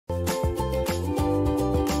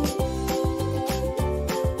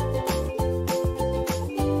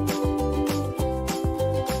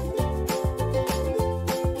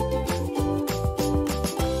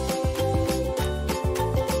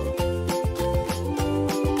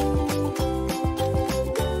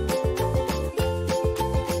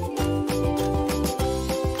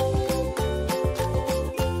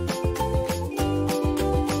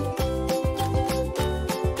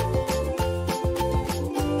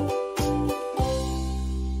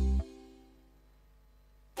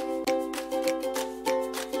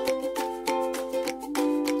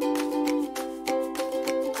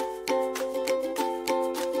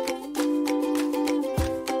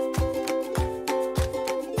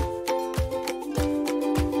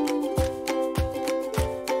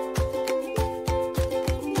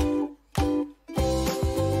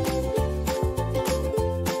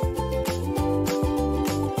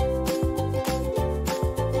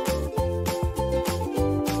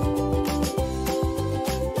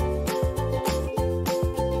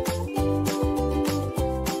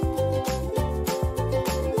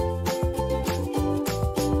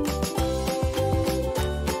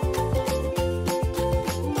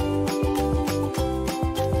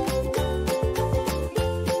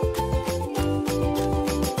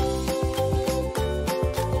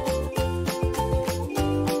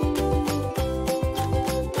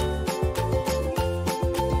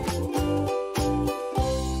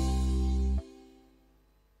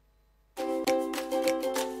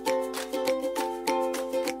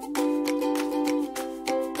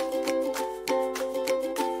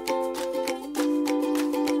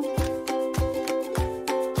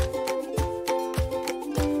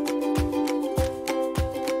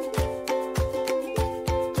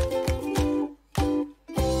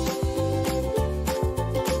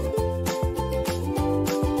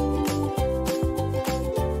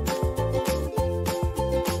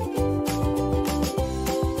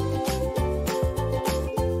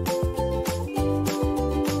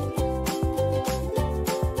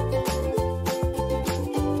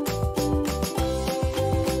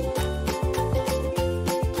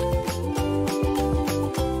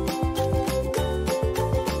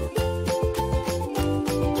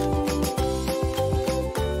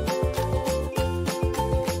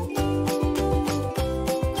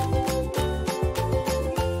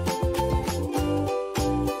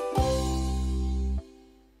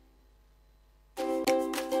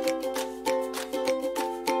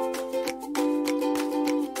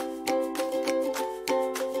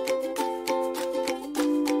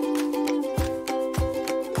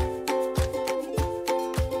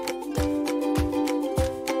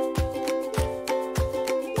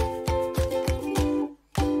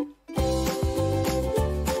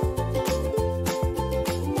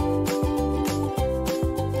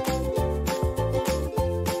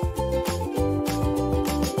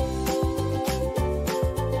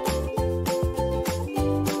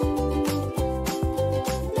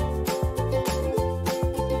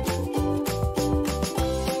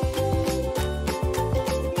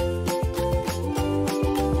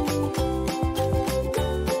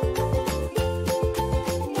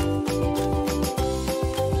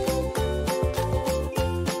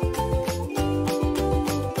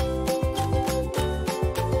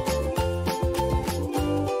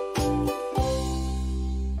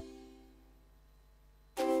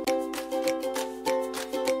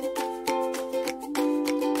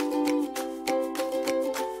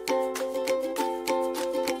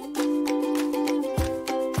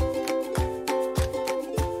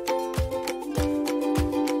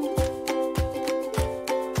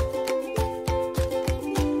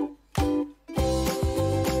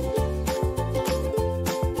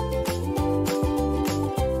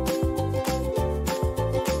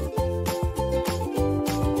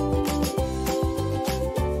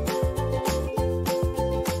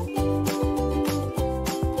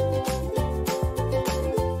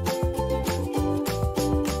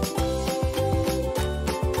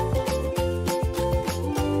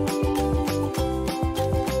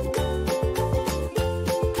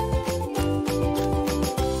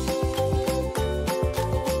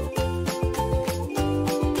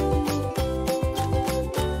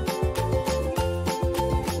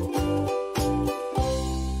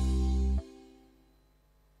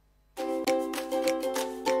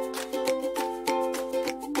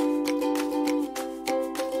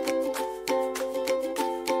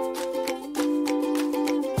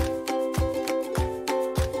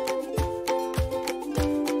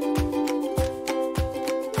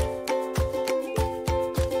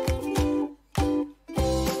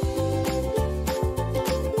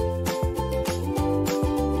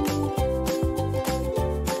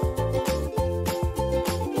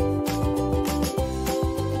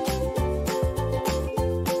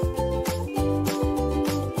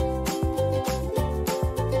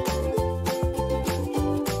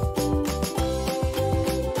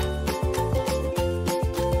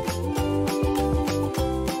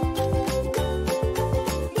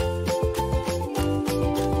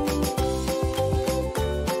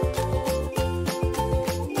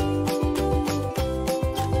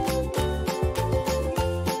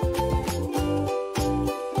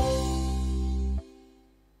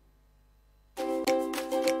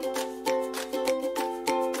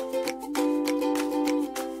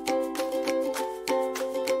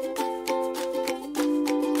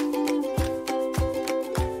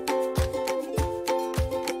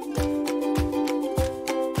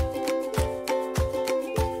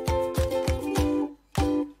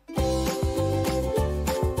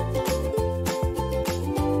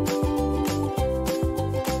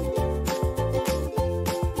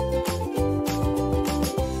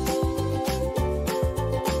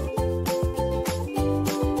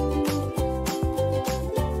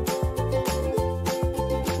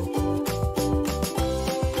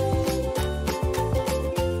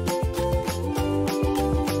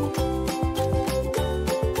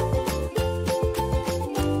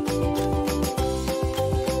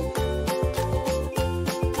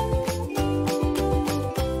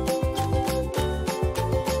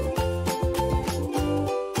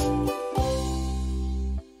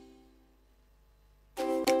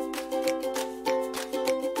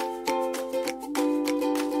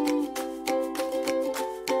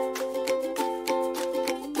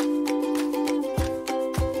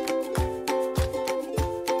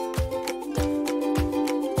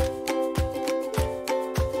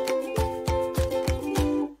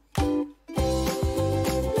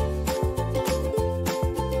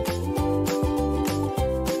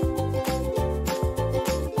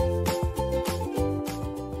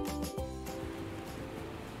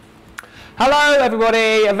Hello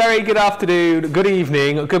everybody, a very good afternoon, good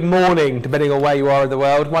evening, good morning, depending on where you are in the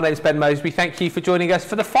world. My name's Ben Moseby. Thank you for joining us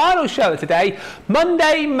for the final show of today,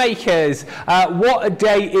 Monday Makers. What a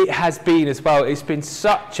day it has been as well. It's been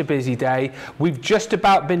such a busy day. We've just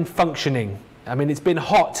about been functioning. I mean, it's been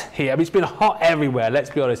hot here. I mean, it's been hot everywhere,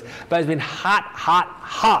 let's be honest. But it's been hot, hot,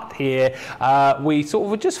 hot here. We sort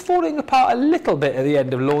of were just falling apart a little bit at the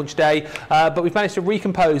end of launch day, but we've managed to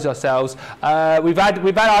recompose ourselves. We've had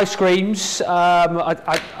ice creams. I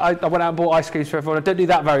went out and bought ice creams for everyone. I don't do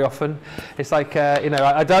that very often. It's like, you know,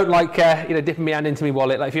 I don't like, you know, dipping my hand into my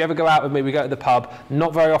wallet. Like if you ever go out with me, we go to the pub.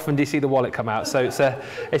 Not very often do you see the wallet come out. So it's a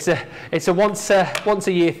once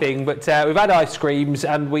a year thing. But we've had ice creams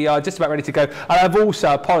and we are just about ready to go. And I've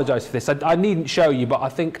also apologised for this. I needn't show you, but I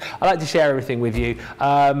think I'd like to share everything with you.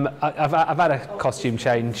 I've had a costume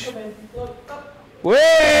change. Whoa!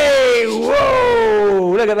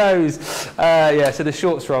 Look at those. Yeah, so the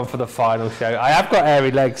shorts are on for the final show. I have got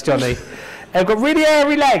airy legs, Johnny. I've got really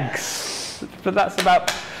airy legs. But that's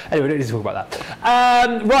about... Anyway, we don't need to talk about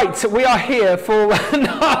that. Right, we are here for...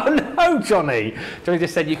 no, Johnny. Johnny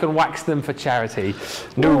just said you can wax them for charity.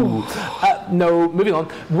 No. No, moving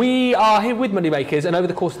on. We are here with Monday Makers, and over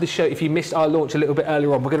the course of the show, if you missed our launch a little bit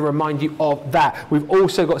earlier on, we're going to remind you of that. We've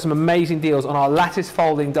also got some amazing deals on our Lattice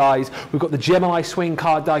Folding dies. We've got the Gemini Swing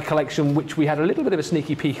card die collection, which we had a little bit of a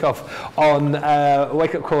sneaky peek of on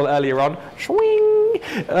Wake Up Call earlier on. Swing!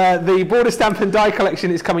 The border stamp and die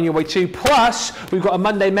collection is coming your way too. Plus, we've got a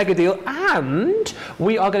Monday mega deal, and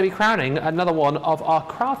we are going to be crowning another one of our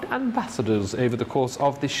craft ambassadors over the course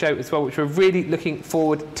of this show as well, which we're really looking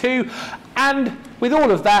forward to. And with all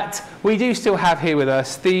of that, we do still have here with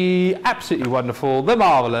us the absolutely wonderful, the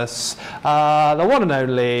marvellous, the one and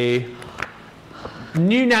only,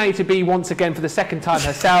 new nanny to be once again for the second time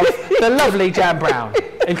herself, the lovely Jan Brown.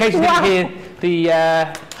 In case you didn't hear the...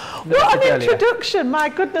 what an introduction! My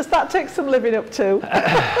goodness, that takes some living up to.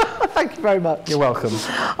 Thank you very much. You're welcome.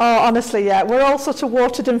 Oh, honestly, yeah, we're all sort of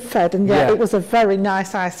watered and fed, and yeah, it was a very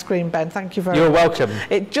nice ice cream, Ben. Thank you very much. You're welcome.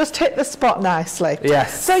 It just hit the spot nicely.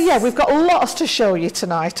 Yes. So yeah, we've got lots to show you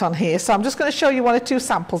tonight on here. So I'm just going to show you one or two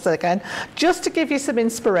samples again, just to give you some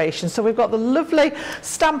inspiration. So we've got the lovely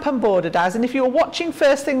stamp and border dies, and if you were watching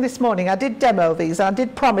first thing this morning, I did demo these, and I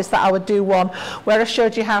did promise that I would do one where I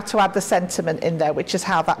showed you how to add the sentiment in there, which is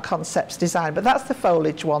how that concept's designed. But that's the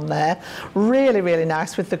foliage one there. Really, really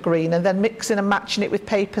nice with the green, and then mixing and matching it with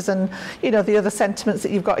papers and, you know, the other sentiments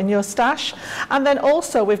that you've got in your stash. And then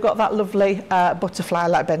also we've got that lovely butterfly,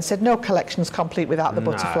 like Ben said, no collection's complete without the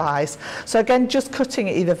butterflies. So again, just cutting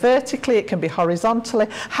it either vertically, it can be horizontally,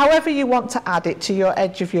 however you want to add it to your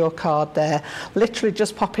edge of your card there. Literally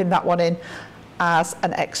just popping that one in as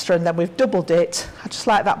an extra, and then we've doubled it. I just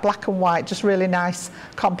like that black and white, just really nice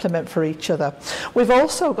complement for each other. We've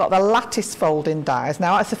also got the lattice folding dies.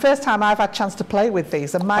 Now, it's the first time I've had a chance to play with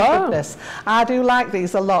these, and my goodness, I do like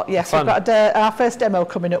these a lot. Yes, we've got our first demo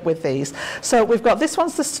coming up with these. So we've got, this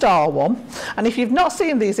one's the star one, and if you've not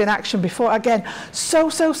seen these in action before, again, so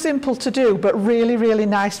simple to do, but really, really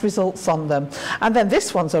nice results on them. And then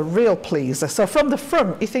this one's a real pleaser. So from the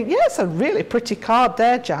front, you think, yeah, it's a really pretty card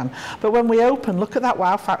there, Jan. But when we open, look at that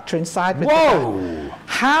wow factor inside with the back.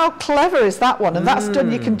 How clever is that one? And that's done,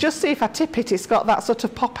 you can just see if I tip it, it's got that sort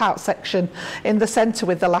of pop out section in the centre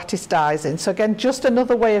with the lattice dies in. So again, just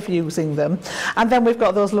another way of using them. And then we've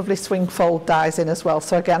got those lovely swing fold dies in as well.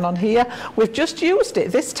 So again, on here, we've just used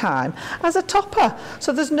it this time as a topper.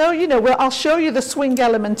 So there's no, you know, well, I'll show you the swing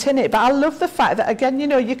element in it, but I love the fact that, again, you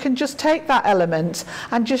know, you can just take that element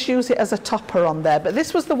and just use it as a topper on there. But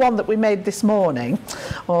this was the one that we made this morning,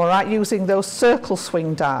 all right, using those circle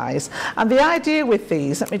swing dies. And the idea with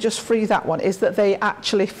these, let me just free that one, is that they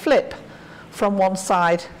actually flip from one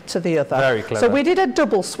side to the other. Very clever. So we did a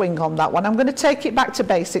double swing on that one. I'm going to take it back to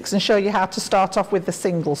basics and show you how to start off with the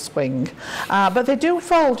single swing. But they do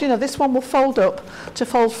fold, you know, this one will fold up to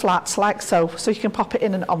fold flats like so, so you can pop it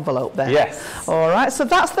in an envelope there. Yes. All right, so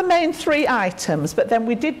that's the main three items, but then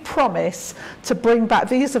we did promise to bring back,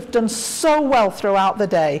 these have done so well throughout the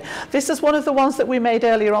day. This is one of the ones that we made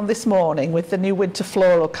earlier on this morning with the new winter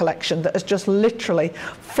floral collection that has just literally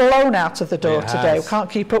flown out of the door today. We can't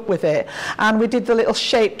keep up with it. And we did the little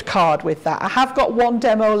shaped card with that. I have got one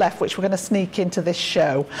demo left which we're going to sneak into this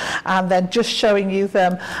show, and then just showing you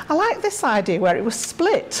them. I like this idea where it was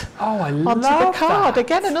split onto the card.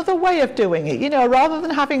 Again, another way of doing it, you know, rather than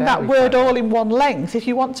having that word all in one length. If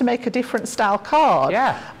you want to make a different style card,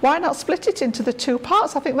 why not split it into the two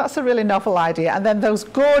parts? I think that's a really novel idea. And then those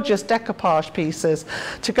gorgeous decoupage pieces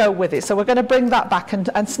to go with it. So we're going to bring that back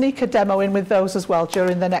and sneak a demo in with those as well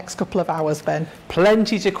during the next couple of hours, Ben.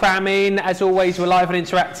 Plenty to cram in. as always, we're live and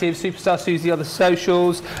interactive. Superstar Susie on the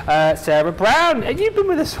socials. Sarah Brown, and you've been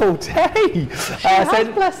with us all day.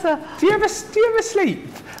 Bless her. Do you ever sleep?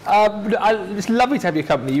 It's lovely to have your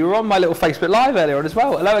company. You were on my little Facebook Live earlier on as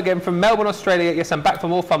well. Hello again from Melbourne, Australia. Yes, I'm back for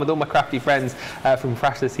more fun with all my crafty friends from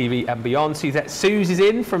Craftless TV and beyond. Suze is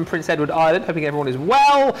in from Prince Edward Island, hoping everyone is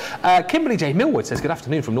well. Kimberly J. Millwood says, good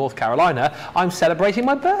afternoon from North Carolina. I'm celebrating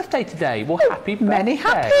my birthday today. Well, happy birthday. Many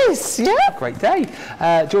happies, yeah. Great day.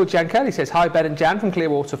 George Jan Curley says, hi, Ben and Jan from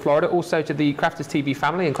Clearwater, Florida. Also to the Crafters TV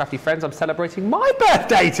family and crafty friends, I'm celebrating my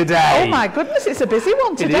birthday today. Oh, my goodness, it's a busy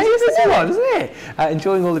one today, isn't it? isn't it? Isn't it?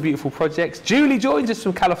 Enjoying all the beautiful projects. Julie joins us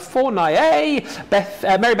from California. Mary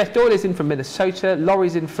Beth Doyle is in from Minnesota.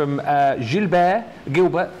 Laurie's in from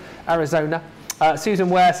Gilbert, Arizona. Susan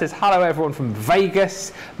Ware says, hello everyone from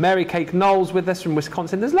Vegas. Mary Cake Knowles with us from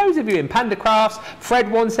Wisconsin. There's loads of you in. Panda Crafts.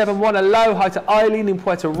 Fred171, hello. Hi to Eileen in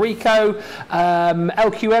Puerto Rico.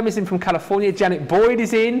 LQM is in from California. Janet Boyd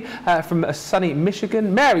is in from sunny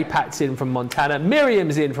Michigan. Mary Pat's in from Montana.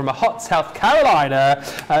 Miriam's in from a hot South Carolina.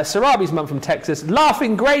 Sarabi's mum from Texas.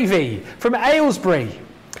 Laughing Gravy from Aylesbury,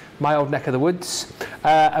 my old neck of the woods.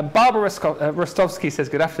 And Barbara Rostovsky says,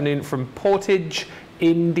 good afternoon from Portage,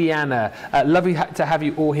 Indiana. Lovely to have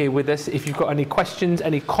you all here with us. If you've got any questions,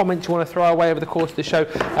 any comments you want to throw our way over the course of the show,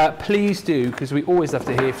 please do, because we always love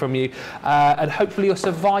to hear from you. And hopefully you're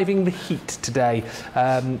surviving the heat today,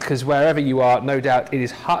 because wherever you are, no doubt it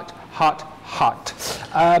is hot, hot, hot.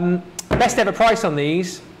 Best ever price on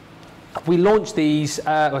these. We launched these,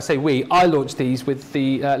 I launched these with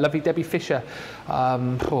the lovely Debbie Fisher.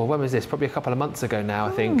 When was this? Probably a couple of months ago now,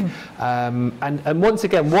 I think. And once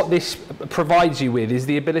again, what this provides you with is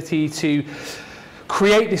the ability to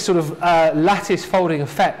create this sort of lattice folding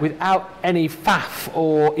effect without any faff,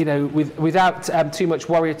 or without too much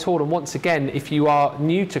worry at all. And once again, if you are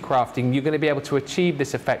new to crafting, you're going to be able to achieve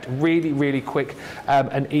this effect really, really quick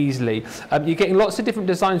and easily. You're getting lots of different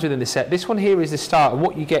designs within the set. This one here is the start, and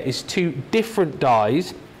what you get is 2 different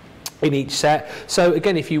dies in each set. So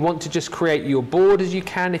again, if you want to just create your borders, you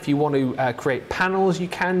can. If you want to create panels, you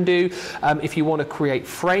can do. If you want to create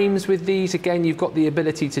frames with these, again, you've got the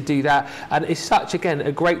ability to do that. And it's such, again,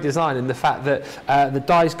 a great design in the fact that the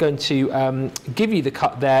die is going to give you the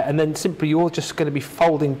cut there, and then simply you're just going to be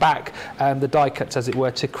folding back the die cuts, as it were,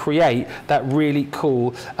 to create that really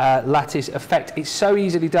cool lattice effect. It's so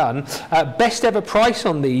easily done. Best ever price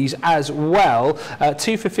on these as well.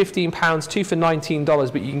 2 for £15, 2 for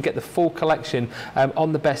 $19, but you can get the full collection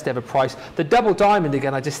on the best ever price. The double diamond,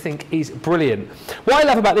 again, I just think is brilliant. What I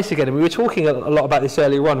love about this, again, and we were talking a lot about this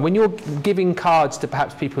earlier on, when you're giving cards to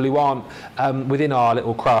perhaps people who aren't within our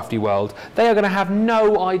little crafty world, they are going to have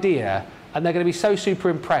no idea, and they're going to be so super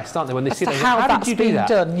impressed, aren't they, when they see that? How did you do that?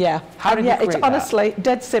 Done, yeah. How did you create it's honestly that?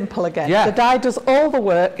 Dead simple again. Yeah. The die does all the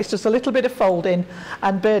work. It's just a little bit of folding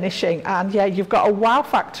and burnishing, and yeah, you've got a wow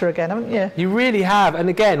factor again, haven't you? You really have. And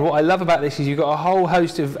again, what I love about this is you've got a whole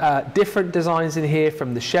host of different designs in here,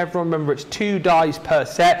 from the chevron. Remember, it's 2 dies per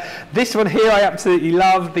set. This one here I absolutely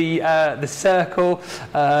love, the circle.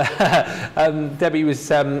 Debbie was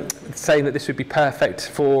saying that this would be perfect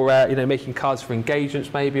for making cards for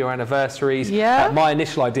engagements maybe, or anniversaries. Yeah. My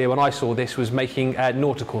initial idea when I saw this was making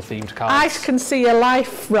nautical themed cards. I can see a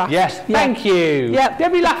life raft. Yes, thank you. Yep.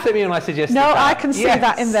 Debbie laughed at me when I suggested no, that. I can see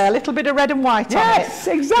that in there. A little bit of red and white on it. Yes,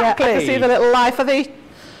 exactly. Yeah, I can see the little life.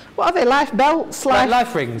 What are they? Life belts?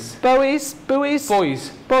 Life rings. Buoys?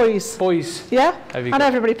 Boys. Yeah? And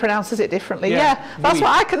everybody pronounces it differently. Yeah. That's Buoy.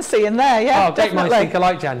 what I can see in there. Yeah, oh, great minds think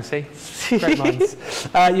alike, Jan, see? Great minds.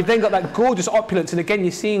 You've then got that gorgeous opulence, and again,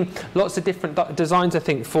 you're seeing lots of different designs, I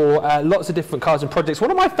think, for lots of different cards and projects.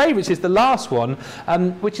 One of my favourites is the last one,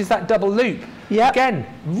 which is that double loop. Yeah. Again,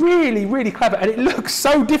 really, really clever, and it looks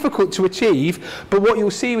so difficult to achieve, but what you'll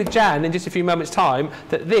see with Jan in just a few moments' time,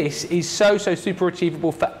 that this is so super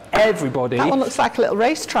achievable for everybody. That one looks like a little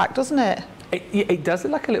racetrack, doesn't it? It does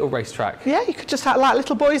look like a little racetrack. Yeah, you could just have like a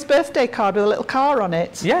little boy's birthday card with a little car on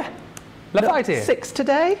it. Yeah, love that idea. 6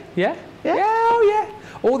 today. Yeah? Yeah. Oh yeah.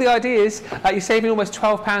 All the ideas, you're saving almost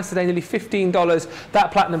 £12 today, nearly $15.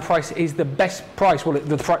 That platinum price is the best price. Well,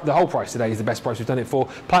 the whole price today is the best price we've done it for.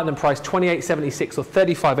 Platinum price $28.76 or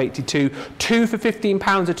 $35.82. 2 for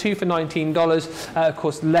 £15 or 2 for $19. Of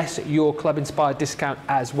course, less your club inspired discount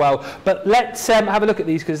as well. But let's have a look at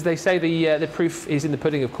these, because they say the proof is in the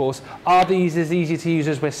pudding, of course. Are these as easy to use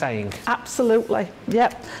as we're saying? Absolutely.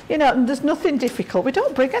 Yep. And there's nothing difficult. We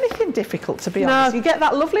don't bring anything difficult, to be honest. You get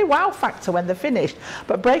that lovely wow factor when they're finished.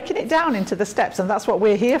 but breaking it down into the steps, and that's what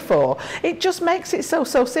we're here for, it just makes it so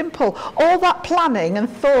simple. All that planning and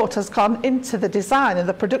thought has gone into the design and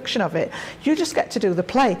the production of it. You just get to do the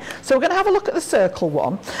play. So we're going to have a look at the circle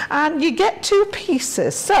one, and you get 2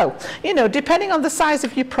 pieces. So, you know, depending on the size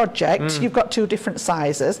of your project, you've got 2 different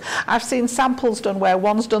sizes. I've seen samples done where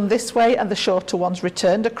one's done this way and the shorter one's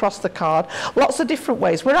returned across the card. Lots of different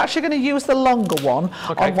ways. We're actually going to use the longer one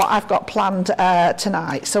on what I've got planned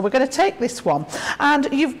tonight. So we're going to take this one, and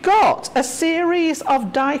you've got a series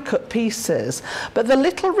of die cut pieces, but the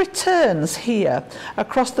little returns here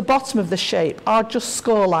across the bottom of the shape are just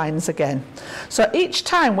score lines again. So each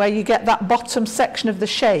time where you get that bottom section of the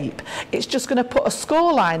shape, it's just going to put a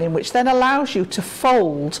score line in, which then allows you to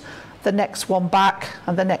fold the next one back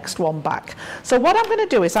and the next one back. So what I'm going to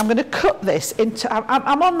do is I'm going to cut this into,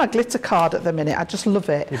 I'm on my glitter card at the minute, I just love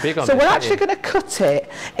it. You're big on so this, we're actually going to cut it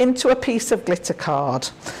into a piece of glitter card.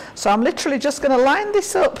 So I'm literally just going to line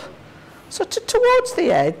this up so towards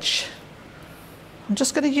the edge. I'm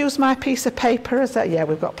just going to use my piece of paper as that, yeah,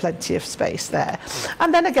 we've got plenty of space there.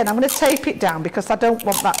 And then again, I'm going to tape it down because I don't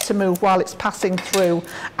want that to move while it's passing through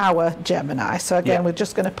our Gemini. So again, we're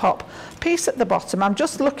just going to pop a piece at the bottom. I'm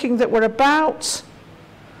just looking that we're about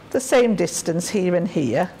the same distance here and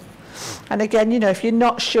here. And again, you know, if you're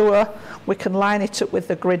not sure, we can line it up with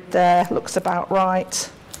the grid there. Looks about right.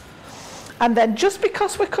 And then just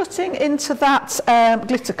because we're cutting into that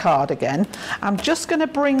glitter card again, I'm just going to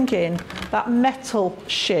bring in that metal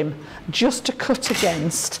shim just to cut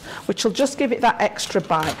against, which will just give it that extra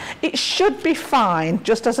bite. It should be fine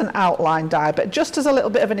just as an outline die, but just as a little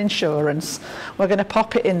bit of an insurance, we're going to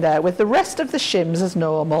pop it in there with the rest of the shims as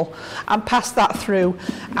normal and pass that through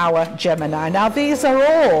our Gemini. Now these are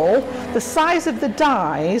all, the size of the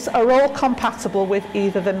dies are all compatible with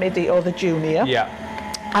either the MIDI or the Junior. Yeah.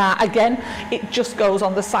 Again, it just goes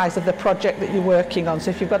on the size of the project that you're working on.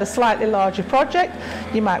 So if you've got a slightly larger project,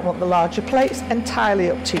 you might want the larger plates, entirely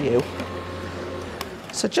up to you.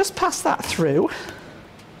 So just pass that through.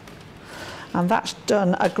 And that's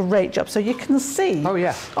done a great job. So you can see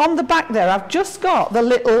on the back there, I've just got the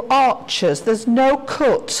little arches. There's no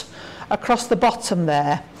cut across the bottom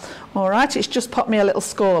there. All right, it's just popped me a little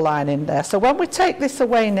score line in there. So when we take this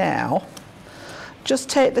away now, just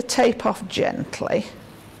take the tape off gently.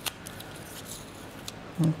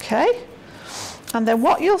 Okay, and then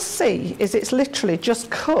what you'll see is it's literally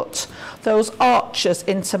just cut those arches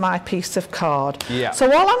into my piece of card. So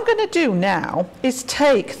all I'm going to do now is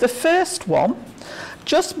take the first one,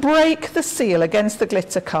 just break the seal against the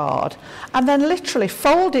glitter card, and then literally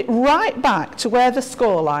fold it right back to where the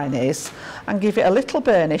score line is and give it a little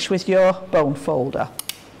burnish with your bone folder.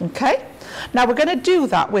 Okay? Now we're going to do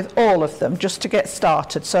that with all of them just to get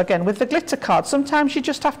started. So again, with the glitter card, sometimes you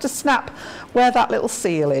just have to snap where that little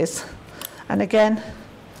seal is. And again,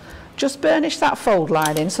 just burnish that fold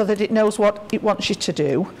line in so that it knows what it wants you to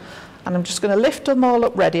do. And I'm just going to lift them all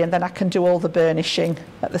up ready, and then I can do all the burnishing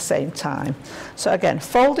at the same time. So again,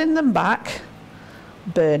 folding them back,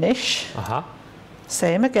 burnish,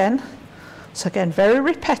 same again. So again, very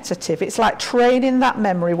repetitive. It's like training that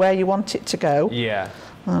memory where you want it to go.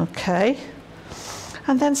 Okay,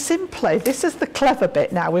 and then simply, this is the clever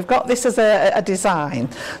bit now, we've got this as a design.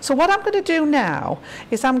 So what I'm going to do now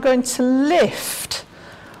is I'm going to lift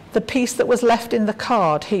the piece that was left in the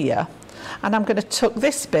card here, and I'm going to tuck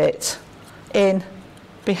this bit in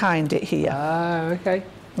behind it here.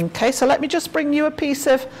 Okay, so let me just bring you a piece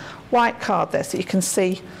of white card there so you can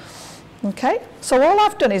see. Okay, so all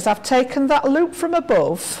I've done is I've taken that loop from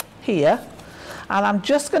above here, and I'm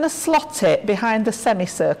just going to slot it behind the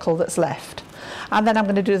semicircle that's left. And then I'm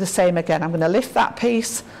going to do the same again. I'm going to lift that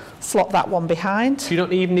piece, slot that one behind. So you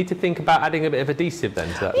don't even need to think about adding a bit of adhesive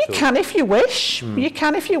then to that? You can if you wish. You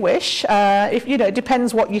can if you wish. If you know, it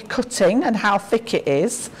depends what you're cutting and how thick it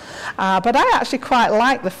is. But I actually quite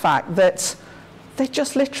like the fact that they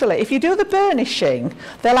just literally, if you do the burnishing,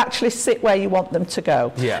 they'll actually sit where you want them to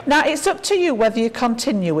go. Now, it's up to you whether you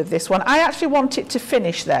continue with this one. I actually want it to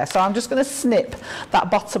finish there, so I'm just going to snip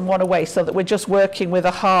that bottom one away so that we're just working with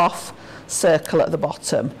a half circle at the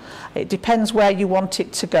bottom. It depends where you want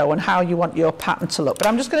it to go and how you want your pattern to look. But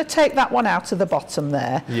I'm just going to take that one out of the bottom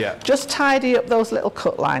there. Just tidy up those little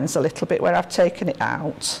cut lines a little bit where I've taken it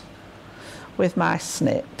out with my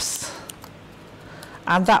snips.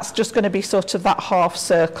 And that's just going to be sort of that half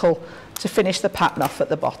circle to finish the pattern off at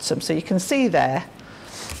the bottom. So you can see there,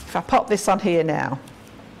 if I pop this on here now,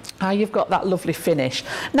 You've got that lovely finish.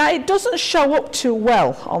 Now it doesn't show up too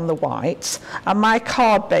well on the white, and my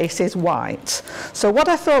card base is white. So what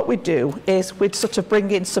I thought we'd do is we'd sort of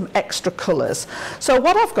bring in some extra colours. So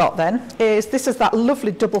what I've got then is, this is that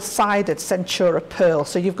lovely double-sided Centura pearl.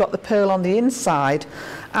 So you've got the pearl on the inside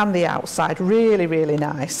and the outside, really, really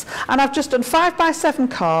nice. And I've just done 5x7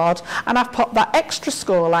 card, and I've popped that extra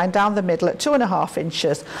score line down the middle at 2.5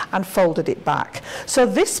 inches and folded it back. So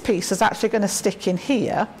this piece is actually going to stick in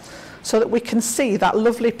here, so that we can see that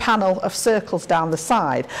lovely panel of circles down the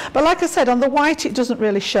side. But like I said, on the white it doesn't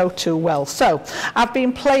really show too well. So I've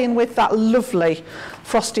been playing with that lovely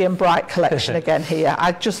Frosty and Bright collection again here.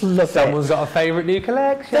 I just love it. Someone's got a favourite new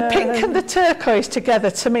collection. The pink and the turquoise together,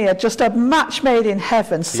 to me, are just a match made in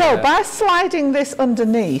heaven. So by sliding this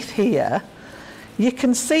underneath here, you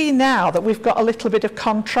can see now that we've got a little bit of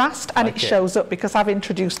contrast, and it shows up because I've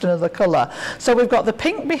introduced another colour. So we've got the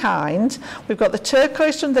pink behind, we've got the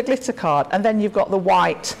turquoise from the glitter card, and then you've got the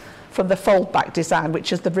white from the fold back design,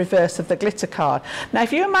 which is the reverse of the glitter card. Now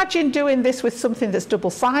if you imagine doing this with something that's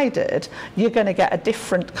double-sided, you're going to get a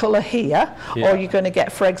different colour here, or you're going to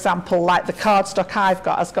get, for example, like the cardstock I've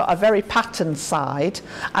got has got a very patterned side,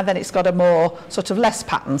 and then it's got a more sort of less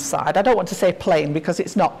patterned side. I don't want to say plain because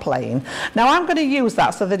it's not plain. Now I'm going to use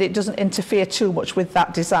that so that it doesn't interfere too much with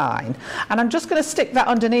that design, and I'm just going to stick that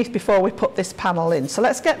underneath before we put this panel in. So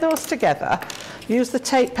let's get those together. Use the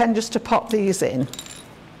tape pen just to pop these in.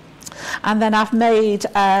 And then I've made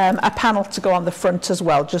a panel to go on the front as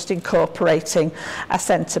well, just incorporating a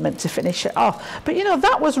sentiment to finish it off. But you know,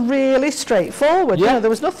 that was really straightforward. You know, there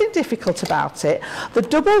was nothing difficult about it. The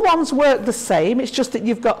double ones work the same, it's just that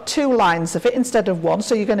you've got 2 lines of it instead of 1,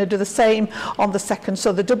 so you're going to do the same on the second.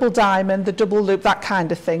 So the double diamond, the double loop, that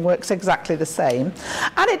kind of thing works exactly the same.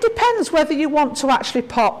 And it depends whether you want to actually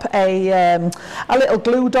pop a little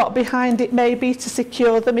glue dot behind it maybe to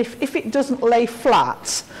secure them. If it doesn't lay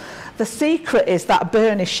flat, the secret is that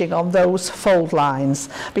burnishing on those fold lines,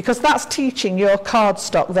 because that's teaching your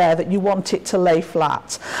cardstock there that you want it to lay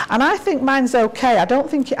flat. And I think mine's okay. I don't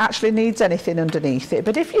think it actually needs anything underneath it.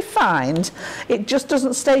 But if you find it just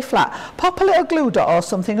doesn't stay flat, pop a little glue dot or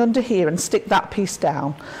something under here and stick that piece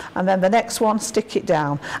down. And then the next one, stick it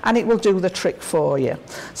down, and it will do the trick for you.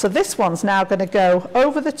 So this one's now going to go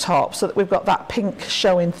over the top so that we've got that pink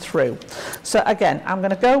showing through. So again, I'm going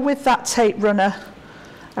to go with that tape runner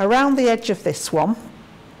around the edge of this one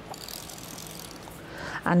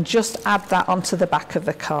and just add that onto the back of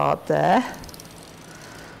the card there.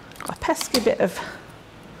 A pesky bit of,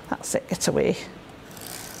 that's it, get away.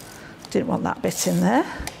 Didn't want that bit in there.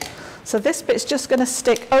 So this bit's just going to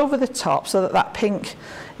stick over the top so that that pink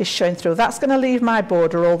is showing through. That's going to leave my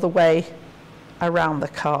border all the way around the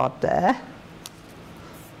card there.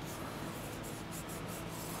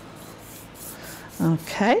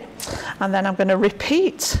 Okay, and then I'm going to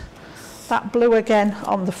repeat that blue again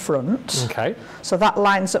on the front. Okay. So that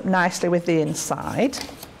lines up nicely with the inside.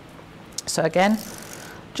 So again,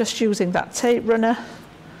 just using that tape runner,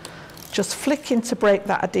 just flicking to break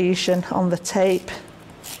that adhesion on the tape.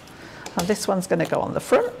 And this one's going to go on the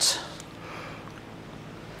front.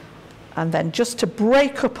 And then just to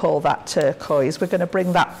break up all that turquoise, we're going to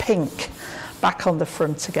bring that pink back on the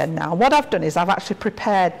front again now. What I've done is I've actually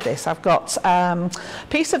prepared this. I've got a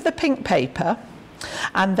piece of the pink paper,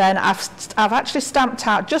 and then I've actually stamped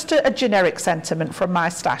out just a generic sentiment from my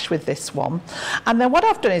stash with this one. And then what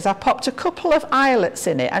I've done is I've popped a couple of eyelets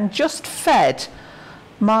in it and just fed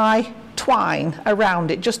my twine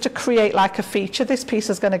around it just to create like a feature. This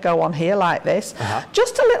piece is going to go on here like this.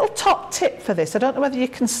 Just a little top tip for this. I don't know whether you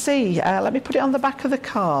can see. Let me put it on the back of the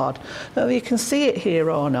card. Whether you can see it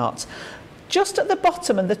here or not. Just at the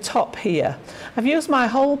bottom and the top here, I've used my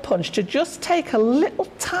hole punch to just take a little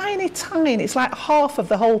tiny, it's like half of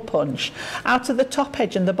the hole punch out of the top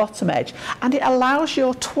edge and the bottom edge, and it allows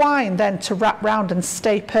your twine then to wrap round and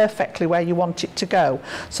stay perfectly where you want it to go.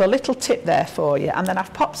 So a little tip there for you. And then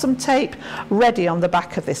I've popped some tape ready on the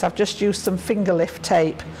back of this. I've just used some finger lift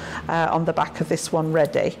tape on the back of this one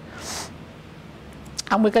ready.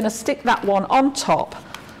 And we're going to stick that one on top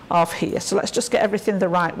of here. So let's just get everything the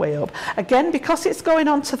right way up. Again, because it's going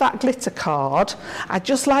onto that glitter card, I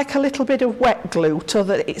just like a little bit of wet glue so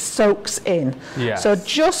that it soaks in. Yes. So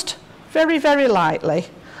just very, very lightly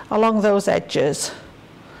along those edges.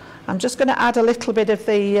 I'm just going to add a little bit of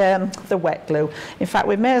the wet glue. In fact,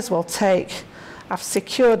 we may as well take, I've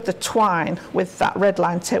secured the twine with that red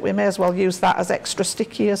line tape, we may as well use that as extra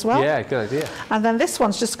sticky as well. Yeah, good idea. And then this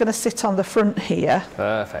one's just going to sit on the front here.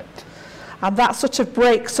 Perfect. And that sort of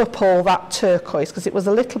breaks up all that turquoise because it was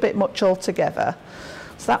a little bit much altogether.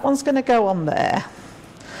 So that one's going to go on there.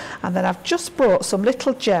 And then I've just brought some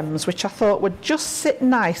little gems which I thought would just sit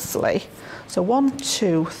nicely. So 1,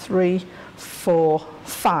 2, 3, 4,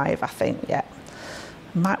 5, I think, yeah.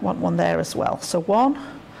 Might want one there as well. So 1,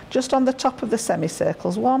 just on the top of the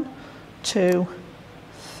semicircles. 1, 2,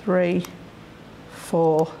 3,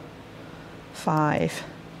 4, 5,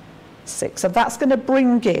 6. So that's going to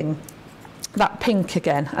bring in that pink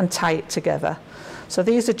again and tie it together. So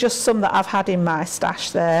these are just some that I've had in my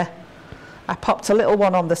stash there. I popped a little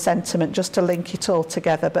one on the sentiment just to link it all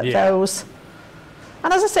together, but those.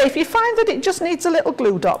 And as I say, if you find that it just needs a little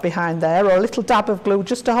glue dot behind there or a little dab of glue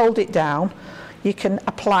just to hold it down, you can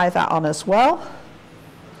apply that on as well.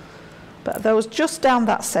 But those just down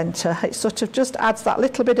that centre, it sort of just adds that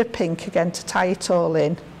little bit of pink again to tie it all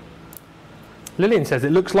in. Lillian says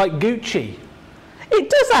it looks like Gucci. It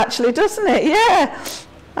does actually, doesn't it? Yeah.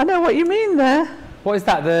 I know what you mean there. What is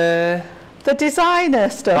that? The designer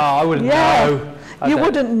stuff. Oh, I wouldn't know. You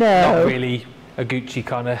wouldn't know. Not really a Gucci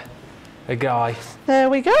kind of a guy. There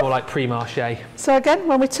we go. More like Pre-Marché. So again,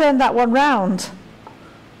 when we turn that one round,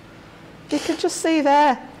 you can just see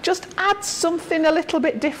there, just add something a little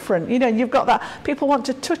bit different. You know, you've got that, people want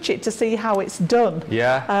to touch it to see how it's done.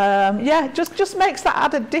 Yeah. Yeah, just makes that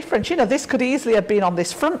added difference. You know, this could easily have been on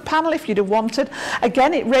this front panel if you'd have wanted.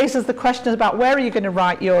 Again, it raises the question about where are you going to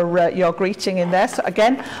write your greeting in there. So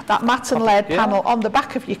again, that matte and layered panel on the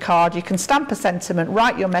back of your card, you can stamp a sentiment,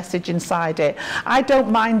 write your message inside it. I don't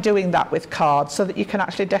mind doing that with cards so that you can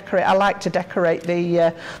actually decorate. I like to decorate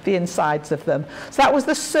the insides of them. So that was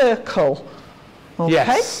the circle. Okay.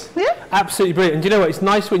 Yes, absolutely brilliant. And do you know what? It's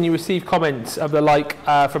nice when you receive comments of the like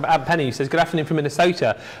from Aunt Penny, who says, "Good afternoon from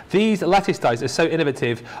Minnesota. These lattice dies are so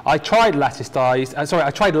innovative. I tried lattice dies.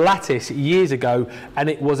 I tried lattice years ago,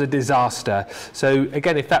 and it was a disaster." So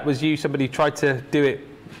again, if that was you, somebody tried to do it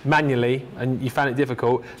manually and you found it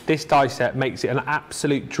difficult, this die set makes it an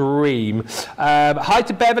absolute dream. Hi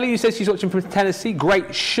to Beverly, who says she's watching from Tennessee.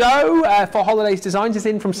 Great show. For Holidays Designs is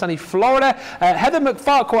in from sunny Florida. Heather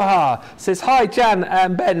McFarquhar says hi Jan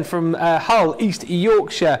and Ben from Hull, East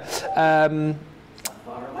Yorkshire. Far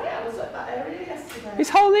away. I was at that area yesterday. Is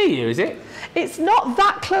Hull near you, is it? It's not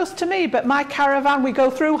that close to me, but my caravan, we go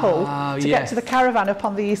through Hull to get to the caravan up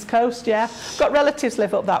on the east coast. Got relatives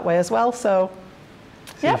live up that way as well, so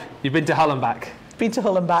yeah. You've been to Hull and back? Been to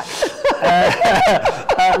Hull and back.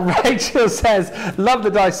 Rachel says, love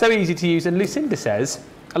the dice, so easy to use. And Lucinda says,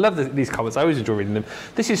 I love these comments, I always enjoy reading them.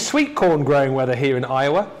 This is sweet corn growing weather here in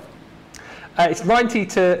Iowa. It's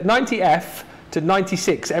 90F to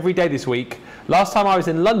 96 every day this week. Last time I was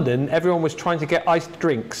in London, everyone was trying to get iced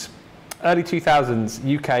drinks. Early 2000s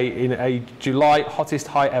UK in a July hottest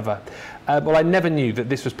high ever. Well, I never knew that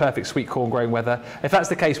this was perfect sweet corn growing weather. If that's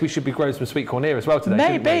the case, we should be growing some sweet corn here as well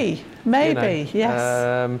today. Maybe,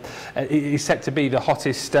 yes. It is set to be the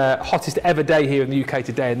hottest ever day here in the UK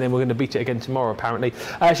today, and then we're going to beat it again tomorrow, apparently.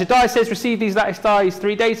 Shaddai says, received these lattice dies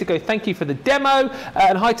 3 days ago. Thank you for the demo.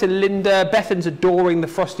 And hi to Linda. Bethan's adoring the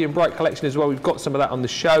Frosty and Bright collection as well. We've got some of that on the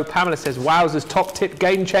show. Pamela says, wowzers, top tip,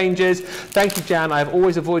 game changers. Thank you, Jan. I've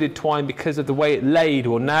always avoided twine because of the way it laid.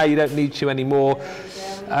 Well, now you don't need to anymore.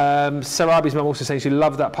 Sarabi's mum also saying she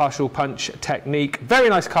loved that partial punch technique. Very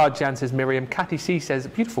nice card, Jan, says Miriam. Kathy C says,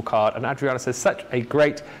 beautiful card. And Adriana says, such a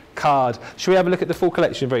great card. Shall we have a look at the full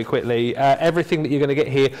collection very quickly? Everything that you're going to get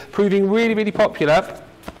here proving really, really popular.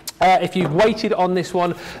 If you've waited on this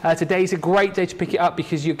one, today's a great day to pick it up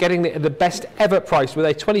because you're getting it at the best ever price with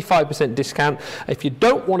a 25% discount. If you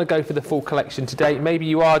don't want to go for the full collection today, maybe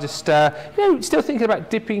you are just still thinking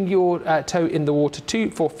about dipping your toe in the water,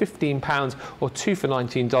 2 for £15 or 2 for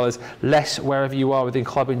 $19 less wherever you are within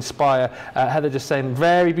Club Inspire. Heather just saying,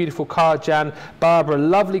 very beautiful card, Jan. Barbara,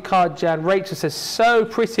 lovely card, Jan. Rachel says, so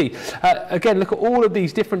pretty. Again, look at all of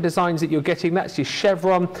these different designs that you're getting. That's your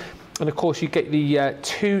chevron. And of course you get the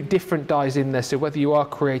 2 different dies in there, so whether you are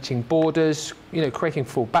creating borders, creating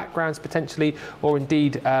full backgrounds potentially, or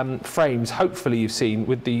indeed frames, hopefully you've seen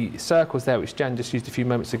with the circles there, which Jan just used a few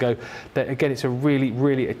moments ago, that again it's a really,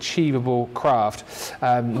 really achievable craft.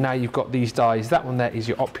 Now you've got these dies, that one there is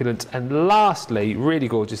your opulent, and lastly, really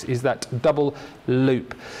gorgeous, is that double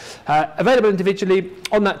loop. Available individually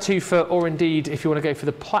on that 2 for, or indeed if you want to go for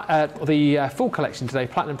the full collection today,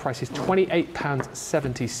 platinum price is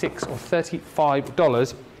 £28.76 or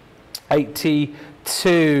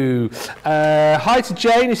 $35.82. Hi to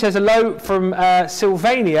Jane, who says hello from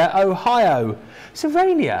Sylvania, Ohio.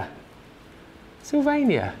 Sylvania.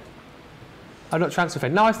 Oh, not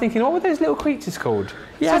Transylvania. No, I was thinking, what were those little creatures called?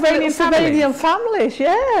 Yeah, Sylvanian families,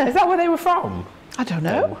 yeah. Is that where they were from? I don't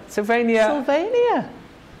know. Sylvania.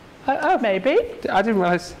 Oh, maybe. I didn't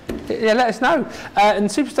realise. Yeah, let us know. And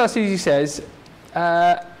Superstar Susie says,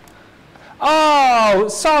 Oh,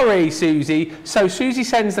 sorry, Susie. So Susie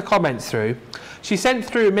sends the comments through. She sent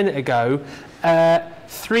through a minute ago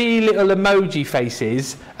 3 little emoji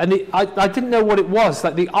faces, and I didn't know what it was.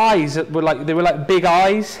 Like the eyes were like big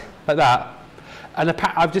eyes, like that. And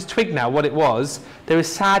I've just twigged now what it was. They were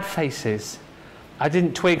sad faces. I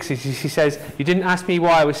didn't twig. So she says, you didn't ask me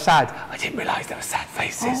why I was sad. I didn't realise they were sad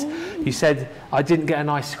faces. Oh. You said I didn't get a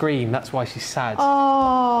nice scream. That's why she's sad.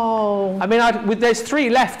 Oh. I mean, there's 3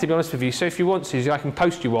 left, to be honest with you. So if you want, Susie, I can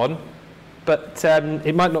post you one. But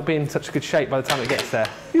it might not be in such good shape by the time it gets there.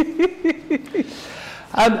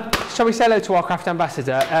 Shall we say hello to our craft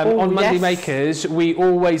ambassador? On Monday Makers, we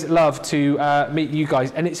always love to meet you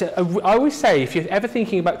guys. And it's I always say, if you're ever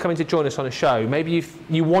thinking about coming to join us on a show, maybe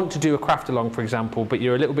you want to do a craft along, for example, but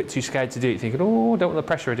you're a little bit too scared to do it, thinking, oh, I don't want the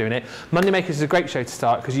pressure of doing it. Monday Makers is a great show to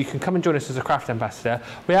start because you can come and join us as a craft ambassador.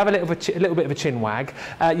 We have a little bit of a chin wag.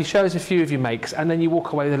 You show us a few of your makes, and then you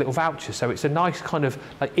walk away with a little voucher. So it's a nice kind of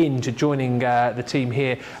like in to joining the team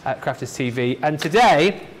here at Crafters TV. And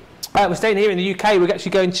today, we're staying here in the UK. We're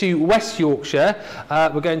actually going to West Yorkshire.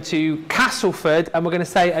 We're going to Castleford, and we're going to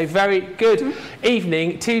say a very good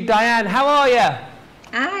evening to Diane. How are you?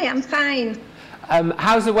 Hi, I'm fine.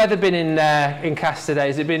 How's the weather been in Cas today?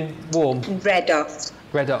 Has it been warm? Red hot.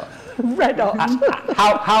 Red hot. Red hot.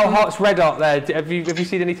 How hot's red hot there? Have you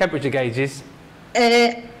seen any temperature gauges?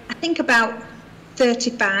 I think about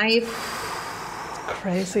 35.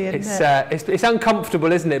 Crazy, isn't it? It's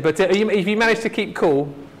uncomfortable, isn't it? But have you managed to keep cool?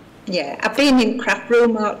 Yeah, I've been in craft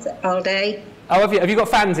room all day. Oh, have you? Have you got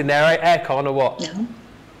fans in there, aircon or what? No.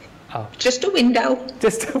 Oh. Just a window.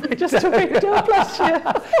 Just a window. Just a window, bless you.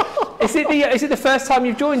 Is it the first time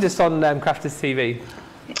you've joined us on Crafters TV?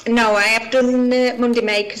 No, I have done Monday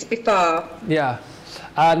Makers before. Yeah.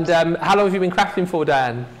 And how long have you been crafting for,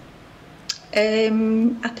 Diane? I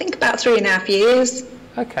think about 3.5 years.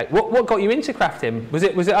 Okay. What got you into crafting? Was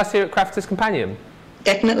it us here at Crafters Companion?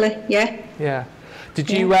 Definitely, yeah. Yeah. Did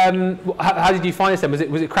you? How did you find us then? Was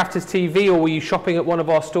it Crafters TV, or were you shopping at one of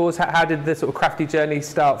our stores? How did the sort of crafty journey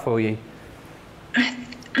start for you?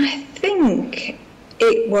 I think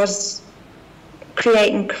it was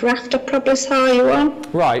Creating Craft. I probably saw you on.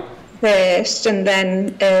 Right. First, and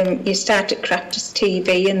then you started Crafters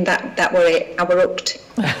TV, and that were it. I were hooked.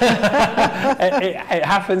 it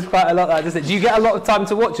happens quite a lot, that, doesn't it? Do you get a lot of time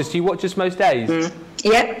to watch us? Do you watch us most days?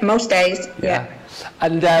 Yeah, most days. Yeah.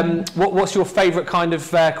 And what's your favourite kind of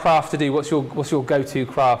craft to do? What's your go-to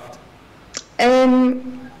craft? I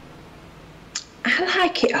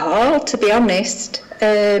like it all, to be honest.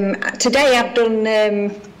 Today I've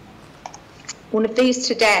done one of these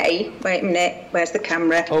today. Wait a minute, where's the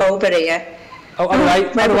camera? Oh. Over here. Oh,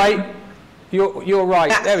 other way. You're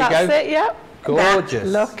right. There we go. That's it, yeah. Gorgeous.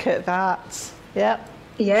 Look at that. Yeah.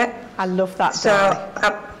 Yeah. I love that. So,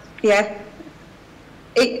 yeah.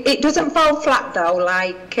 It doesn't fall flat though,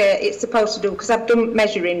 like it's supposed to do, because I've done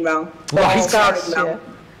measuring wrong. Right. Scoring wrong. Yeah.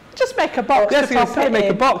 Just make a box. Yes, make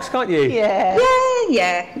a box, can't you? Yeah.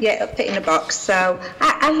 Yeah. It'll fit in a box. So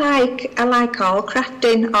I like all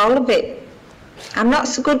crafting, all of it. I'm not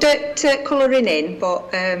so good at colouring in,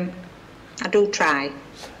 but I do try.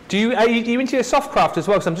 Are you into your soft craft as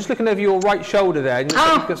well? Because I'm just looking over your right shoulder there, and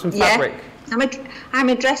you've got some fabric. Yeah. I'm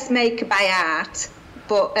a dressmaker by art,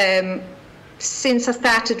 but since I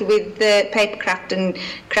started with Papercraft and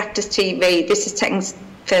Crafters TV, this is taking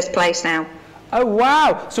first place now. Oh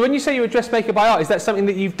wow! So when you say you're a dressmaker by art, is that something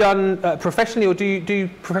that you've done professionally, or do you do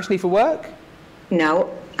professionally for work? No,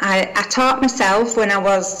 I taught myself when I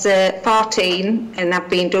was 14, and I've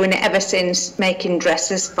been doing it ever since, making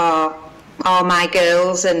dresses for all my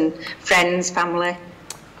girls and friends, family.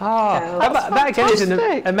 That again is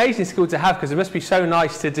an amazing skill to have, because it must be so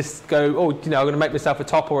nice to just go, oh, I'm going to make myself a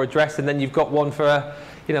top or a dress, and then you've got one for a,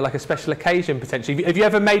 like a special occasion potentially. Have you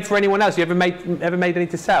ever made for anyone else? Have you ever made any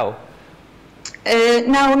to sell?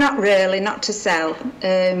 No, not really, not to sell.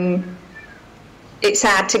 It's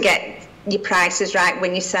hard to get your prices right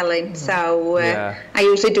when you're selling, so I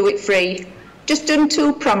usually do it free. Just done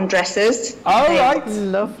 2 prom dresses. Oh, right.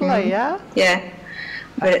 Lovely, yeah. Yeah.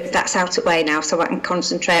 But that's out of the way now, so I can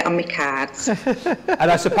concentrate on my cards.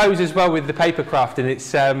 And I suppose as well with the paper crafting,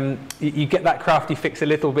 it's you get that crafty fix a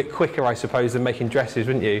little bit quicker, I suppose, than making dresses,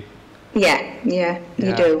 wouldn't you? Yeah,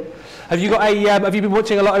 you do. Have you got have you been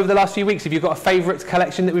watching a lot over the last few weeks? Have you got a favourite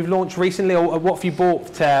collection that we've launched recently, or what have you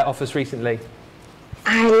bought off us recently?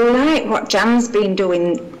 I like what Jan's been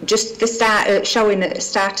doing. Just the showing at the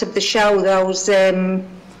start of the show, those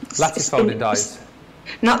lattice folding dies.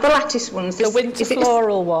 Not the lattice ones. The winter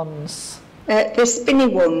floral ones. The spinny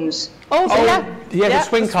ones. Oh, so yeah, the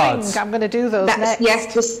swing cards. I'm going to do those next.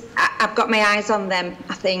 Yes, I've got my eyes on them,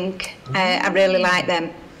 I think. I really like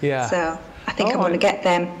them. Yeah. So I think I'm going to get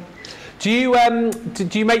them. Do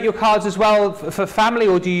you make your cards as well for family,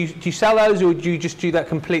 or do you sell those, or do you just do that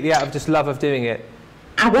completely out of just love of doing it?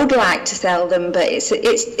 I would like to sell them, but it's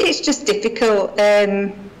just difficult.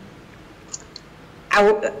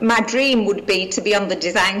 My dream would be to be on the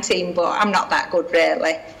design team, but I'm not that good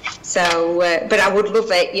really. So, but I would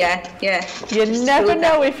love it. Yeah. You never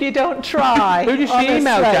know if you don't try. Who does she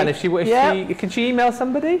email, Jan? Can she email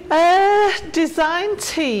somebody? Design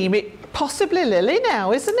team. Possibly Lily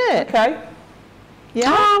now, isn't it? Okay.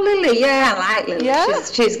 Yeah. Oh, Lily. Yeah, I like Lily. Yeah.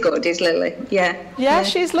 She's good, is Lily. Yeah.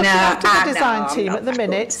 She's looking after the design team at the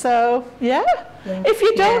minute. Good. So yeah. If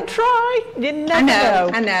you don't try, you never know.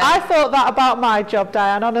 I know. I thought that about my job,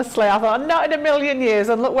 Diane. Honestly, I thought not in a million years,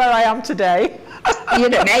 and look where I am today.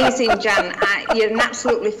 You're amazing, Jan. You're an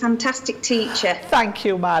absolutely fantastic teacher. Thank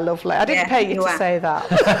you, my lovely. I didn't pay you to say that.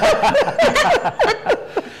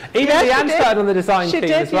 Even Leanne started on the design team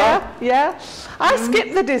as well. Yeah. I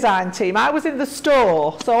skipped the design team. I was in the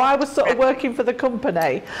store, so I was sort of working for the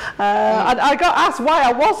company. And I got asked why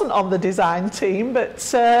I wasn't on the design team, but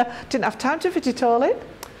didn't have time to fit it all in.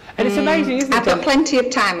 And it's amazing, isn't it? I've got plenty of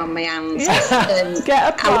time on my hands.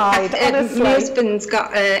 Get applied, honestly. My husband's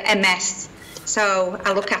got MS, so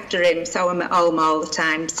I look after him, so I'm at home all the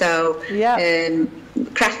time. So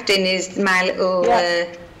crafting is my little...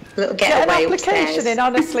 little getaway upstairs. Get an application in,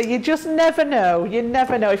 honestly, you just never know. You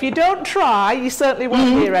never know. If you don't try, you certainly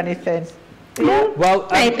won't hear anything. Yeah. Well,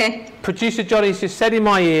 producer Johnny's just said in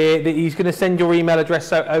my ear that he's going to send your email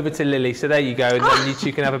address over to Lily. So there you go, and then you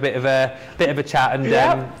two can have a bit of a chat. And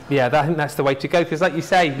I think that's the way to go, because, like you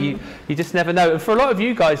say, you just never know. And for a lot of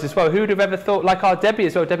you guys as well, who would have ever thought, like our Debbie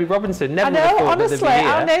as well, Debbie Robinson, never would have thought honestly,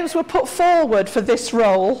 our names were put forward for this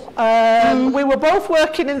role. We were both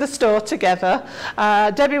working in the store together.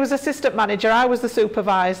 Debbie was assistant manager, I was the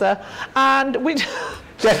supervisor, and we.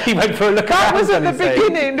 Debbie went for a look around. That was at the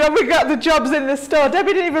beginning when we got the jobs in the store.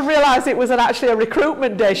 Debbie didn't even realise it was actually a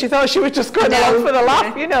recruitment day. She thought she was just going along for the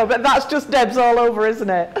laugh, but that's just Deb's all over,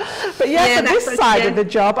 isn't it? But for this side of the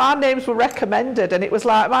job, our names were recommended, and it was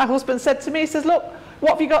like my husband said to me, he says, look,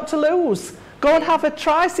 what have you got to lose? Go and have a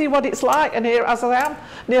try, see what it's like. And here, as I am,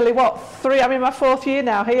 nearly I'm in my 4th year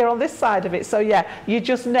now here on this side of it. So you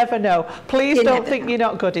just never know. Please don't think you're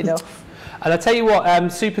not good enough. And I'll tell you what,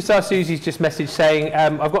 Superstar Susie's just messaged saying,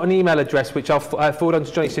 I've got an email address which I'll forward on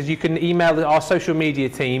to Johnny. It says you can email our social media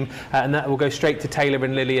team and that will go straight to Taylor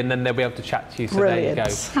and Lily, and then they'll be able to chat to you. So Brilliant. There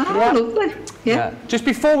you go. Lovely. Yeah. Just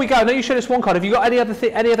before we go, I know you showed us one card. Have you got any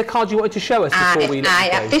other cards you wanted to show us before we let go?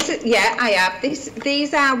 I have.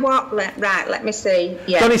 These are what? Right, let me see.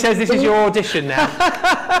 Yeah. Johnny says this is your audition now.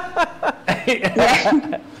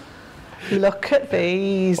 Look at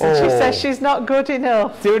these. And she says she's not good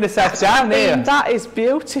enough. Doing herself down here. That is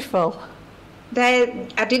beautiful.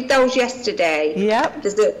 I did those yesterday. Yep.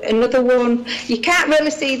 There's another one. You can't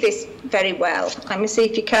really see this very well. Let me see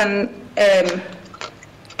if you can.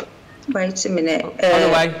 Wait a minute.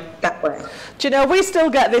 Other way. That way. Do you know, we still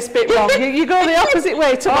get this bit wrong. You go the opposite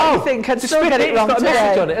way to what you think and still get it wrong today. It's got a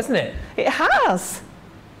message on it, hasn't it? It has.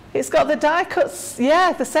 It's got the die cuts,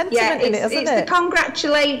 the sentiment in it, hasn't it? It's the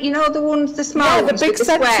congratulate, the ones, the small ones, the big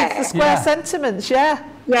sentence, the square sentiments, Yeah,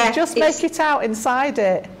 just make it out inside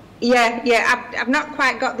it. I've not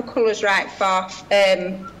quite got the colours right for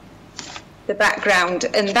the background,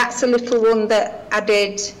 and that's a little one that I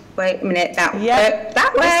did. Wait a minute, that way.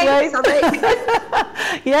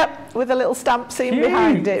 Yep, with a little stamp scene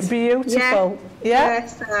behind it. Beautiful. And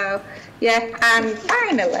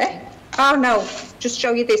finally. Oh no, just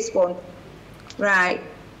show you this one. Right.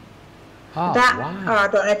 Oh, wow. I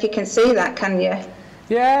don't know if you can see that, can you?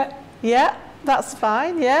 Yeah, that's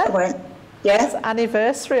fine, Yeah. It's an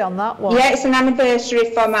anniversary on that one. Yeah, it's an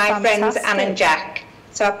anniversary for my friends Anne and Jack.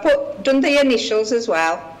 So I've done the initials as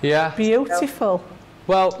well. Yeah. Beautiful.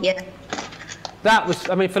 Well, that was,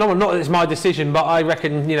 phenomenal. Not that it's my decision, but I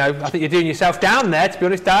reckon, I think you're doing yourself down there, to be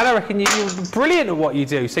honest, Dan. I reckon you're brilliant at what you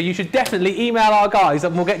do. So you should definitely email our guys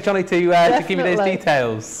and we'll get Johnny to give you those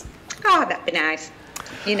details. Oh, that'd be nice.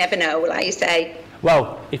 You never know, like you say.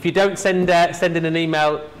 Well, if you don't send in an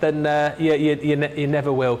email, then you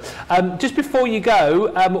never will. Just before you go,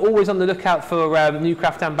 always on the lookout for new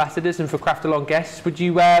craft ambassadors and for craft along guests. Would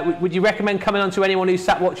you recommend coming on to anyone who's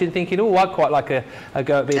sat watching thinking, oh, I'd quite like a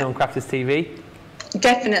go at being on Crafters TV?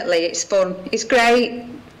 Definitely, it's fun. It's great.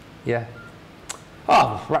 Yeah.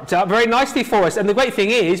 Oh, wrapped it up very nicely for us. And the great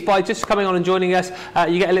thing is, by just coming on and joining us,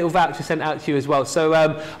 you get a little voucher sent out to you as well. So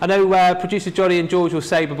I know producer Johnny and George will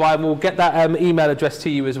say bye-bye, and we'll get that email address to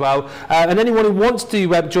you as well. And anyone who wants to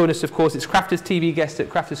join us, of course, it's Crafters TV guest at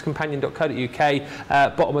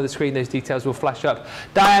crafterscompanion.co.uk. Bottom of the screen, those details will flash up.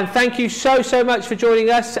 Diane, thank you so much for joining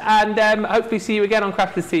us, and hopefully see you again on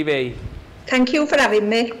Crafters TV. Thank you for having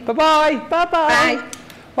me. Bye-bye. Bye-bye. Bye.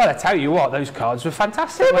 Well, I tell you what, those cards were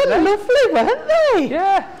fantastic, They weren't were they? lovely, weren't they?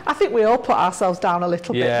 Yeah. I think we all put ourselves down a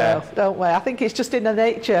little bit, though, don't we? I think it's just in the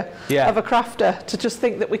nature of a crafter to just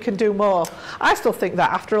think that we can do more. I still think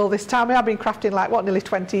that after all this time. I've been crafting like, what, nearly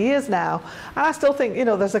 20 years now. And I still think, you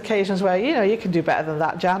know, there's occasions where, you know, you can do better than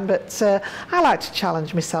that, Jan. But I like to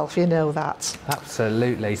challenge myself, you know that.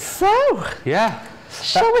 Absolutely. So, yeah.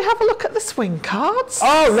 Shall we have a look at the swing cards?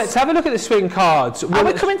 Oh, let's have a look at the swing cards. Are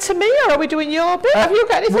we coming to me, or are we doing your bit? Have you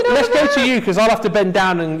got anything over Let's there? go to you, because I'll have to bend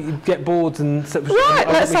down and get boards and... Right,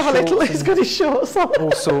 let's have a little... He's got his shorts on.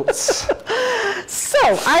 All sorts. So,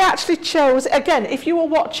 I actually chose... Again, if you were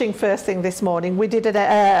watching first thing this morning, we did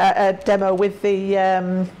a demo with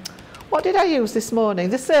the... what did I use this morning?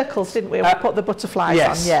 The circles, didn't we? We put the butterflies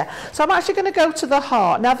on, yeah. So I'm actually going to go to the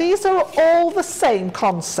heart. Now, these are all the same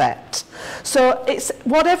concept. So it's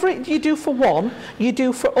whatever you do for one, you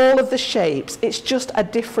do for all of the shapes. It's just a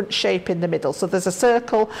different shape in the middle. So there's a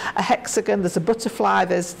circle, a hexagon, there's a butterfly,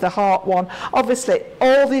 there's the heart one. Obviously,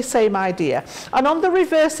 all the same idea. And on the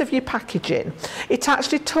reverse of your packaging, it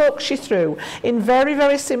actually talks you through, in very,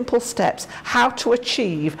 very simple steps, how to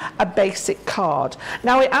achieve a basic card.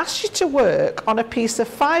 Now, it asks you to work on a piece of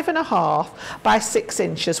 5.5 by 6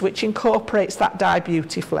 inches, which incorporates that die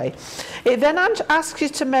beautifully. It then asks you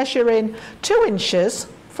to measure in 2 inches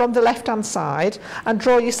from the left hand side and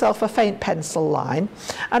draw yourself a faint pencil line,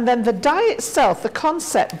 and then the die itself, the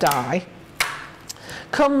concept die,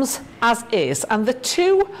 comes as is, and the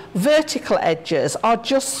 2 vertical edges are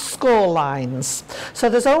just score lines. So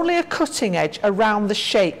there's only a cutting edge around the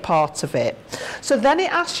shape part of it. So then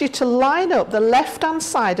it asks you to line up the left hand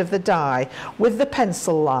side of the die with the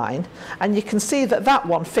pencil line, and you can see that that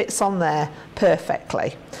one fits on there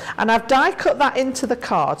perfectly. And I've die cut that into the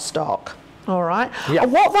cardstock, all right? Yeah.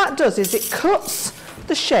 And what that does is it cuts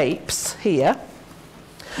the shapes here,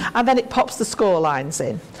 and then it pops the score lines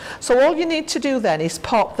in. So all you need to do then is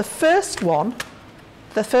pop the first one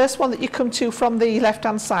that you come to from the left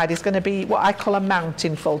hand side is going to be what I call a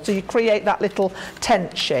mountain fold. So you create that little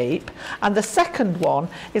tent shape, and the second one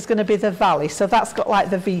is going to be the valley. So that's got like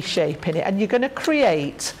the V shape in it, and you're going to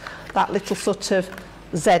create that little sort of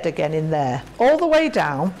Z again in there, all the way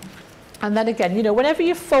down. And then again, you know, whenever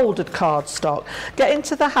you've folded cardstock, get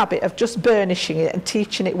into the habit of just burnishing it and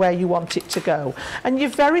teaching it where you want it to go. And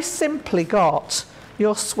you've very simply got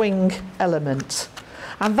your swing element.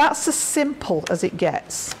 And that's as simple as it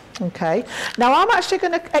gets. Okay, now I'm actually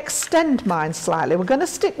going to extend mine slightly. We're going to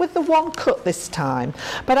stick with the one cut this time,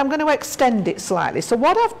 but I'm going to extend it slightly. So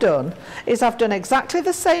what I've done is I've done exactly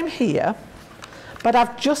the same here, but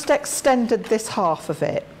I've just extended this half of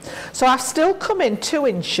it. So I've still come in 2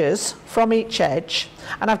 inches from each edge,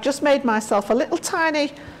 and I've just made myself a little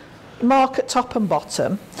tiny mark at top and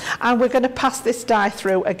bottom, and we're going to pass this die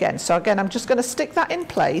through again. So again, I'm just going to stick that in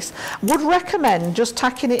place. Would recommend just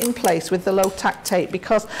tacking it in place with the low tack tape,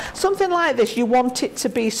 because something like this, you want it to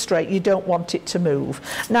be straight, you don't want it to move.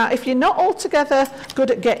 Now, if you're not altogether good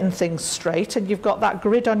at getting things straight and you've got that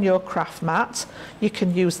grid on your craft mat, you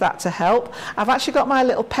can use that to help. I've actually got my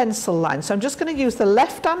little pencil line, so I'm just going to use the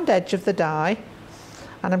left hand edge of the die,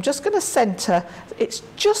 and I'm just going to centre. It's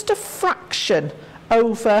just a fraction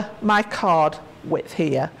over my card width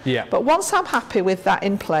here. Yeah. But once I'm happy with that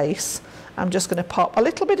in place, I'm just going to pop a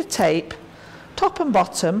little bit of tape, top and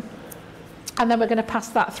bottom, and then we're going to pass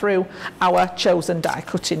that through our chosen die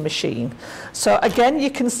cutting machine. So again,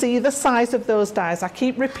 you can see the size of those dies. I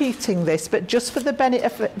keep repeating this, but just for the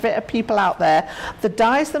benefit of people out there, the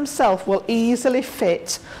dies themselves will easily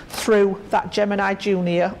fit through that Gemini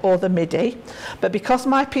Junior or the Midi. But because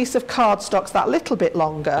my piece of cardstock's that little bit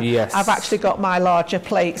longer, yes, I've actually got my larger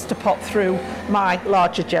plates to pop through my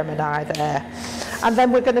larger Gemini there. And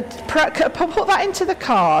then we're going to put that into the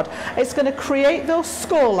card. It's going to create those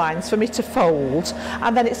score lines for me to fold,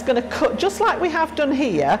 and then it's going to cut just like we have done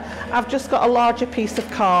here. I've just got a larger piece of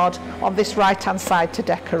card on this right hand side to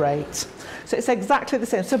decorate. So it's exactly the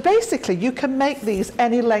same. So basically you can make these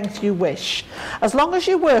any length you wish, as long as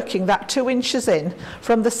you're working that 2 inches in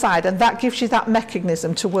from the side, and that gives you that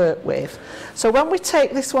mechanism to work with. So when we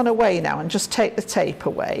take this one away now and just take the tape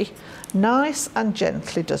away, nice and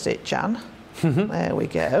gently does it, Jan. There we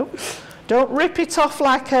go. Don't rip it off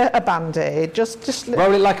like a band-aid. Just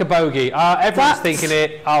roll it like a bogey. Everyone's thinking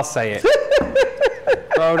it. I'll say it.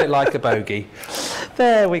 Roll it like a bogey.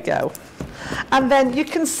 There we go. And then you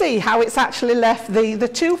can see how it's actually left the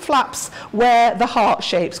two flaps where the heart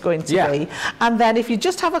shape's going to be. And then if you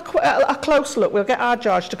just have a close look, we'll get our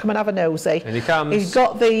George to come and have a nosy. And he comes. He's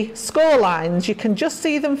got the score lines. You can just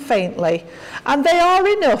see them faintly. And they are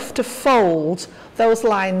enough to fold those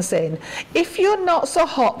lines in. If you're not so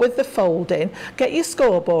hot with the folding, get your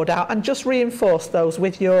scoreboard out and just reinforce those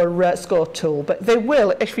with your score tool. But they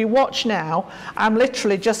will, if you watch now, I'm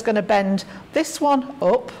literally just going to bend this one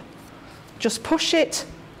up. Just push it,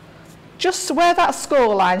 just where that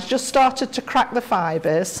score line's just started to crack the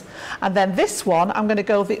fibres. And then this one, I'm going to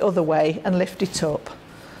go the other way and lift it up.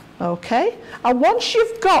 Okay? And once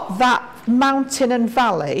you've got that mountain and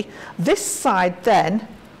valley, this side then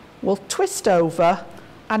will twist over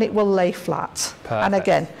and it will lay flat. Perfect. And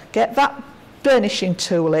again, get that burnishing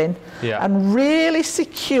tool in and really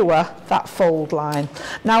secure that fold line.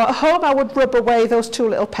 Now at home I would rub away those two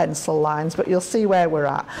little pencil lines, but you'll see where we're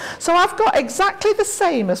at. So I've got exactly the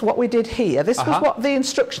same as what we did here. This was what the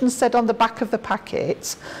instructions said on the back of the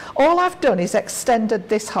packet. All I've done is extended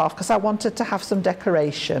this half because I wanted to have some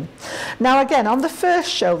decoration. Now again, on the first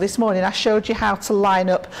show this morning I showed you how to line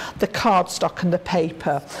up the cardstock and the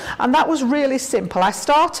paper, and that was really simple. I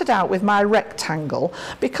started out with my rectangle.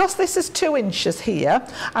 Because this is 2 inches here,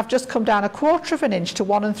 I've just come down 1/4 inch to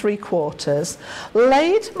 1 3/4,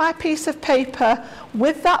 laid my piece of paper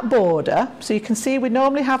with that border, so you can see we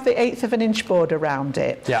normally have the 1/8 inch border around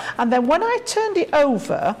it. And then when I turned it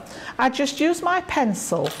over, I just used my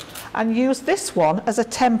pencil and used this one as a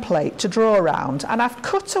template to draw around, and I've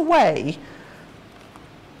cut away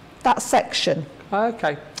that section.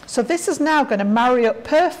 Okay. So this is now going to marry up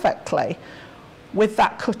perfectly with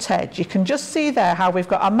that cut edge. You can just see there how we've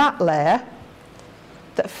got a matte layer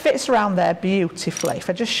that fits around there beautifully. If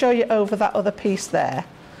I just show you over that other piece there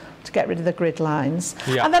to get rid of the grid lines.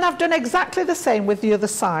 And then I've done exactly the same with the other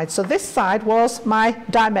side. So this side was my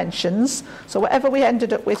dimensions. So whatever we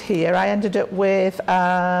ended up with here, I ended up with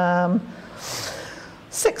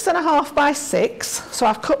 6.5 by 6. So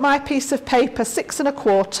I've cut my piece of paper 6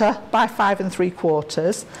 1/4 by 5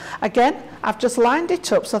 3/4. Again, I've just lined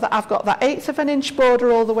it up so that I've got that 1/8 inch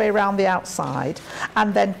border all the way around the outside,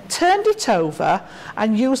 and then turned it over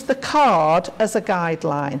and used the card as a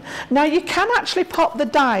guideline. Now you can actually pop the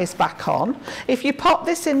dies back on. If you pop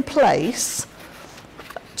this in place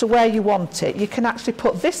to where you want it, you can actually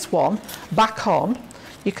put this one back on.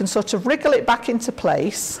 You can sort of wriggle it back into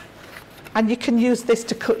place, and you can use this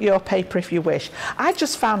to cut your paper if you wish. I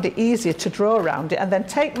just found it easier to draw around it and then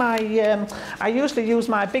take my, I usually use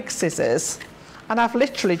my big scissors, and I've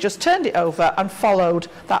literally just turned it over and followed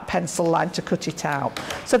that pencil line to cut it out.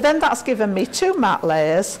 So then that's given me 2 matte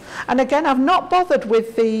layers, and again I've not bothered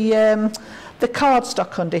with the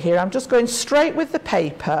cardstock under here. I'm just going straight with the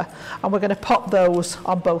paper, and we're going to pop those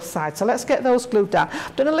on both sides. So let's get those glued down.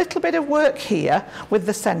 I've done a little bit of work here with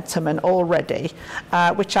the sentiment already,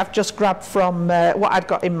 which I've just grabbed from what I'd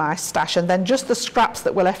got in my stash, and then just the scraps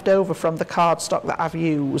that were left over from the cardstock that I've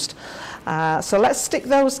used. So let's stick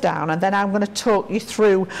those down, and then I'm going to talk you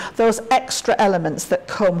through those extra elements that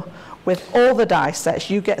come with all the die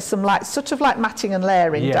sets. You get some sort of like matting and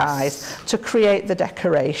layering dies to create the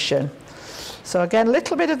decoration. So again, a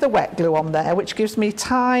little bit of the wet glue on there, which gives me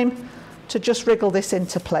time to just wriggle this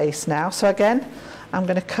into place now. So again, I'm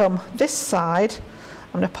going to come this side,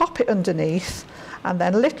 I'm going to pop it underneath, and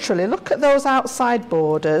then literally look at those outside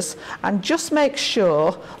borders and just make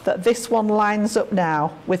sure that this one lines up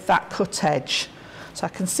now with that cut edge. So I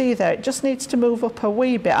can see there, it just needs to move up a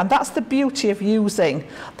wee bit, and that's the beauty of using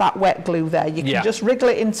that wet glue there. You can just wriggle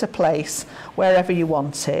it into place wherever you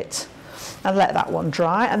want it. And let that one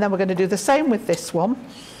dry, and then we're going to do the same with this one.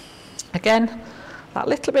 Again, that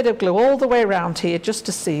little bit of glue all the way around here just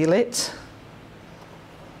to seal it.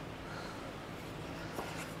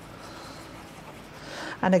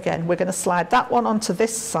 And again, we're going to slide that one onto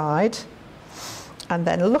this side, and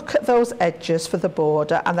then look at those edges for the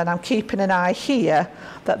border, and then I'm keeping an eye here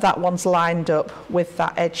that that one's lined up with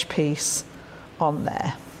that edge piece on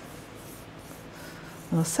there.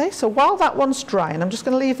 So while that one's drying, I'm just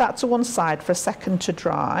going to leave that to one side for a second to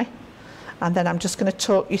dry, and then I'm just going to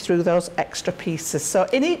talk you through those extra pieces. So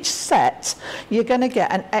in each set, you're going to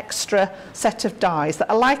get an extra set of dies that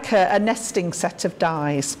are like a nesting set of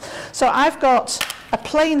dies. So I've got a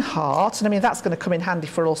plain heart, and I mean that's going to come in handy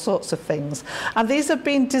for all sorts of things, and these have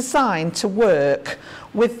been designed to work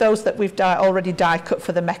with those that we've already die cut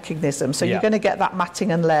for the mechanism, so you're going to get that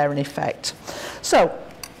matting and layering effect. So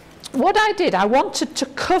what I did, I wanted to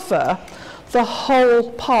cover the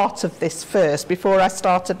whole part of this first before I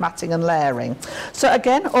started matting and layering. So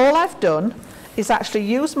again, all I've done is actually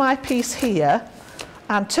use my piece here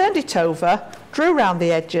and turned it over, drew round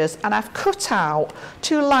the edges, and I've cut out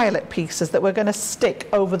 2 lilac pieces that we're going to stick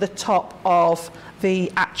over the top of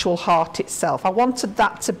the actual heart itself. I wanted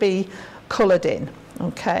that to be coloured in,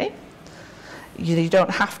 okay? You don't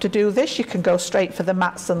have to do this, you can go straight for the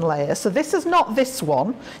mats and layers. So this is not this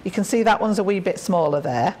one, you can see that one's a wee bit smaller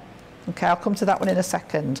there. Okay, I'll come to that one in a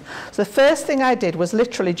second. So the first thing I did was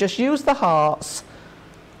literally just use the hearts,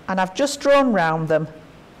 and I've just drawn round them.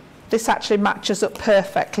 This actually matches up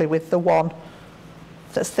perfectly with the one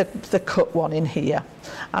that's the cut one in here.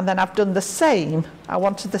 And then I've done the same, I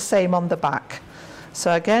wanted the same on the back.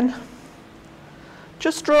 So again,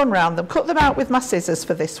 just drawn round them, cut them out with my scissors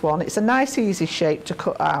for this one. It's a nice easy shape to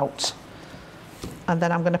cut out. And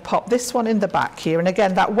then I'm going to pop this one in the back here. And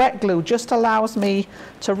again, that wet glue just allows me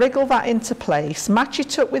to wriggle that into place, match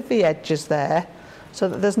it up with the edges there so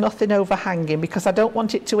that there's nothing overhanging, because I don't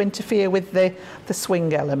want it to interfere with the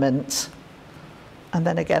swing element. And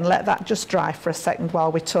then again, let that just dry for a second while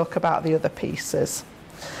we talk about the other pieces.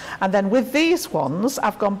 And then with these ones,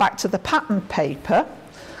 I've gone back to the pattern paper.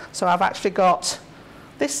 So I've actually got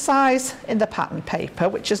this size in the pattern paper,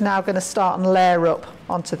 which is now going to start and layer up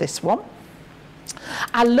onto this one.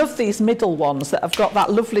 I love these middle ones that have got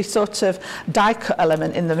that lovely sort of die cut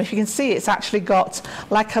element in them. If you can see, it's actually got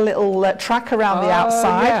like a little track around the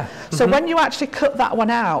outside. Yeah. So when you actually cut that one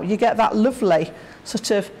out, you get that lovely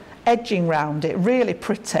sort of edging round it, really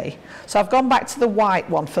pretty. So I've gone back to the white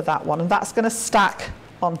one for that one, and that's going to stack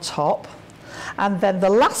on top. And then the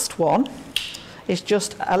last one is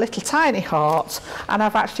just a little tiny heart, and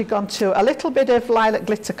I've actually gone to a little bit of lilac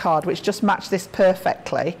glitter card which just matched this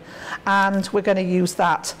perfectly, and we're going to use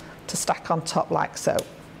that to stack on top like so.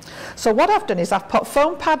 So what I've done is I've put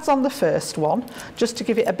foam pads on the first one just to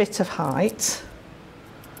give it a bit of height,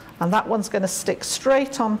 and that one's going to stick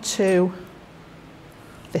straight onto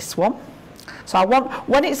this one. So I want,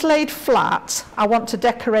 when it's laid flat, I want to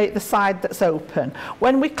decorate the side that's open.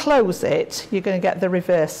 When we close it, you're going to get the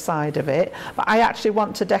reverse side of it, but I actually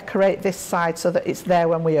want to decorate this side so that it's there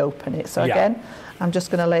when we open it. So again, I'm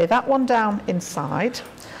just going to lay that one down inside.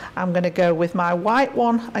 I'm going to go with my white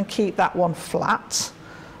one and keep that one flat.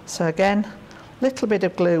 So again, little bit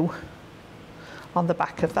of glue on the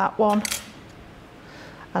back of that one,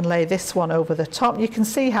 and lay this one over the top. You can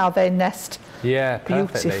see how they nest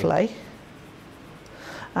beautifully.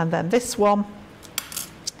 And then this one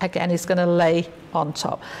again is going to lay on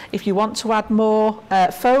top. If you want to add more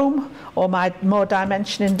foam or more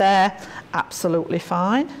dimension in there, absolutely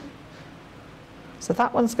fine. So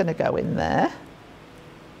that one's going to go in there.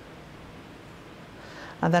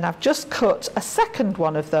 And then I've just cut a second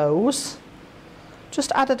one of those,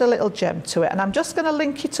 just added a little gem to it, and I'm just going to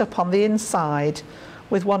link it up on the inside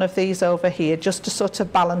with one of these over here, just to sort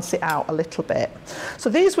of balance it out a little bit. So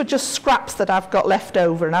these were just scraps that I've got left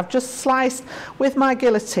over, and I've just sliced with my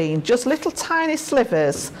guillotine just little tiny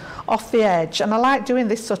slivers off the edge, and I like doing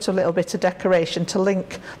this sort of little bit of decoration to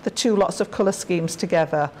link the two lots of colour schemes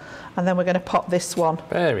together. And then we're going to pop this one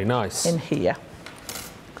very nice in here.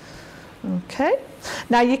 Okay,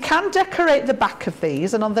 now you can decorate the back of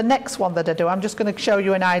these, and on the next one that I do, I'm just going to show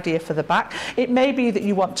you an idea for the back. It may be that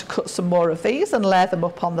you want to cut some more of these and layer them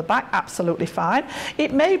up on the back, absolutely fine.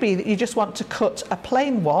 It may be that you just want to cut a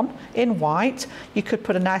plain one in white. You could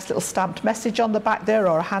put a nice little stamped message on the back there,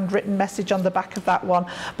 or a handwritten message on the back of that one.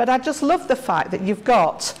 But I just love the fact that you've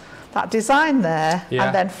got that design there,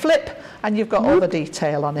 and then flip, and you've got all the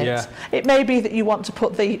detail on it. It may be that you want to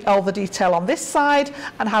put all the detail on this side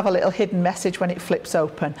and have a little hidden message when it flips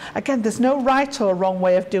open. Again, there's no right or wrong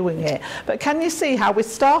way of doing it, but can you see how we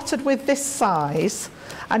started with this size,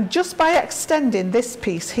 and just by extending this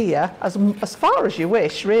piece here as far as you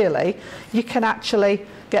wish, really, you can actually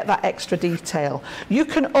get that extra detail. You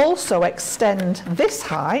can also extend this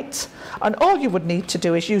height, and all you would need to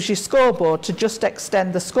do is use your scoreboard to just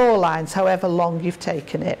extend the score lines however long you've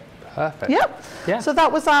taken it. Perfect. Yep. Yeah. So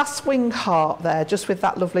that was our swing heart there, just with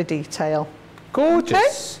that lovely detail.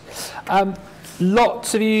 Gorgeous. Okay.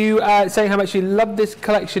 Lots of you saying how much you love this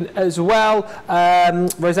collection as well.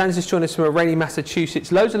 Roseanne's just joined us from rainy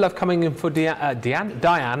Massachusetts. Loads of love coming in for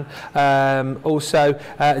Diane. Also,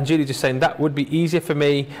 and Julie just saying that would be easier for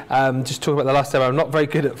me. Just talking about the last time, I'm not very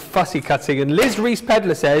good at fussy cutting. And Liz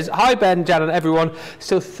Reese-Pedler says, hi Ben, Jan and everyone.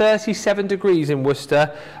 Still 37 degrees in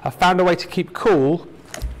Worcester. I found a way to keep cool.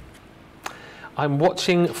 I'm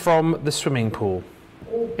watching from the swimming pool.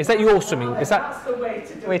 Is that your swimming? Is that? That's the way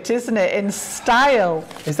to do it, isn't it? In style.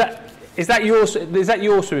 Is that? Is that your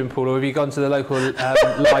swimming pool, or have you gone to the local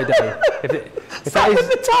Lido? If that is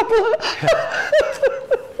the tablet.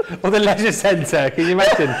 or the leisure centre, can you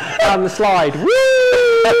imagine? Down the slide. Whee!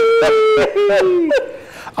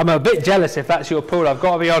 I'm a bit jealous if that's your pool, I've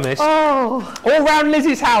got to be honest. Oh. All round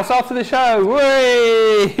Lizzie's house after the show.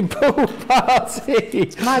 Whee! Pool party.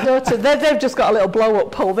 My daughter, they've just got a little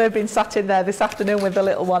blow-up pool. They've been sat in there this afternoon with the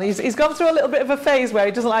little one. He's gone through a little bit of a phase where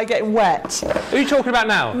he doesn't like getting wet. Who are you talking about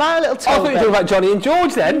now? My little Toby. I thought you were talking about Johnny and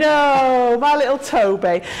George then. No, my little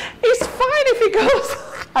Toby. He's fine if he goes...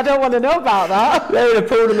 I don't want to know about that. They're in a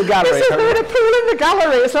pool in the gallery. He said they're in a pool in the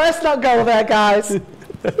gallery, so let's not go there, guys.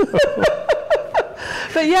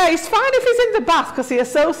 But yeah, he's fine if he's in the bath because he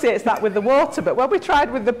associates that with the water. But when we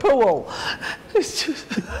tried with the pool, it's just...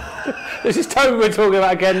 This is Toby we're talking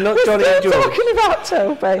about again, not Johnny and George. We're talking about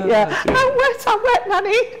Toby, yeah. I'm wet,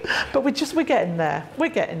 Nanny. But we're getting there. We're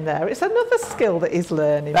getting there. It's another skill that he's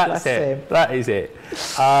learning, bless him. That is it.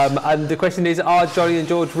 And the question is, are Johnny and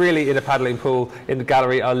George really in a paddling pool in the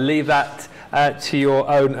gallery? I'll leave that to your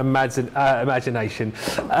own imagination.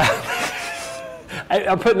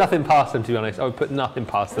 I put nothing past them, to be honest. I would put nothing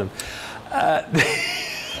past them.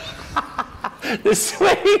 The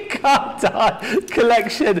Swing Card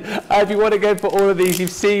collection. If you want to go for all of these, you've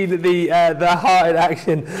seen the heart in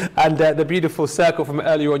action and the beautiful circle from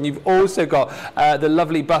earlier on. You've also got the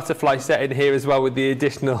lovely butterfly set in here as well with the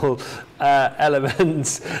additional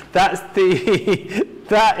elements.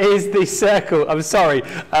 That is the circle. I'm sorry,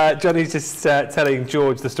 Johnny's just telling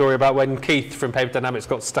George the story about when Keith from Paper Dynamics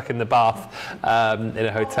got stuck in the bath in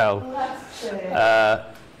a hotel.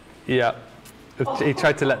 Yeah. He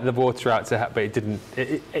tried to let the water out, but it didn't.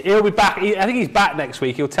 He'll be back. I think he's back next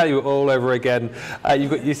week. He'll tell you it all over again. You've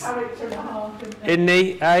got your, isn't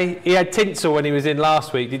he? He had tinsel when he was in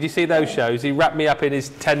last week. Did you see those shows? He wrapped me up in his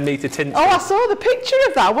 10-metre tinsel. Oh, I saw the picture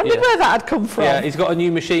of that. I wondered where that had come from. Yeah, he's got a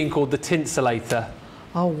new machine called the Tinsulator.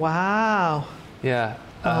 Oh, wow. Yeah.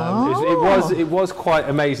 It was quite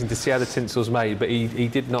amazing to see how the tinsel's made, but he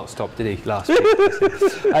did not stop, did he, last week?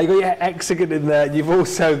 You got your hexagon in there. You've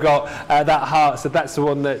also got that heart, so that's the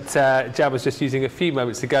one that Jan was just using a few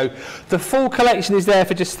moments ago. The full collection is there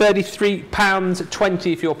for just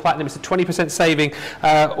 £33.20 if you're platinum. It's a 20% saving,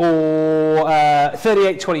 or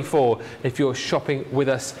 £38.24 if you're shopping with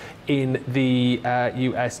us in the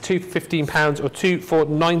US. 2 for £15 or 2 for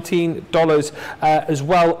 $19 as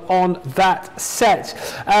well on that set.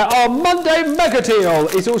 Our Monday Mega Deal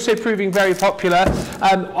is also proving very popular.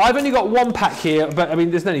 I've only got one pack here, but I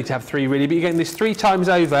mean there's no need to have three really, but you're getting this 3 times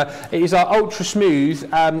over. It is our ultra smooth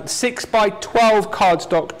 6x12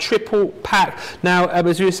 cardstock triple pack. Now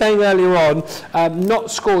as we were saying earlier on,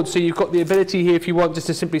 not scored, so you've got the ability here if you want just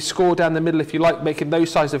to simply score down the middle if you like making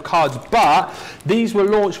those size of cards, but these were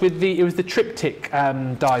launched with it was the triptych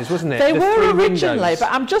dies, wasn't it? They were originally,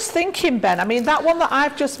 but I'm just thinking, Ben, I mean, that one that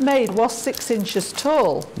I've just made was 6 inches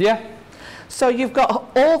tall. Yeah. So you've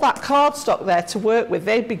got all that cardstock there to work with.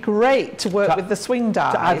 They'd be great to work with the swing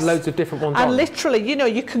dies. To add loads of different ones and on. Literally, you know,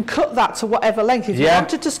 you can cut that to whatever length. If you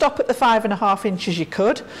wanted to stop at the 5.5 inches, you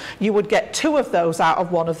could. You would get 2 of those out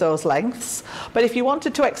of one of those lengths. But if you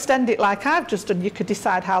wanted to extend it like I've just done, you could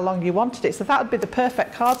decide how long you wanted it. So that would be the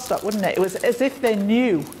perfect cardstock, wouldn't it? It was as if they're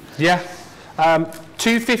new. Yeah.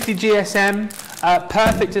 250 GSM,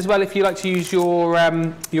 perfect as well if you like to use your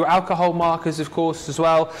alcohol markers, of course, as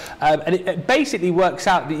well. And it basically works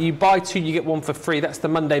out that you buy 2, you get 1 for free. That's the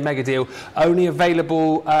Monday Mega Deal. Only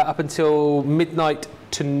available up until midnight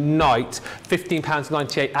tonight.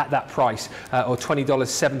 £15.98 at that price, or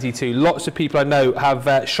 $20.72. Lots of people I know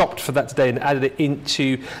have shopped for that today and added it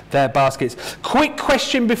into their baskets. Quick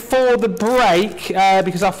question before the break,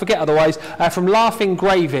 because I'll forget otherwise, from Laughing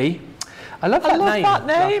Gravy. I love that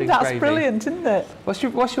name. That's Gravy. Brilliant, isn't it? What's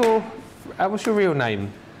your real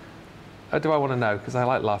name? Do I want to know? Because I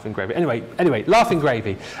like Laughing Gravy. Anyway, Laughing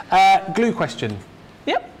Gravy. Glue question.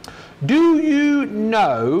 Yep. Do you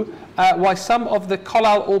know why some of the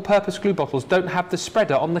Collal all-purpose glue bottles don't have the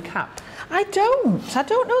spreader on the cap? I don't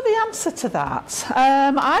know the answer to that.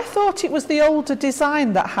 I thought it was the older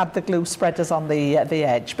design that had the glue spreaders on the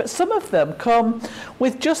edge, but some of them come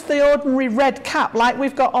with just the ordinary red cap, like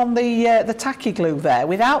we've got on the tacky glue there,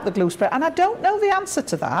 without the glue spread. And I don't know the answer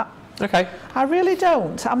to that. Okay. I really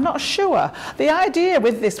don't. I'm not sure. The idea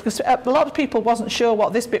with this, because a lot of people wasn't sure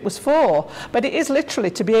what this bit was for, but it is literally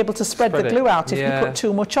to be able to spread the glue out if you put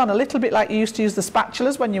too much on, a little bit like you used to use the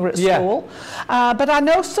spatulas when you were at school. But I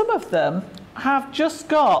know some of them have just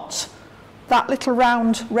got that little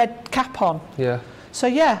round red cap on. Yeah. So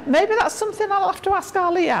yeah, maybe that's something I'll have to ask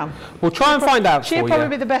our Leanne. We'll try and find out for you. She'll probably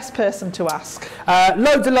be the best person to ask.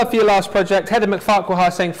 Loads of love for your last project. Heather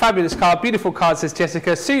McFarquhar saying, fabulous card, beautiful card, says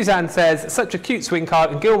Jessica. Suzanne says, such a cute swing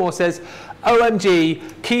card. And Gilmore says, OMG,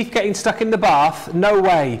 Keith getting stuck in the bath? No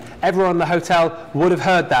way. Everyone in the hotel would have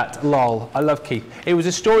heard that. Lol. I love Keith. It was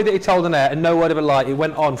a story that he told on air, and no word of a lie. It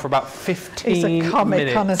went on for about 15 minutes. He's a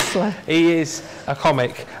comic, honestly. He is a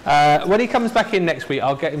comic. When he comes back in next week,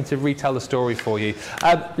 I'll get him to retell the story for you.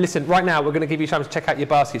 Listen, right now, we're going to give you time to check out your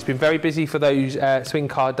basket. It's been very busy for those swing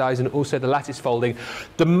card dies and also the lattice folding.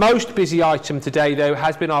 The most busy item today, though,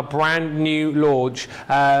 has been our brand new launch.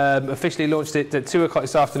 Officially launched it at 2 o'clock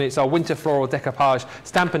this afternoon. It's our winter floral decoupage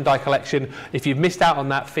stamp and die collection. If you've missed out on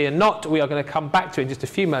that, fear not. We are going to come back to it in just a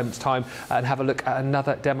few moments' time and have a look at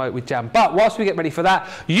another demo with Jan. But whilst we get ready for that,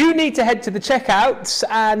 you need to head to the checkouts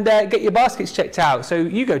and get your baskets checked out. So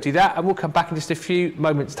you go do that, and we'll come back in just a few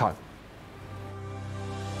moments' time.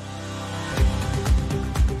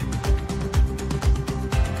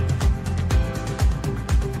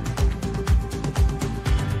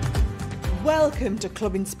 Welcome to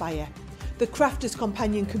Club Inspire, the crafters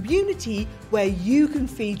companion community where you can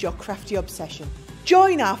feed your crafty obsession.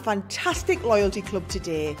 Join our fantastic loyalty club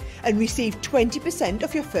today and receive 20%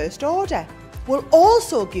 off your first order. We'll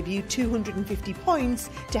also give you 250 points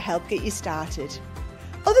to help get you started.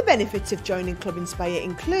 Other benefits of joining Club Inspire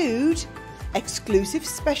include exclusive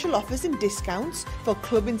special offers and discounts for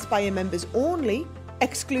Club Inspire members only,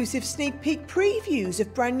 exclusive sneak peek previews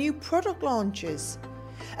of brand new product launches,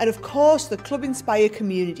 and of course the Club Inspire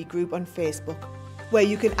community group on Facebook, where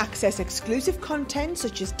you can access exclusive content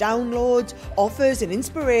such as downloads, offers and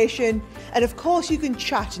inspiration, and of course you can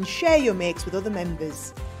chat and share your makes with other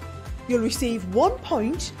members. You'll receive 1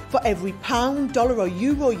 point for every pound, dollar or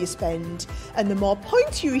euro you spend, and the more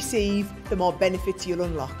points you receive, the more benefits you'll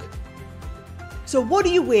unlock. So what are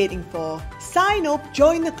you waiting for? Sign up,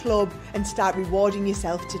 join the club and start rewarding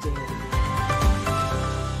yourself today.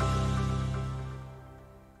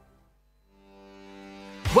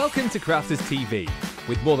 Welcome to Crafters TV.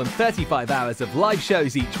 With more than 35 hours of live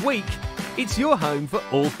shows each week, it's your home for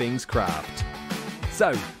all things craft.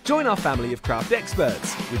 So, join our family of craft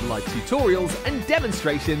experts with live tutorials and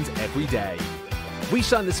demonstrations every day. We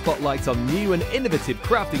shine the spotlight on new and innovative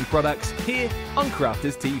crafting products here on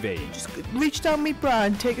Crafters TV. Just reach down my bra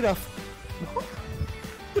and take it off.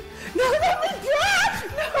 No, not my bra!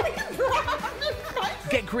 No, my bra!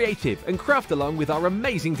 Get creative and craft along with our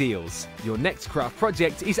amazing deals. Your next craft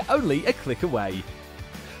project is only a click away.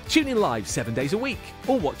 Tune in live 7 days a week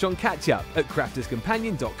or watch on catch up at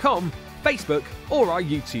crafterscompanion.com, Facebook or our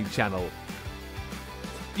YouTube channel.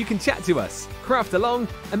 You can chat to us, craft along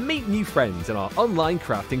and meet new friends in our online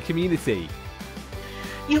crafting community.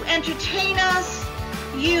 You entertain us,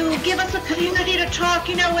 you give us a community to talk,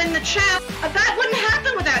 in the chat. That wouldn't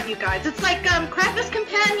happen without you guys. It's like Crafters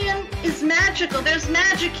Companion is magical. There's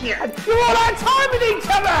magic here. You're all our time with each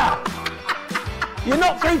other! You're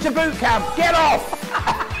not through to boot camp. Get off!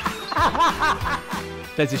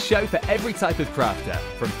 There's a show for every type of crafter,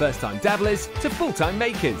 from first-time dabblers to full-time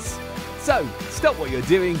makers. So, stop what you're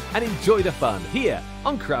doing and enjoy the fun here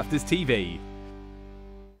on Crafters TV.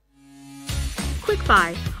 Quick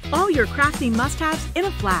Buy, all your crafting must-haves in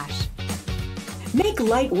a flash. Make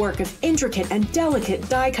light work of intricate and delicate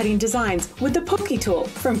die-cutting designs with the Pokey Tool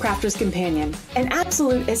from Crafters Companion. An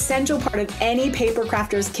absolute essential part of any paper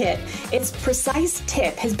crafter's kit, its precise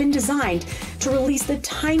tip has been designed to release the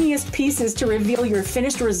tiniest pieces to reveal your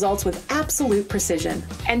finished results with absolute precision.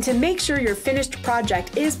 And to make sure your finished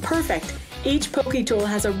project is perfect, each Pokey Tool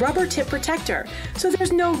has a rubber tip protector, so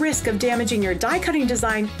there's no risk of damaging your die-cutting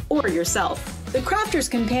design or yourself. The Crafters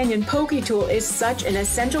Companion Pokey Tool is such an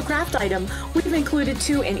essential craft item, we've included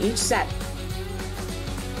 2 in each set.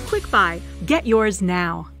 Quick Buy, get yours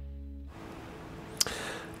now.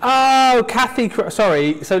 Oh,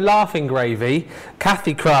 so Laughing Gravy,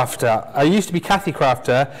 Kathy Crafter. I used to be Kathy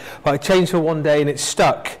Crafter, but I changed for one day and it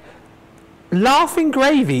stuck. Laughing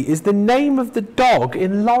Gravy is the name of the dog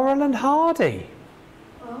in Laurel and Hardy.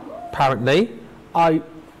 Oh. Apparently. I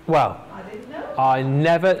didn't know. I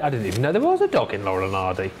didn't even know there was a dog in Laurel and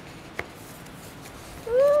Hardy.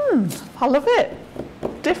 I love it.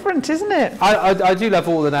 Different, isn't it? I do love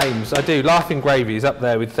all the names. I do. Laughing Gravy is up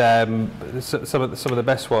there with some of the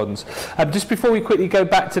best ones. Just before we quickly go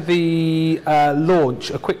back to the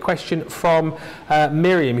launch, a quick question from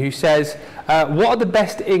Miriam, who says, what are the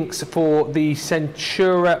best inks for the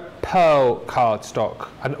Centura Pearl cardstock?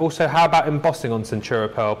 And also, how about embossing on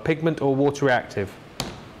Centura Pearl? Pigment or water reactive?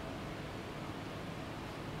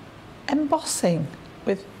 Embossing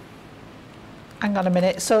with... Hang on a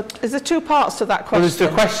minute. So is there two parts to that question? Well, there's the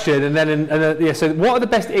question, and then yeah. So what are the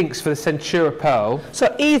best inks for the Centura Pearl?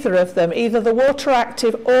 So either of them, either the water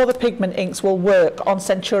active or the pigment inks will work on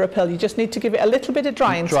Centura Pearl. You just need to give it a little bit of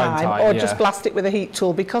drying time, or just blast it with a heat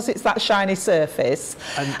tool because it's that shiny surface.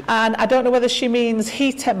 And I don't know whether she means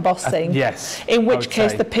heat embossing. Yes. In which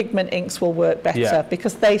case the pigment inks will work better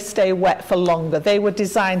because they stay wet for longer. They were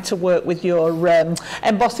designed to work with your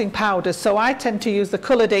embossing powders. So I tend to use the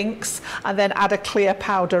coloured inks and then add a clear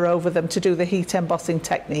powder over them to do the heat embossing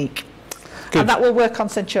technique. Good. And that will work on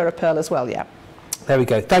Centura Pearl as well, yeah. There we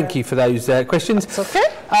go. Thank you for those questions. That's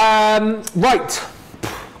okay. Right.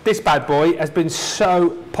 This bad boy has been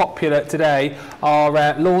so popular today.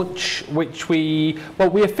 Our launch, which we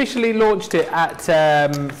officially launched it at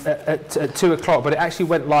 2 o'clock, but it actually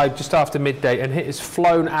went live just after midday, and it has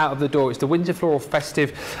flown out of the door. It's the Winter Floral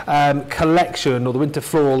Festive collection, or the Winter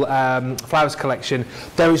Floral Flowers collection.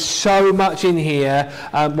 There is so much in here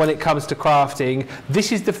when it comes to crafting.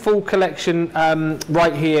 This is the full collection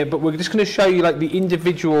right here, but we're just going to show you like the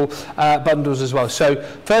individual bundles as well. So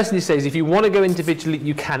first thing it says, if you want to go individually,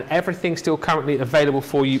 you can. Everything's still currently available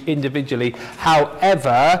for you individually.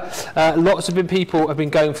 However, lots of people have been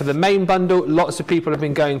going for the main bundle. Lots of people have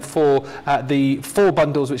been going for the 4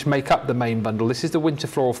 bundles which make up the main bundle. This is the Winter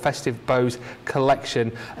Floral Festive Bows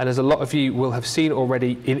collection, and as a lot of you will have seen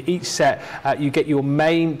already, in each set you get your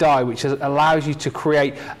main die, which allows you to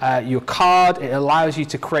create your card. It allows you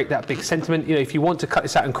to create that big sentiment. You know, if you want to cut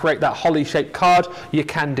this out and create that holly shaped card, you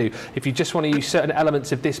can do. If you just want to use certain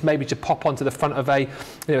elements of this maybe to pop onto the front of a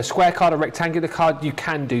square card, a rectangular card, you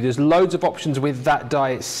can do. There's loads of options with that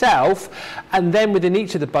die itself, and then within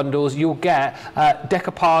each of the bundles you'll get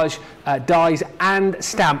decoupage dies and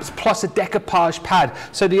stamps plus a decoupage pad.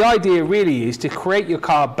 So the idea really is to create your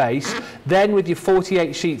card base, then with your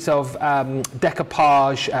 48 sheets of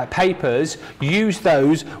decoupage papers, use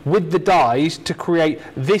those with the dies to create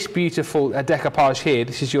this beautiful decoupage here.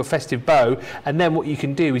 This is your festive bow, and then what you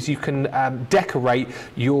can do is you can decorate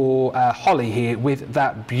your holly here with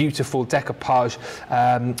that beautiful decoupage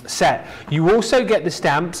set. You also get the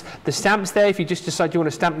stamps. The stamps there, if you just decide you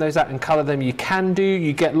want to stamp those out and colour them, you can do.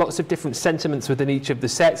 You get lots of different sentiments within each of the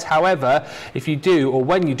sets. However, if you do, or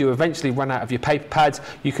when you do eventually run out of your paper pads,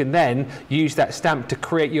 you can then use that stamp to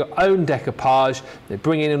create your own decoupage,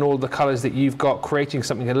 bring in all the colours that you've got, creating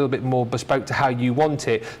something a little bit more bespoke to how you want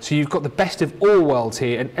it. So you've got the best of all worlds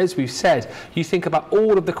here, and as we've said, you think about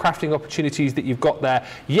all of the crafting opportunities that you've got there.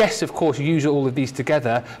 Yes, of course, use all of these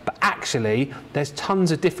together, but actually there's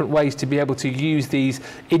tons of different ways to be able to use these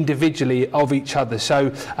individually of each other.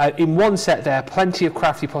 So in one set there, plenty of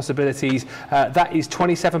crafty possibilities. That is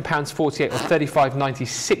 £27.48 or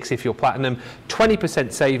 £35.96 if you're platinum,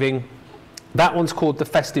 20% saving. That one's called the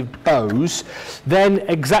Festive Bows. Then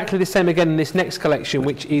exactly the same again in this next collection,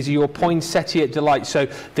 which is your Poinsettia Delight. So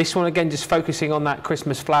this one again just focusing on that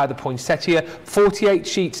Christmas flower, the poinsettia. 48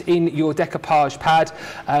 sheets in your decoupage pad.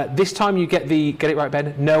 This time you get the, get it right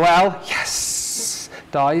Ben, Noel, yes!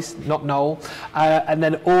 Dies, not Noel, and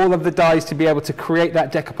then all of the dies to be able to create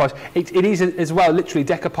that decoupage. It is as well literally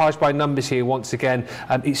decoupage by numbers here once again.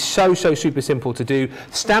 It's so super simple to do.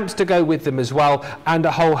 Stamps to go with them as well, and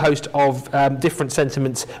a whole host of different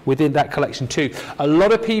sentiments within that collection too. A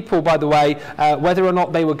lot of people, by the way, whether or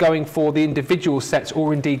not they were going for the individual sets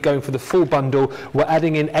or indeed going for the full bundle, were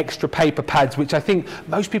adding in extra paper pads, which I think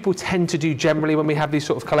most people tend to do generally when we have these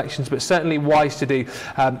sort of collections, but certainly wise to do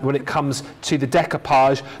when it comes to the decoupage.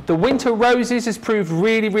 The Winter Roses has proved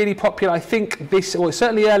really popular. I think this, or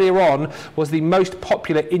certainly earlier on, was the most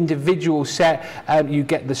popular individual set. You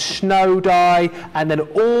get the snow die and then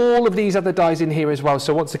all of these other dies in here as well.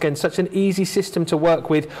 So once again, such an easy system to work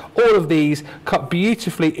with. All of these cut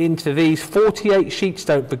beautifully into these 48 sheets,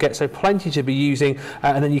 don't forget, so plenty to be using,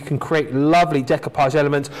 and then you can create lovely decoupage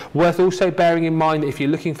elements. Worth also bearing in mind that if you're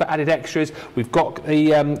looking for added extras, we've got the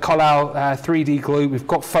Collal 3D glue, we've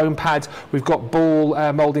got foam pads, we've got ball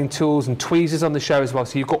moulding tools and tweezers on the show as well.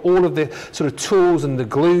 So you've got all of the sort of tools and the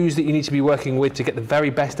glues that you need to be working with to get the very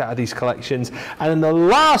best out of these collections. And then the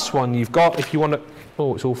last one you've got, if you want to,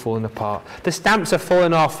 oh, it's all falling apart. The stamps are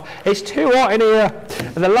falling off. It's too hot in here.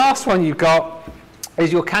 And the last one you've got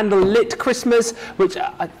is your Candle Lit Christmas, which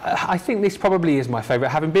I think this probably is my favourite.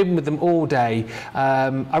 Having been with them all day,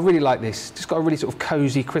 I really like this. Just got a really sort of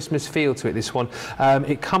cosy Christmas feel to it, this one.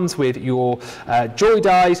 It comes with your joy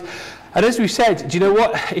dies. And as we said, do you know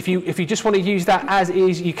what? If you just want to use that as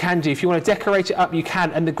is, you can do. If you want to decorate it up, you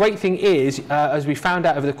can. And the great thing is, as we found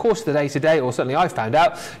out over the course of the day today, or certainly I found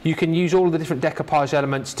out, you can use all of the different decoupage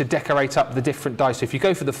elements to decorate up the different dies. So if you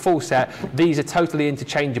go for the full set, these are totally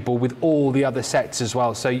interchangeable with all the other sets as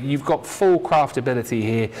well. So you've got full craftability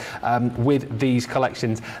here with these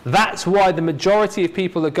collections. That's why the majority of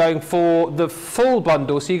people are going for the full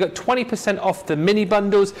bundle. So you got 20% off the mini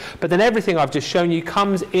bundles, but then everything I've just shown you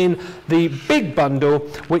comes in the big bundle,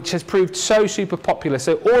 which has proved so super popular.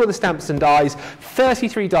 So all of the stamps and dies,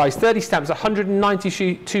 33 dies, 30 stamps,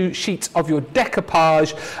 192 sheets of your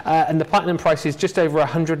decoupage, and the platinum price is just over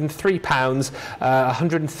 £103,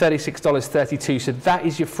 $136.32. So that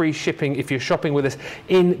is your free shipping if you're shopping with us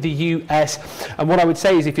in the US. And what I would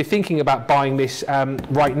say is, if you're thinking about buying this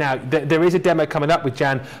right now, there is a demo coming up with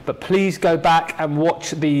Jan, but please go back and watch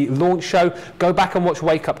the launch show. Go back and watch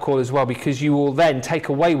Wake Up Call as well, because you will then take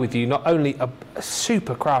away with you not only a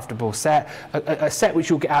super craftable set, a set which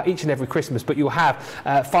you'll get out each and every Christmas, but you'll have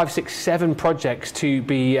 5, 6, 7 projects to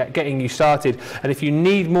be getting you started. And if you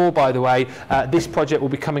need more, by the way, this project will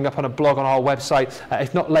be coming up on a blog on our website,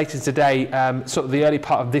 if not later today, sort of the early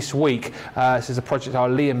part of this week. This is a project our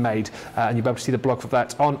Liam made, and you'll be able to see the blog for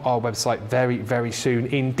that on our website very, very soon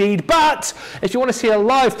indeed. But if you want to see a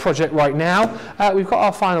live project right now, we've got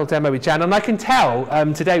our final demo with Jan, and I can tell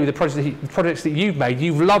today with the projects that you've made,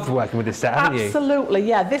 you've loved working with this set, haven't you? Absolutely,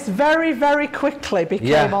 yeah. This very, very quickly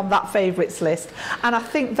became on that favourites list, and I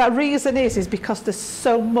think the reason is because there's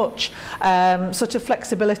so much sort of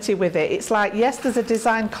flexibility with it. It's like, yes, there's a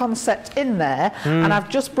design concept in there, and I've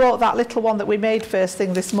just brought that little one that we made first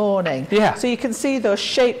thing this morning. Yeah. So you can see those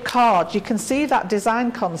shaped cards. You can see that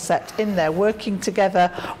design concept in there working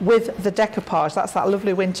together with the decoupage. That's that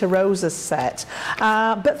lovely Winter Roses set.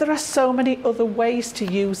 But there are so many other ways to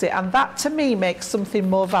use it, and that to me makes something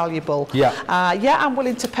more valuable. Yeah, I'm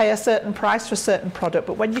willing to pay a certain price for a certain product,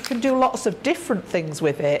 but when you can do lots of different things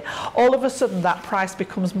with it, all of a sudden that price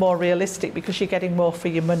becomes more realistic because you're getting more for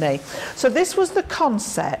your money. So this was the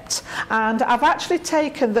concept, and I've actually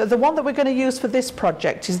taken the one that we're going to use for this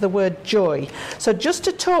project is the word joy. So just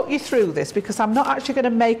to talk you through this, because I'm not actually going to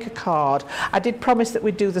make a card, I did promise that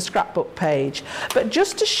we'd do the scrapbook page, but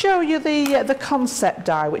just to show you the concept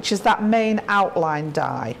die, which is that main outline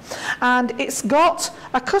die, and it's got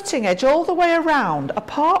a cutting edge all the way around,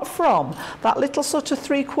 apart from that little sort of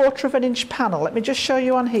 3/4 inch panel. Let me just show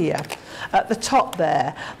you on here at the top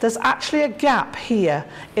there. There's actually a gap here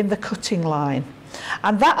in the cutting line,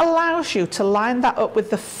 and that allows you to line that up with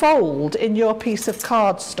the fold in your piece of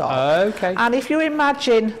cardstock. Okay. And if you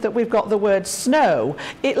imagine that we've got the word snow,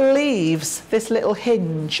 it leaves this little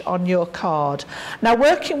hinge on your card. Now,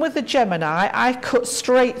 working with the Gemini, I cut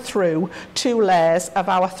straight through 2 layers of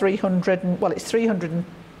our 300, well, it's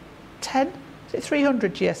 310? Is it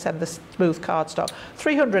 300 GSM, the smooth cardstock?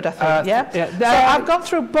 300, I think, yeah? So I've gone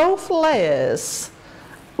through both layers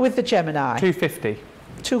with the Gemini. 250.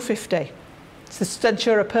 250. It's the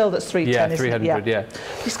Stentura Pearl that's 310, isn't it? 300, yeah.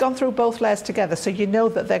 It's gone through both layers together, so you know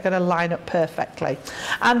that they're going to line up perfectly.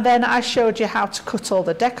 And then I showed you how to cut all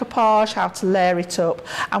the decoupage, how to layer it up,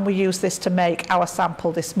 and we used this to make our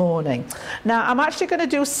sample this morning. Now, I'm actually going to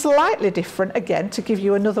do slightly different, again, to give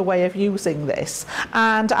you another way of using this.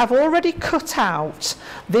 And I've already cut out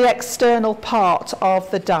the external part of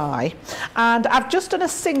the die, and I've just done a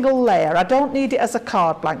single layer. I don't need it as a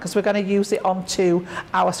card blank, because we're going to use it onto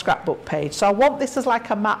our scrapbook page. So I want this as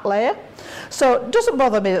like a matte layer. So it doesn't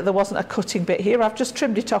bother me that there wasn't a cutting bit here. I've just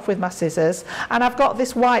trimmed it off with my scissors, and I've got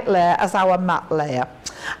this white layer as our matte layer.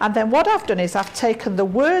 And then what I've done is I've taken the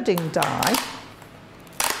wording die,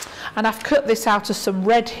 and I've cut this out of some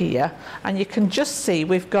red here, and you can just see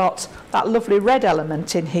we've got that lovely red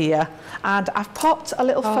element in here, and I've popped a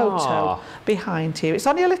little photo behind here. It's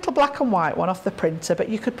only a little black and white one off the printer, but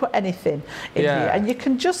you could put anything in here, and you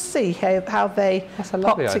can just see how they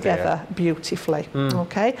pop together beautifully.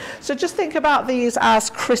 Okay, so just think about these as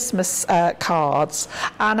Christmas cards.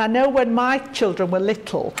 And I know when my children were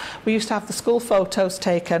little, we used to have the school photos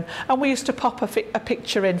taken, and we used to pop a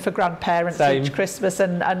picture in for grandparents each Christmas,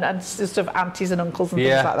 and sort of aunties and uncles and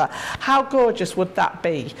things like that. How gorgeous would that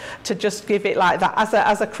be to just give it like that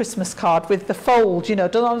as a Christmas card with the fold, you know,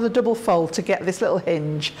 done on the double fold to get this little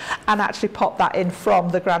hinge, and actually pop that in from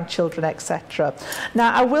the grandchildren, etc.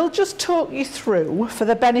 Now, I will just talk you through, for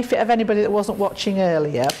the benefit of anybody that wasn't watching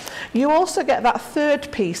earlier, you also get that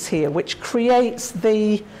third piece here, which creates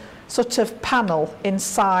the sort of panel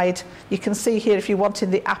inside. You can see here, if you want, in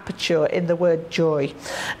the aperture in the word joy.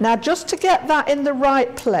 Now, just to get that in the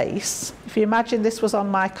right place, if you imagine this was on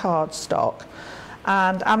my cardstock,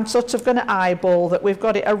 and I'm sort of going to eyeball that we've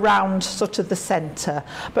got it around sort of the centre.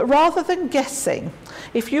 But rather than guessing,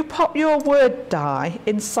 if you pop your word die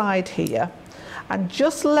inside here and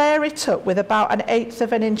just layer it up with about 1/8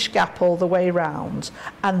 of an inch gap all the way round,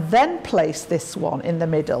 and then place this one in the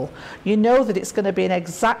middle, you know that it's going to be in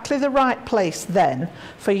exactly the right place then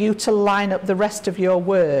for you to line up the rest of your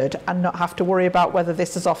word and not have to worry about whether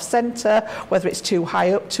this is off centre, whether it's too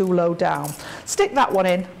high up, too low down. Stick that one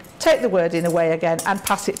in, take the wording away again and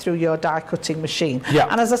pass it through your die cutting machine. Yeah.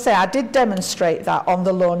 And as I say, I did demonstrate that on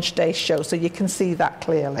the launch day show, so you can see that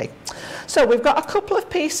clearly. So we've got a couple of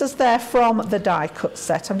pieces there from the die cut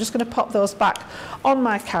set. I'm just going to pop those back on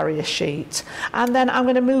my carrier sheet, and then I'm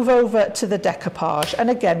going to move over to the decoupage.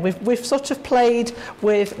 And again, we've sort of played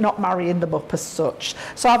with not marrying them up as such.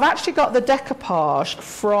 So I've actually got the decoupage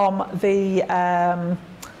from the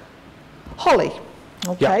holly,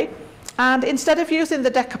 okay? Yeah. And instead of using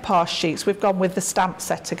the decoupage sheets, we've gone with the stamp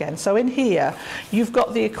set again. So in here, you've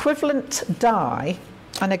got the equivalent die,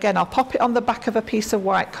 and again, I'll pop it on the back of a piece of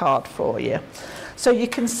white card for you. So you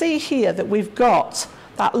can see here that we've got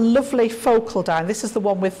that lovely focal die. This is the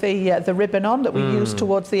one with the ribbon on that we used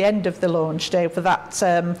towards the end of the launch day for that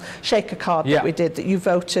shaker card that we did, that you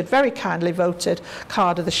voted, very kindly voted,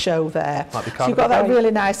 card of the show there. So you've got that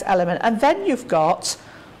really nice element. And then you've got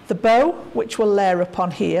the bow, which will layer up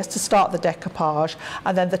on here to start the decoupage,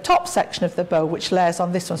 and then the top section of the bow, which layers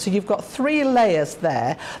on this one. So you've got 3 layers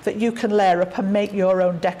there that you can layer up and make your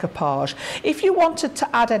own decoupage. If you wanted to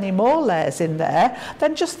add any more layers in there,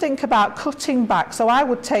 then just think about cutting back. So I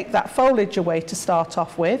would take that foliage away to start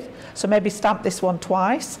off with. So maybe stamp this one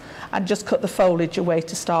twice and just cut the foliage away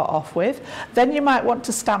to start off with. Then you might want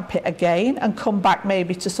to stamp it again and come back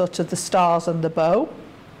maybe to sort of the stars and the bow.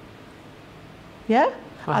 Yeah?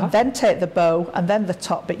 And then take the bow and then the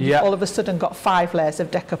top, but you've all of a sudden got 5 layers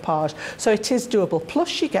of decoupage. So it is doable.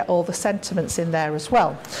 Plus you get all the sentiments in there as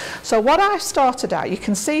well. So what I started out, you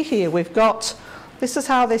can see here, we've got, this is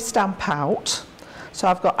how they stamp out. So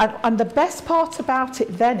I've got, and the best part about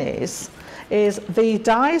it then is the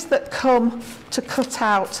dies that come to cut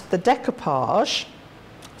out the decoupage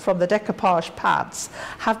from the decoupage pads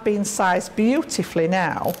have been sized beautifully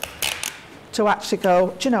now to actually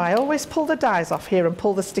go, do you know, I always pull the dies off here and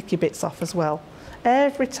pull the sticky bits off as well,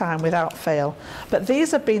 every time without fail. But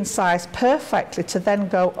these have been sized perfectly to then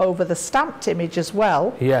go over the stamped image as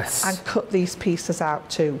well, and cut these pieces out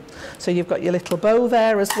too. So you've got your little bow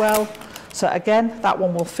there as well. So again, that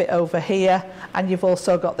one will fit over here, and you've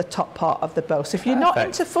also got the top part of the bow. So if you're not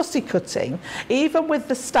into fussy cutting, even with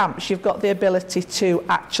the stamps, you've got the ability to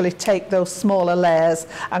actually take those smaller layers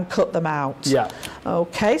and cut them out. Yeah.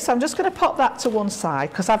 Okay, so I'm just going to pop that to one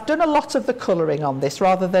side because I've done a lot of the colouring on this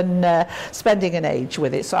rather than spending an age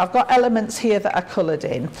with it. So I've got elements here that are coloured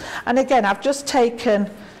in. And again, I've just taken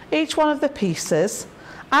each one of the pieces,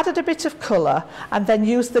 added a bit of colour, and then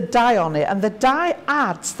used the dye on it, and the dye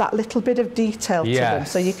adds that little bit of detail to them.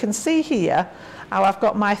 So you can see here how I've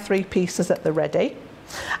got my 3 pieces at the ready.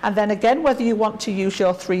 And then again, whether you want to use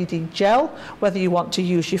your 3D gel, whether you want to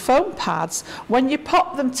use your foam pads, when you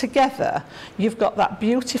pop them together, you've got that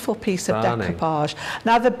beautiful piece of decoupage.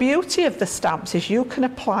 Now, the beauty of the stamps is you can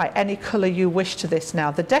apply any colour you wish to this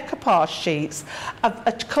now. The decoupage sheets,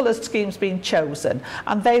 a colour scheme's been chosen,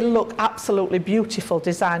 and they look absolutely beautiful,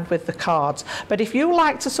 designed with the cards. But if you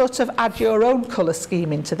like to sort of add your own colour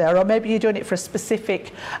scheme into there, or maybe you're doing it for a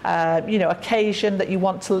specific, you know, occasion that you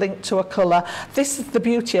want to link to a colour, this is the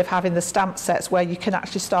beauty of having the stamp sets where you can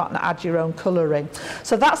actually start and add your own colouring.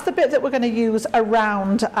 So that's the bit that we're going to use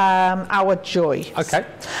around our joy. Okay.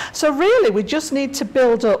 So really we just need to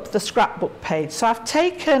build up the scrapbook page. So I've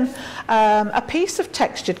taken a piece of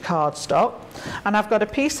textured cardstock, and I've got a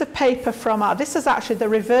piece of paper from this is actually the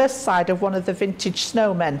reverse side of one of the vintage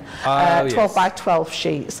snowmen 12 by 12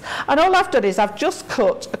 sheets, and all I've done is I've just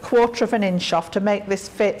cut 1/4 of an inch off to make this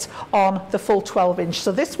fit on the full 12 inch.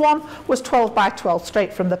 So this one was 12 by 12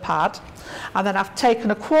 straight from the pad, and then I've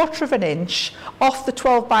taken 1/4 of an inch off the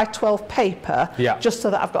 12 by 12 paper, just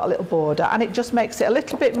so that I've got a little border, and it just makes it a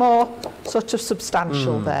little bit more sort of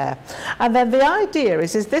substantial there. And then the idea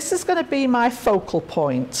is this is going to be my focal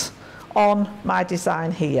point on my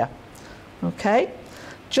design here. Okay,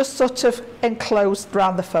 just sort of enclosed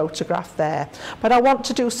around the photograph there, but I want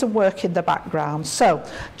to do some work in the background. So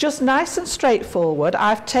just nice and straightforward,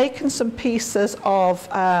 I've taken some pieces of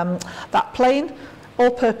that plain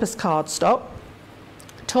all-purpose cardstock,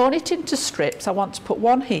 torn it into strips. I want to put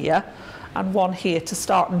one here and one here to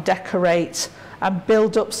start and decorate and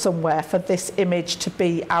build up somewhere for this image to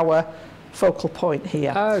be our focal point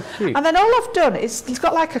here. Oh, cute. And then all I've done is it's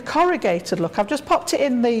got like a corrugated look. I've just popped it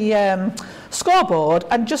in the scoreboard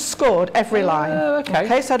and just scored every line.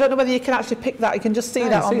 Okay, so I don't know whether you can actually pick that. You can just see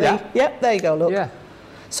that on the... Yep, there you go, look. Yeah.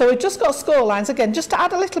 So we've just got score lines again, just to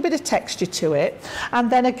add a little bit of texture to it. And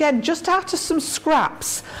then again, just out of some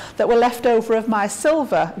scraps that were left over of my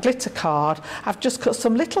silver glitter card, I've just cut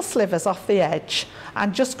some little slivers off the edge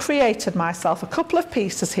and just created myself a couple of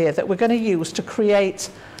pieces here that we're going to use to create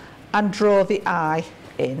and draw the eye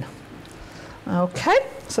in. Okay,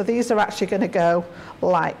 so these are actually going to go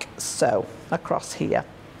like so across here.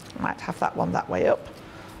 I might have that one that way up.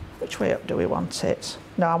 Which way up do we want it?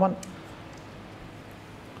 No, I want...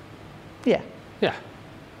 Yeah. Yeah.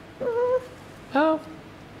 Oh.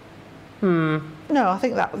 No, I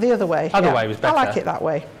think that the other way. Other way was better. I like it that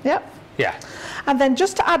way. Yep. Yeah. And then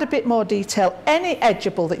just to add a bit more detail, any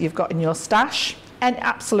edgeable that you've got in your stash, and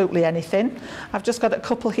absolutely anything. I've just got a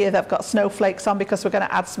couple here that have got snowflakes on because we're going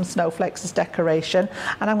to add some snowflakes as decoration.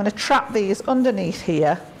 And I'm going to trap these underneath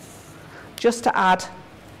here just to add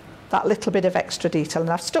that little bit of extra detail.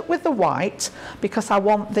 And I've stuck with the white because I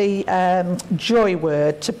want the joy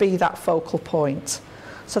word to be that focal point.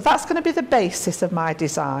 So that's going to be the basis of my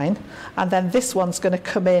design. And then this one's going to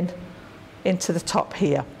come in into the top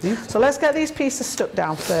here. So let's get these pieces stuck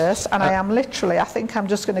down first. And I am literally, I think I'm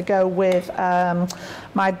just going to go with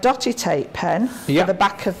my dotty tape pen for the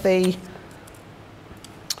back of the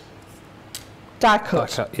die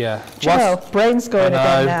cut. Yeah. Do you know, brain's going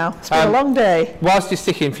again now. It's been a long day. Whilst you're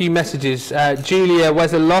sticking, a few messages. Julia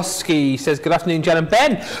Wesolowski says, good afternoon, Jan and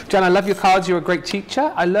Ben. Jan, I love your cards. You're a great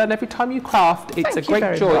teacher. I learn every time you craft. It's a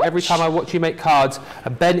great joy every time I watch you make cards.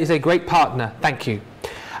 And Ben is a great partner. Thank you.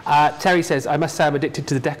 Terry says, I must say I'm addicted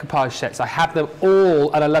to the decoupage sets. I have them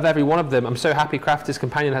all and I love every one of them. I'm so happy Crafter's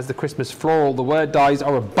Companion has the Christmas floral. The word dies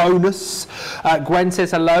are a bonus. Gwen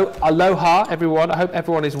says, hello. Aloha, everyone. I hope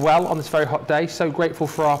everyone is well on this very hot day. So grateful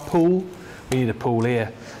for our pool. We need a pool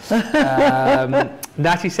here.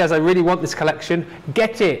 Natty says, I really want this collection.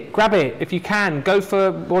 Get it, grab it if you can. Go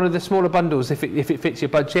for one of the smaller bundles if it fits your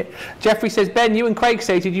budget. Jeffrey says, Ben, you and Craig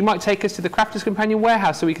stated you might take us to the Crafter's Companion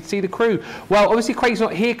warehouse so we could see the crew. Well, obviously Craig's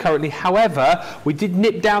not here currently. However, we did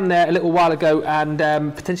nip down there a little while ago and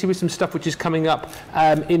potentially with some stuff which is coming up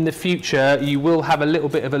in the future, you will have a little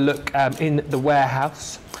bit of a look in the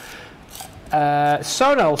warehouse.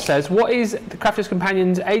 Sonal says, what is the Crafter's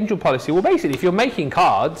Companion's angel policy? Well, basically, if you're making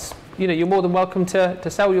cards, you know, you're more than welcome to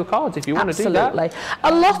sell your cards if you want to do that. Absolutely.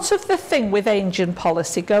 A lot of the thing with angel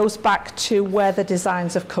policy goes back to where the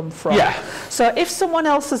designs have come from. Yeah. So if someone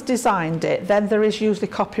else has designed it, then there is usually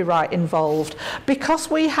copyright involved. Because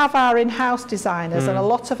we have our in-house designers and a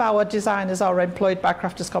lot of our designers are employed by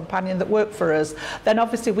Crafter's Companion that work for us, then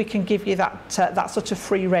obviously we can give you that, that sort of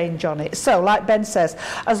free range on it. So like Ben says,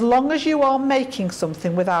 as long as you are making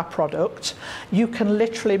something with our product, you can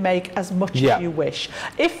literally make as much as you wish.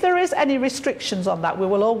 If there is any restrictions on that, we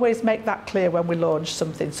will always make that clear when we launch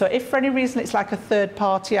something. So if for any reason it's like a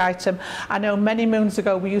third-party item, I know many moons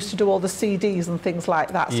ago we used to do all the CDs and things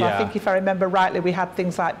like that. So I think if I remember rightly, we had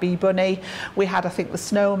things like Bee Bunny, we had I think the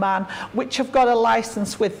Snowman, which have got a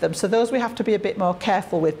license with them. So those we have to be a bit more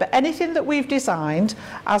careful with. But anything that we've designed,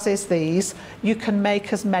 as is these, you can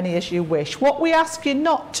make as many as you wish. What we ask you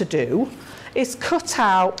not to do is cut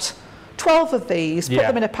out 12 of these, put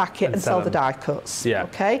them in a packet and sell the die cuts.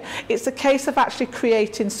 Okay, it's a case of actually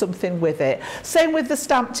creating something with it. Same with the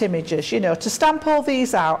stamped images, you know, to stamp all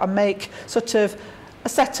these out and make sort of a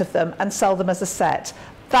set of them and sell them as a set.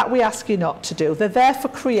 That we ask you not to do. They're there for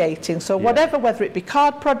creating. So whatever, whether it be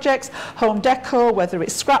card projects, home decor, whether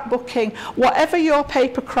it's scrapbooking, whatever your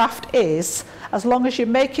paper craft is, as long as you're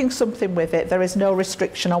making something with it, there is no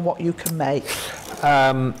restriction on what you can make.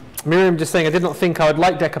 Miriam just saying, I did not think I would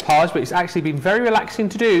like decoupage, but it's actually been very relaxing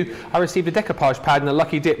to do. I received a decoupage pad and a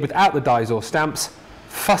lucky dip without the dies or stamps.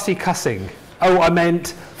 Fussy cussing. Oh, I meant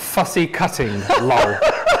fussy cutting. Lol,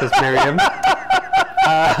 says Miriam.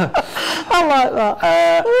 I like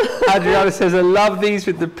that. Adriana says, I love these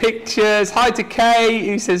with the pictures. Hi to Kay,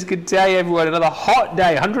 who says, good day, everyone. Another hot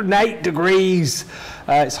day, 108 degrees.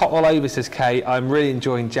 It's hot all over, says Kay. I'm really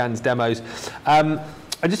enjoying Jan's demos.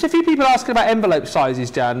 And just a few people asking about envelope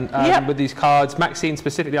sizes, Jan, with these cards. Maxine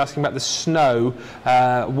specifically asking about the snow.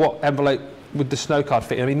 What envelope would the snow card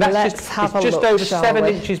fit in? I mean, that's just over 7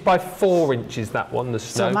 inches by 4 inches, that one, the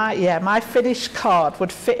snow. So my finished card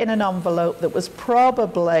would fit in an envelope that was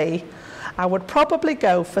probably, I would probably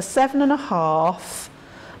go for 7.5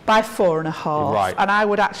 by 4.5. Right. And I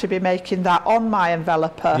would actually be making that on my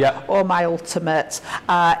enveloper or my Ultimate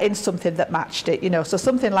in something that matched it, you know. So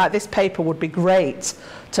something like this paper would be great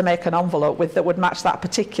to make an envelope with that would match that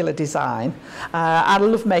particular design. I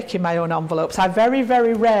love making my own envelopes. I very,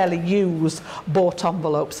 very rarely use bought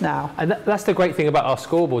envelopes now. And that's the great thing about our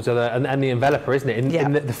scoreboards and the enveloper, isn't it?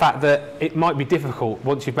 In the fact that it might be difficult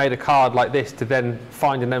once you've made a card like this to then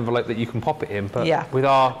find an envelope that you can pop it in. But with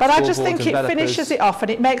our I just think it finishes it off, and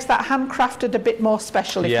it makes that handcrafted a bit more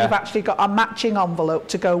special if you've actually got a matching envelope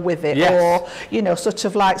to go with it, or you know, sort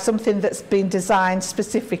of like something that's been designed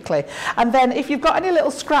specifically. And then if you've got any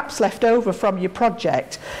little scraps left over from your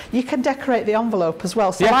project, you can decorate the envelope as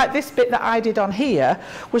well. So like this bit that I did on here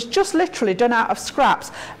was just literally done out of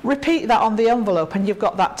scraps. Repeat that on the envelope and you've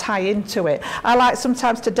got that tie into it. I like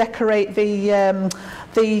sometimes to decorate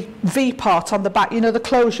the V part on the back, you know, the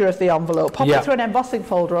closure of the envelope, pop it through an embossing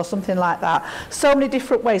folder or something like that. So many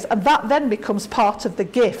different ways, and that then becomes part of the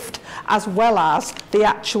gift as well as the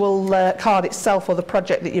actual card itself or the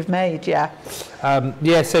project that you've made. That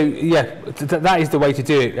is the way to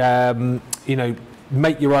do it. You know,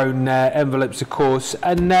 make your own envelopes, of course.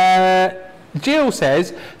 And Jill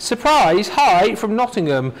says, surprise, hi from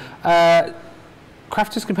Nottingham.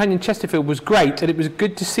 Crafters Companion Chesterfield was great, and it was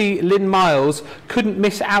good to see Lynn Miles couldn't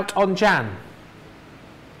miss out on Jan.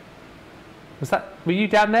 Were you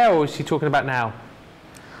down there, or was she talking about now?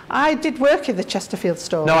 I did work in the Chesterfield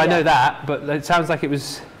store. No, I know that, but it sounds like it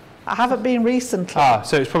was... I haven't been recently.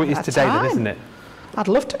 So it's probably today then, isn't it? I'd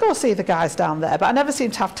love to go see the guys down there, but I never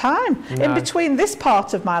seem to have time. No. In between this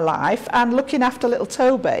part of my life and looking after little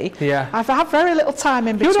Toby, I've had very little time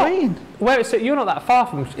in between. You're not that far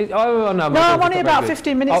from... Oh, no, I'm only about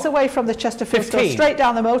 15 minutes away from the Chesterfield store, straight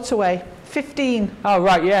down the motorway. 15. Oh,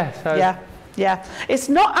 right, yeah. Yeah. It's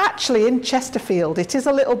not actually in Chesterfield. It is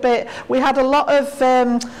a little bit... We had a lot of...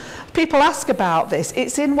 people ask about this.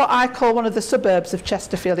 It's in what I call one of the suburbs of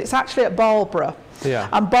Chesterfield. It's actually at Balborough.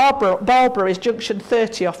 And Balborough is junction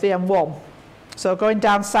 30 off the M1. So going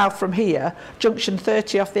down south from here, junction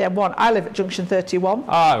 30 off the M1. I live at junction 31.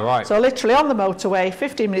 Oh, right. So literally on the motorway,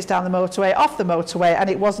 15 minutes down the motorway, off the motorway,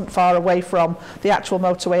 and it wasn't far away from the actual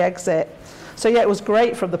motorway exit. So yeah, it was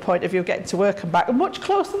great from the point of view of getting to work and back, and much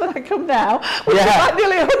closer than I come now, which is like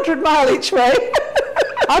nearly 100 miles each way.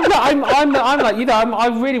 I'm like, you know, I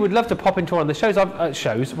really would love to pop into one of the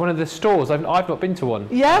shows, one of the stores. I've not been to one.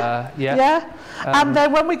 And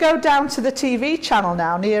then when we go down to the TV channel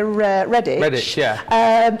now near Redditch,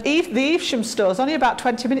 the Evesham store is only about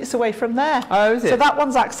 20 minutes away from there. Oh, is it? So that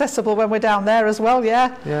one's accessible when we're down there as well.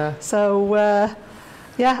 So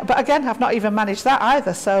but again, I've not even managed that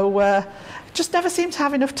either. So just never seem to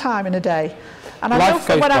have enough time in a day. And I know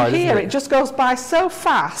from when I'm here, it just goes by so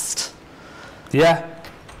fast.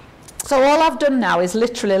 So all I've done now is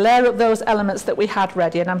literally layer up those elements that we had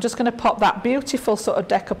ready, and I'm just going to pop that beautiful sort of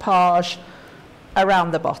decoupage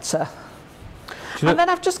around the bottom. And then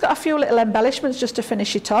I've just got a few little embellishments just to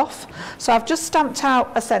finish it off. So I've just stamped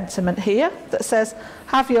out a sentiment here that says,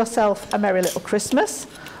 have yourself a merry little Christmas.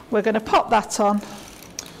 We're going to pop that on.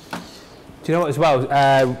 Do you know what as well?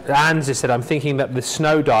 Anne just said, I'm thinking that the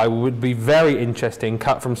snow die would be very interesting,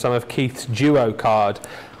 cut from some of Keith's duo card.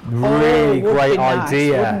 Really great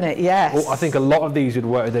idea, wouldn't it? Yes. I think a lot of these would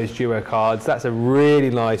work with those duo cards. That's a really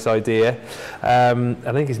nice idea. I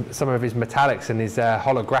think some of his metallics and his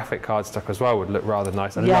holographic cardstock as well would look rather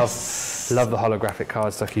nice. I love the holographic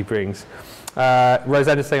cardstock he brings.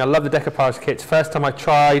 Roseanne is saying, I love the decoupage kits. First time I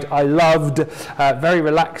tried, I loved. Very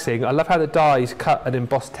relaxing. I love how the dies cut and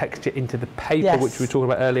emboss texture into the paper, which we were talking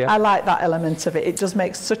about earlier. I like that element of it. It just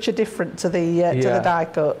makes such a difference to the die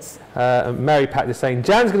cuts. Mary Pat is saying,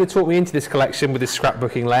 Jan's going to talk me into this collection with this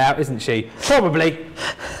scrapbooking layout, isn't she? Probably.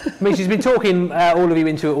 I mean, she's been talking all of you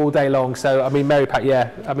into it all day long. So, I mean, Mary Pat,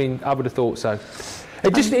 I mean, I would have thought so.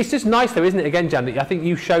 It's just nice though, isn't it, again, Jan, that I think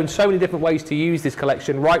you've shown so many different ways to use this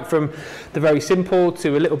collection, right from the very simple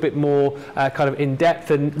to a little bit more kind of in-depth,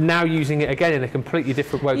 and now using it again in a completely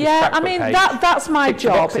different way. I mean, that's my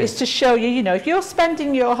job, is to show you, you know, if you're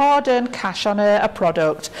spending your hard-earned cash on a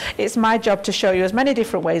product, it's my job to show you as many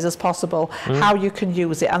different ways as possible how you can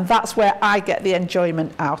use it, and that's where I get the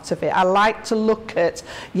enjoyment out of it. I like to look at,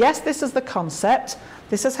 yes, this is the concept,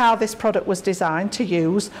 this is how this product was designed to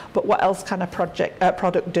use, but what else can a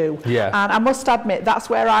product do? And I must admit, that's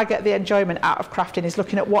where I get the enjoyment out of crafting, is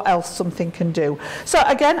looking at what else something can do. So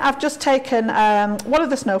again, I've just taken one of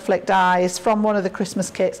the snowflake dies from one of the Christmas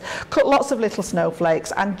kits, cut lots of little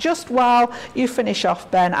snowflakes, and just while you finish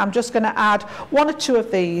off, Ben, I'm just going to add one or two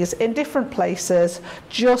of these in different places,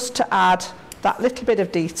 just to add that little bit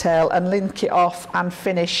of detail and link it off and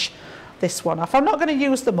finish this one off. I'm not going to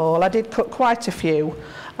use them all. I did cut quite a few,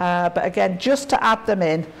 but again, just to add them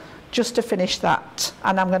in, just to finish that,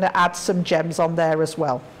 and I'm going to add some gems on there as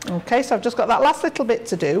well. Okay, so I've just got that last little bit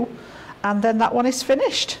to do, and then that one is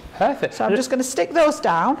finished. Perfect. So I'm just going to stick those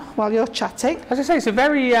down while you're chatting. As I say, it's a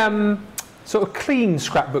very sort of clean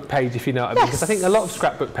scrapbook page, if you know what I mean, because I think a lot of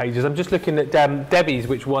scrapbook pages, I'm just looking at Debbie's,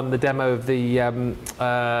 which won the demo of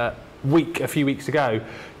the week a few weeks ago.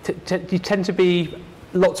 You tend to be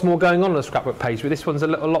lots more going on a scrapbook page, but this one's a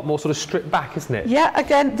lot more sort of stripped back, isn't it? Yeah,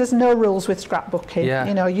 again, there's no rules with scrapbooking. Yeah.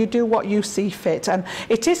 You know, you do what you see fit, and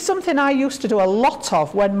it is something I used to do a lot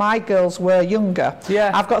of when my girls were younger.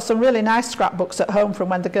 Yeah. I've got some really nice scrapbooks at home from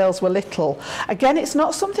when the girls were little. Again, it's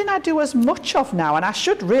not something I do as much of now, and I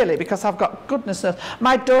should really, because I've got, goodness knows,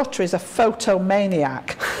 my daughter is a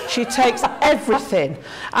photomaniac. She takes everything,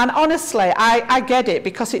 and honestly, I get it,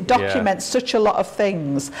 because it documents such a lot of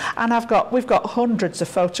things, and we've got hundreds of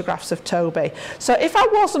photographs of Toby. So if I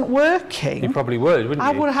wasn't working, you probably would, wouldn't you?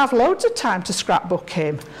 I would have loads of time to scrapbook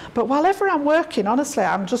him. But whilever I'm working, honestly,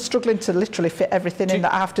 I'm just struggling to literally fit everything in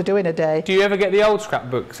that I have to do in a day. Do you ever get the old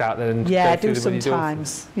scrapbooks out then? And yeah, I go do through them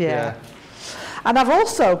sometimes. Yeah. And I've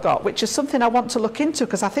also got, which is something I want to look into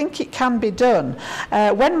because I think it can be done.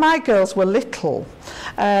 When my girls were little,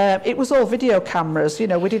 it was all video cameras. You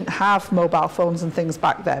know, we didn't have mobile phones and things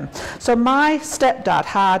back then. So my stepdad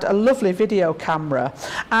had a lovely video camera,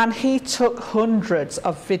 and he took hundreds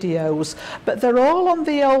of videos, but they're all on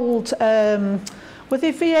the old, were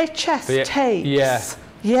they VHS tapes? Yeah.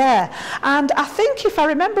 Yeah, and I think if I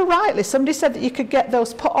remember rightly, somebody said that you could get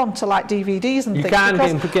those put onto like DVDs and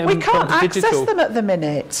things. Get we can't access them at the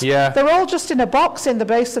minute. Yeah. They're all just in a box in the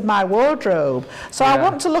base of my wardrobe. So I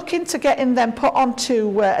want to look into getting them put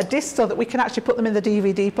onto a disc so that we can actually put them in the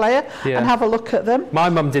DVD player and have a look at them. My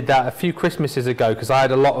mum did that a few Christmases ago because I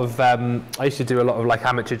had a lot of, I used to do a lot of like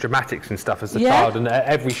amateur dramatics and stuff as a child, and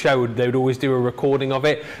every show they would always do a recording of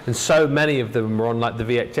it, and so many of them were on like the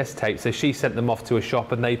VHS tape. So she sent them off to a shop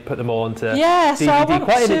and they put them all onto DVD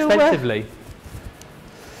quite inexpensively.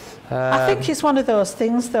 I think it's one of those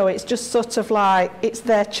things though, it's just sort of like, it's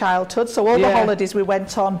their childhood, so all the holidays we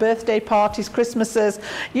went on, birthday parties, Christmases,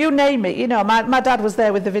 you name it, you know, my dad was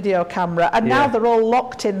there with the video camera, and now they're all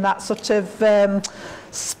locked in that sort of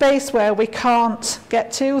space where we can't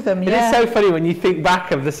get to them. It's so funny when you think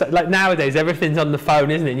back of the, like nowadays everything's on the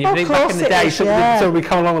phone, isn't it? And you think back in the day, somebody would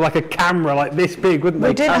come along with like a camera like this big, wouldn't they?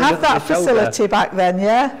 We didn't have that facility back then,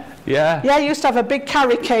 Yeah, he used to have a big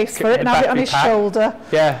carry case for it and have it on his shoulder.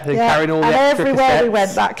 Carrying all the and extra everywhere cassettes. we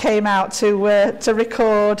went, that came out to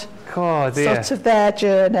record sort of their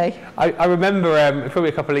journey. I remember probably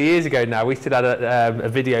a couple of years ago now, we still had a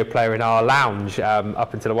video player in our lounge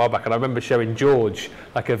up until a while back, and I remember showing George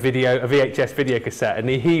like a VHS video cassette, and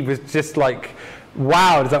he was just like,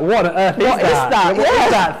 wow, like, what on earth is that? What is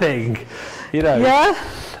that thing? You know?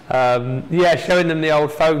 Showing them the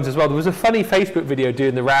old phones as well. There was a funny Facebook video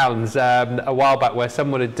doing the rounds a while back where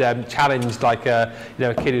someone had challenged like a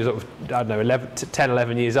kid who's sort of, I don't know, 10,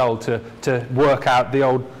 11 years old to work out the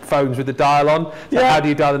old phones with the dial on. So how do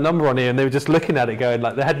you dial the number on here? And they were just looking at it going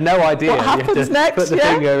like they had no idea. What happens you had to next? Put the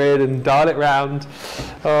finger in and dial it round.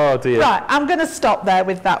 Oh dear. Right, I'm going to stop there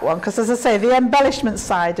with that one because, as I say, the embellishment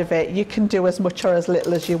side of it, you can do as much or as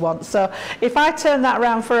little as you want. So if I turn that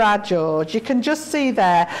around for our George, you can just see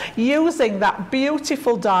there, using that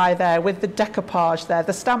beautiful die there with the decoupage there,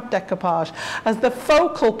 the stamp decoupage, as the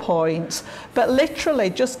focal point, but literally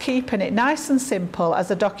just keeping it nice and simple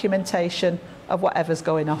as a documentation of whatever's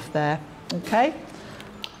going off there. Okay?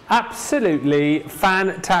 Absolutely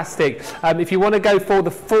fantastic. If you want to go for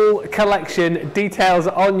the full collection, details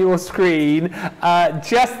on your screen.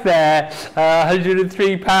 Just there,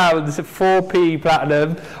 £103 4p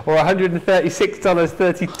platinum, or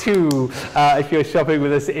 $136.32 if you're shopping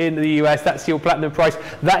with us in the US. That's your platinum price.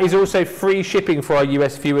 That is also free shipping for our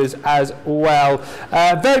US viewers as well.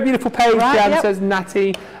 Very beautiful page, Jan, says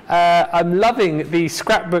Natty. I'm loving the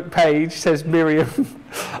scrapbook page, says Miriam.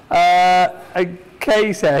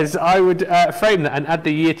 Kay says, I would frame that and add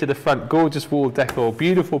the year to the front. Gorgeous wall decor.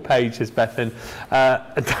 Beautiful page, says Bethan.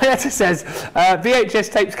 Diana says,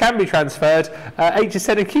 VHS tapes can be transferred.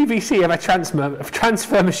 HSN and QVC have a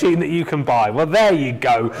transfer machine that you can buy. Well, there you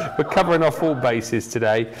go. We're covering off all bases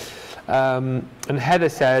today. And Heather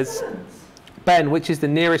says, Ben, which is the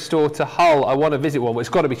nearest store to Hull? I want to visit one. Well, it's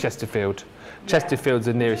got to be Chesterfield. Chesterfield's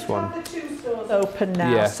the nearest one. Open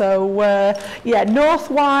now, so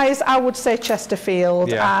northwise I would say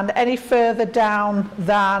Chesterfield, and any further down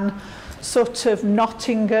than sort of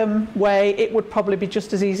Nottingham way, it would probably be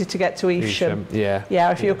just as easy to get to Evesham.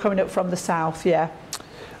 If you're coming up from the south.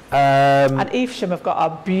 And Evesham have got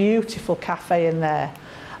a beautiful cafe in there.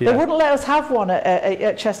 They wouldn't let us have one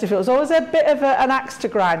at Chesterfield. It was always a bit of an axe to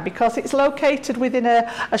grind because it's located within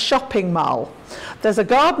a shopping mall. There's a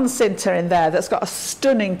garden centre in there that's got a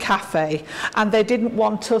stunning cafe, and they didn't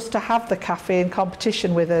want us to have the cafe in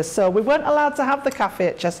competition with us, so we weren't allowed to have the cafe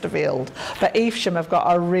at Chesterfield. But Evesham have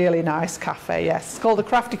got a really nice cafe, yes. It's called the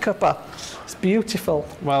Crafty Cuppa. It's beautiful.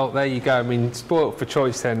 Well, there you go. I mean, spoilt for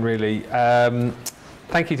choice then, really.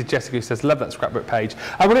 Thank you to Jessica who says, love that scrapbook page.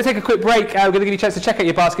 We're going to take a quick break. We're going to give you a chance to check out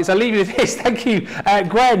your baskets. I'll leave you with this. Thank you,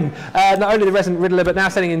 Gwen, not only the resident riddler, but now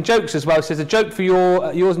sending in jokes as well. She says, a joke for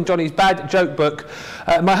yours and Johnny's bad joke book.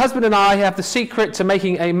 My husband and I have the secret to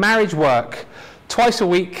making a marriage work. Twice a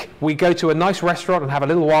week, we go to a nice restaurant and have a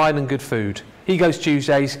little wine and good food. He goes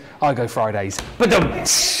Tuesdays, I go Fridays. Ba-dum!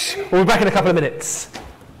 We'll be back in a couple of minutes.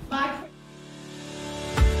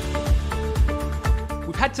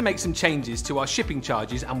 We've had to make some changes to our shipping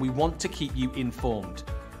charges and we want to keep you informed.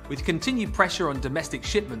 With continued pressure on domestic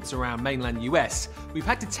shipments around mainland US, we've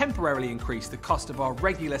had to temporarily increase the cost of our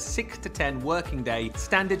regular 6 to 10 working day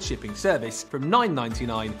standard shipping service from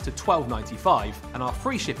 $9.99 to $12.95 and our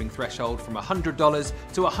free shipping threshold from $100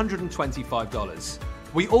 to $125.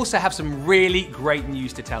 We also have some really great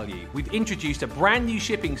news to tell you. We've introduced a brand new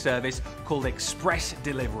shipping service called Express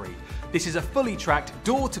Delivery. This is a fully tracked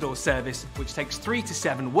door-to-door service which takes 3 to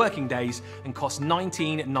 7 working days and costs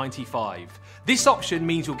 $19.95. This option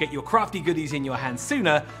means you'll get your crafty goodies in your hands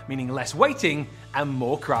sooner, meaning less waiting and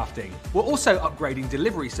more crafting. We're also upgrading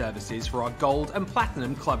delivery services for our Gold and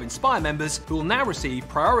Platinum Club Inspire members who will now receive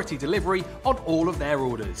priority delivery on all of their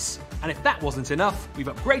orders. And if that wasn't enough, we've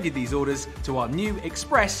upgraded these orders to our new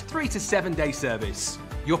Express 3 to 7 day service.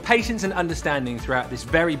 Your patience and understanding throughout this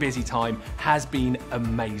very busy time has been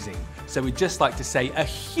amazing. So we'd just like to say a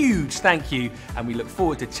huge thank you, and we look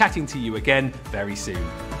forward to chatting to you again very soon.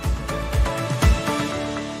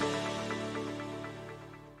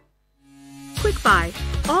 Quick Buy,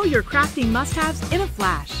 all your crafting must-haves in a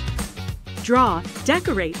flash. Draw,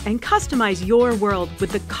 decorate, and customize your world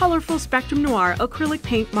with the colorful Spectrum Noir acrylic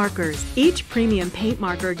paint markers. Each premium paint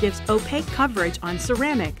marker gives opaque coverage on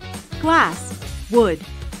ceramic, glass, wood,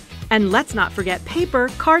 and let's not forget paper,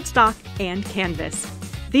 cardstock, and canvas.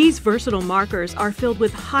 These versatile markers are filled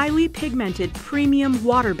with highly pigmented premium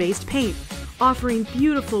water-based paint, offering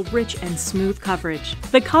beautiful, rich, and smooth coverage.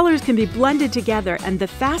 The colors can be blended together and the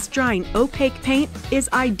fast-drying opaque paint is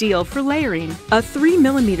ideal for layering. A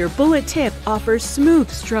 3mm bullet tip offers smooth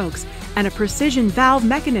strokes, and a precision valve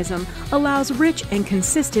mechanism allows rich and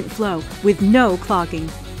consistent flow with no clogging.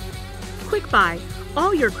 Quick Buy,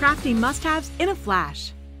 all your crafting must-haves in a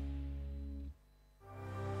flash.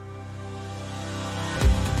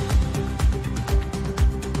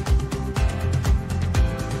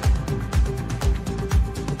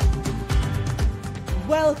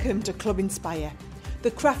 Welcome to Club Inspire,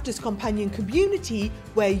 the Crafters Companion community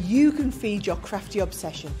where you can feed your crafty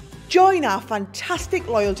obsession. Join our fantastic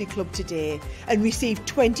loyalty club today and receive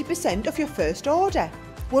 20% off your first order.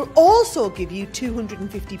 We'll also give you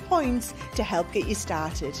 250 points to help get you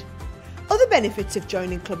started. Other benefits of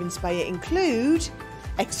joining Club Inspire include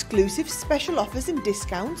exclusive special offers and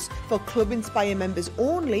discounts for Club Inspire members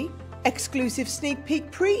only, exclusive sneak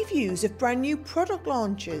peek previews of brand new product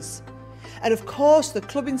launches, and of course the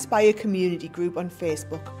Club Inspire community group on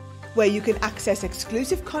Facebook, where you can access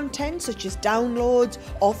exclusive content such as downloads,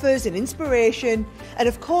 offers and inspiration, and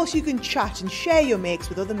of course you can chat and share your makes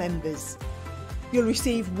with other members. You'll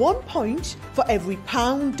receive 1 point for every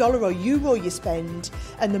 £1, dollar or euro you spend,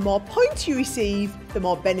 and the more points you receive, the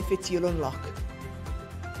more benefits you'll unlock.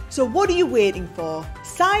 So what are you waiting for?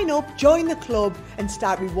 Sign up, join the club and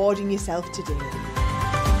start rewarding yourself today.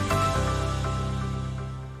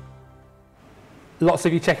 Lots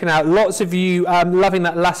of you checking out, lots of you loving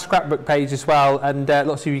that last scrapbook page as well, and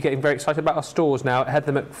lots of you getting very excited about our stores now. I had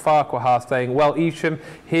them at Farquhar saying, well, Evesham,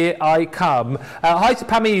 here I come. Hi to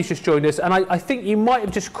Pammy who's just joined us, and I think you might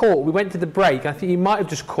have just caught, we went to the break, I think you might have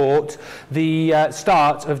just caught the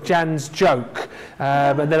start of Jan's joke,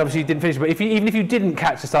 and then obviously you didn't finish, but even if you didn't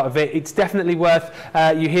catch the start of it, it's definitely worth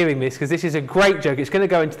you hearing this, because this is a great joke. It's going to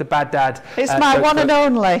go into the Bad Dad. It's my one and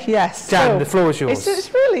only, yes. Jan, the floor is yours.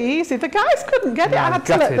 It's really easy. The guys couldn't get it. I had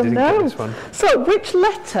to let them know. So, which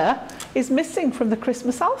letter is missing from the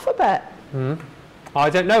Christmas alphabet? I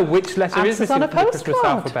don't know which letter is missing on a from the Christmas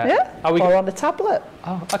alphabet. Yeah? Or on a tablet.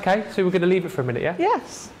 Oh, okay. So we're going to leave it for a minute, yeah?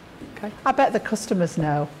 Yes. Okay. I bet the customers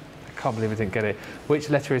know. I can't believe I didn't get it. Which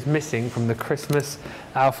letter is missing from the Christmas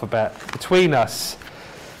alphabet? Between us,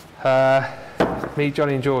 me,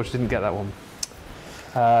 Johnny and George didn't get that one.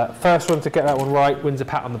 First one to get that one right wins a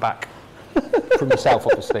pat on the back. from yourself,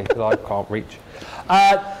 obviously, because I can't reach.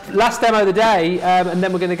 Last demo of the day, and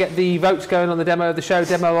then we're going to get the votes going on the demo of the show,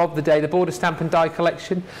 demo of the day, the border stamp and die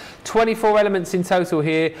collection. 24 elements in total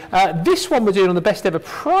here. This one we're doing on the best ever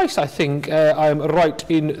price, I think I'm right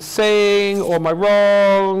in saying, or am I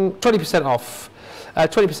wrong? 20% off.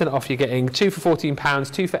 20% off you're getting, 2 for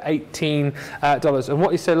 £14, 2 for $18. And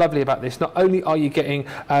what is so lovely about this, not only are you getting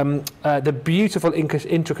the beautiful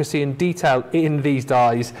intricacy and detail in these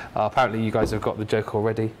dies, apparently you guys have got the joke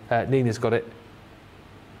already, Nina's got it.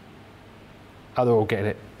 Oh, they're all getting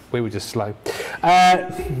it. We were just slow.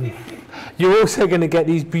 You're also going to get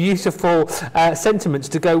these beautiful sentiments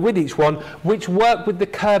to go with each one, which work with the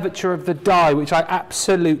curvature of the die, which I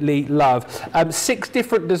absolutely love. 6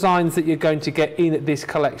 different designs that you're going to get in this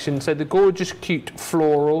collection. So the gorgeous, cute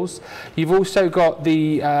florals. You've also got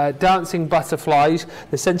the dancing butterflies.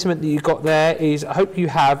 The sentiment that you've got there is, I hope you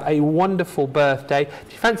have a wonderful birthday.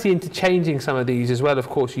 If you fancy interchanging some of these as well, of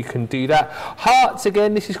course, you can do that. Hearts,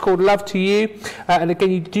 again, this is called Love to You. And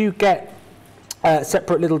again, you do get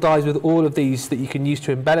separate little dies with all of these that you can use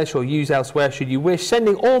to embellish or use elsewhere should you wish.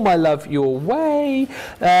 Sending all my love your way.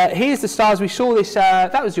 Here's the stars. We saw this,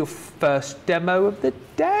 that was your first demo of the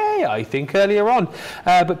day, I think, earlier on.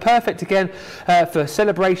 But perfect again for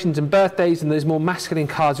celebrations and birthdays and those more masculine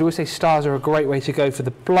cards. We always say stars are a great way to go for the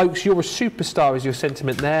blokes. You're a superstar is your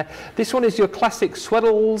sentiment there. This one is your classic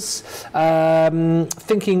swaddles.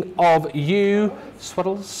 Thinking of you.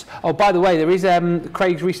 Swaddles. Oh, by the way, there is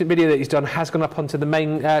Craig's recent video that he's done has gone up onto the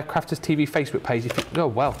main Crafters TV Facebook page.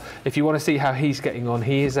 If you want to see how he's getting on,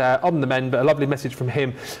 he is on the mend, but a lovely message from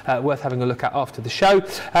him worth having a look at after the show.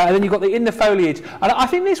 And then you've got the In the Foliage. And I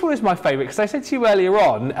think this one is my favourite because I said to you earlier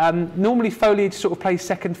on, normally foliage sort of plays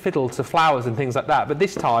second fiddle to flowers and things like that, but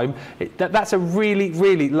this time that's a really,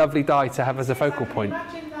 really lovely die to have as a focal point.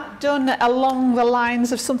 Done along the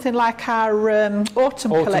lines of something like our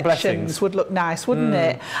autumn collections blessings. Would look nice, wouldn't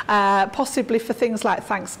it? Possibly for things like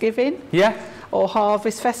Thanksgiving. Yeah. Or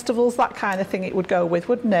harvest festivals, that kind of thing it would go with,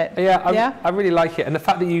 wouldn't it? Yeah, I really like it. And the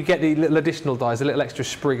fact that you get the little additional dies, a little extra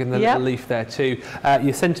sprig and the little leaf there too,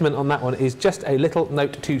 your sentiment on that one is just a little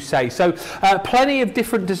note to say. So plenty of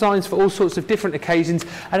different designs for all sorts of different occasions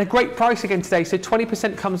and a great price again today. So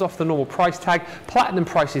 20% comes off the normal price tag, platinum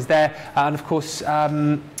price is there, and of course,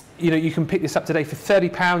 you know, you can pick this up today for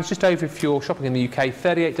 £30, just over if you're shopping in the UK,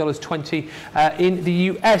 $38.20 in the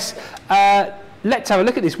US. Let's have a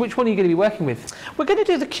look at this. Which one are you going to be working with? We're going to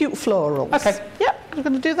do the cute florals. Okay. Yep, we're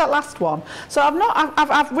going to do that last one. So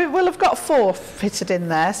we will have got 4 fitted in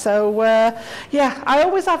there. So yeah, I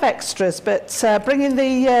always have extras, but bringing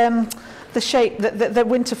the shape, the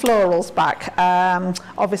winter florals back,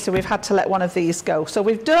 obviously we've had to let one of these go. So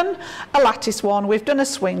we've done a lattice one, we've done a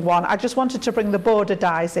swing one. I just wanted to bring the border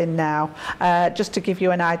dies in now, just to give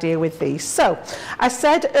you an idea with these. So I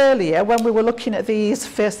said earlier when we were looking at these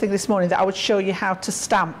first thing this morning that I would show you how to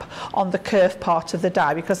stamp on the curved part of the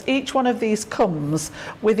die, because each one of these comes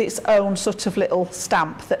with its own sort of little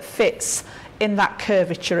stamp that fits in that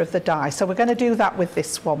curvature of the die. So we're going to do that with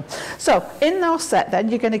this one. So in our set then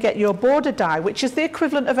you're going to get your border die, which is the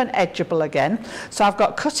equivalent of an edgeable again. So I've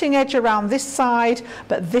got cutting edge around this side,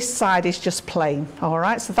 but this side is just plain. All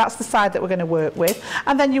right, so that's the side that we're going to work with.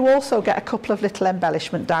 And then you also get a couple of little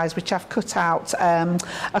embellishment dies, which I've cut out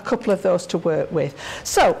a couple of those to work with.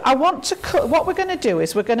 So I want to cut, what we're going to do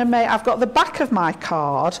is we're going to make, I've got the back of my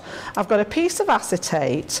card, I've got a piece of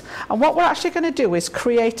acetate, and what we're actually going to do is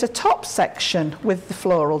create a top section with the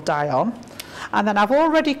floral die on, and then I've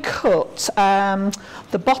already cut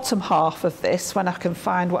the bottom half of this, when I can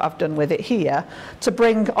find what I've done with it here, to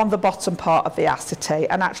bring on the bottom part of the acetate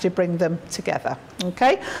and actually bring them together.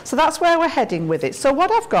 Okay, so that's where we're heading with it. So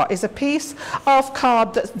what I've got is a piece of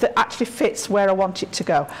card that actually fits where I want it to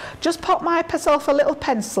go. Just pop myself a little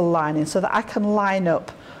pencil line in so that I can line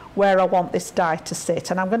up where I want this die to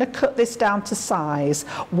sit, and I'm going to cut this down to size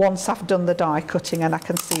once I've done the die cutting and I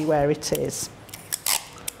can see where it is.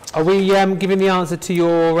 Are we giving the answer to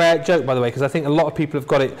your joke, by the way? Because I think a lot of people have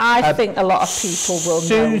got it. I think a lot of people will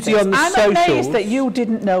know this. On the I'm socials, amazed that you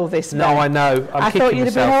didn't know this. No, I know. I thought you'd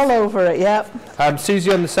have been all over it, yep.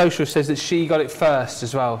 Susie on the social says that she got it first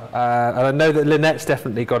as well. And I know that Lynette's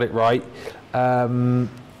definitely got it right.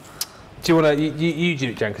 Do you want to, you do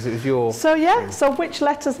it, Jan, because it was your... So yeah, so which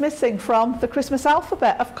letter's missing from the Christmas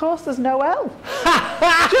alphabet? Of course there's no L.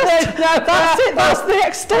 That's it, that's the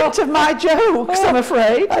extent of my jokes, I'm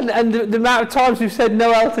afraid. And the amount of times we've said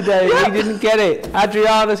no L today, we didn't get it.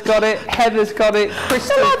 Adriana's got it, Heather's got it,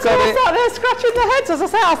 Krista's got it. They're scratching their heads, as I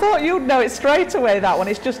say, I thought you'd know it straight away, that one.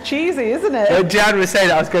 It's just cheesy, isn't it? When Jan was saying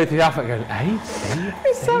that, I was going through the alphabet going,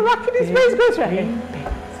 He's so racking his face, goes right.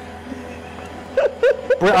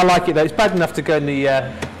 I like it though. It's bad enough to go in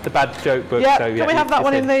the bad joke book. Yeah, so, yeah, can we have that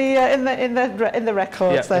one in the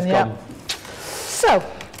records then? Yeah. Gone. So,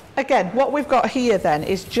 again, what we've got here then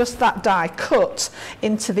is just that die cut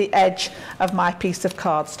into the edge of my piece of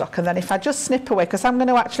cardstock. And then if I just snip away, because I'm going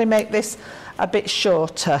to actually make this a bit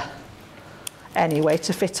shorter anyway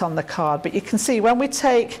to fit on the card. But you can see when we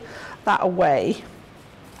take that away,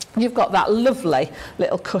 you've got that lovely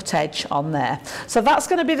little cut edge on there. So that's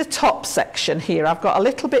going to be the top section here. I've got a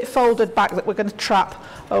little bit folded back that we're going to trap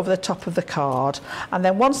over the top of the card. And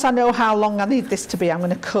then once I know how long I need this to be, I'm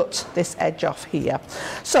going to cut this edge off here.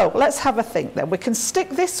 So let's have a think then. We can stick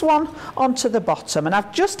this one onto the bottom, and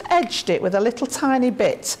I've just edged it with a little tiny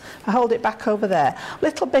bit. I hold it back over there. A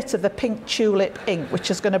little bit of the pink tulip ink, which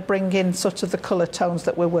is going to bring in sort of the colour tones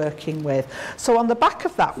that we're working with. So on the back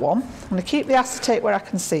of that one, I'm going to keep the acetate where I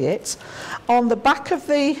can see it. On the back of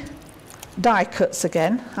the die cuts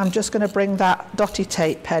again, I'm just going to bring that dotty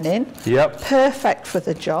tape pen in. Yep. Perfect for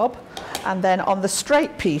the job. And then on the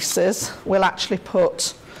straight pieces, we'll actually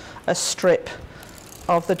put a strip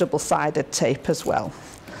of the double-sided tape as well.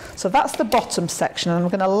 So that's the bottom section, and I'm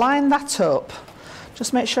going to line that up.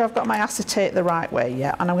 Just make sure I've got my acetate the right way,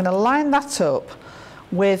 yeah. And I'm going to line that up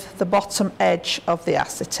with the bottom edge of the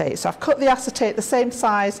acetate. So I've cut the acetate the same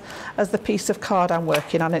size as the piece of card I'm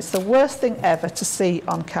working on. It's the worst thing ever to see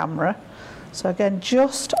on camera. So again,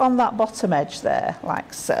 just on that bottom edge there,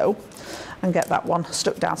 like so, and get that one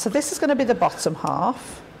stuck down. So this is going to be the bottom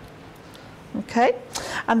half. Okay,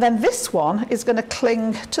 and then this one is going to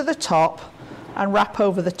cling to the top and wrap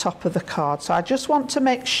over the top of the card. So I just want to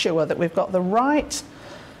make sure that we've got the right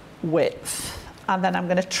width, and then I'm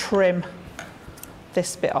going to trim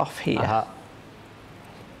this bit off here.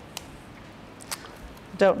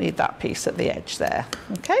 Don't need that piece at the edge there.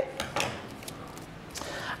 Okay,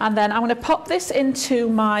 and then I'm going to pop this into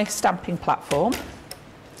my stamping platform.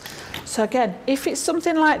 So again, if it's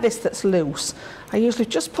something like this that's loose, I usually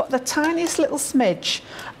just put the tiniest little smidge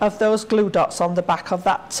of those glue dots on the back of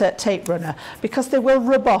that tape runner, because they will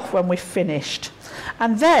rub off when we've finished.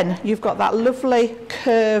 And then you've got that lovely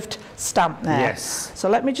curved stamp there. Yes. So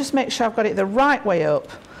let me just make sure I've got it the right way up.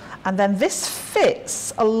 And then this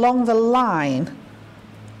fits along the line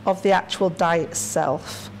of the actual die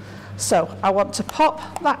itself. So I want to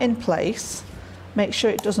pop that in place, make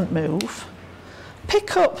sure it doesn't move.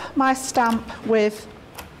 Pick up my stamp with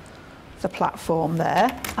the platform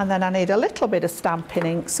there, and then I need a little bit of stamping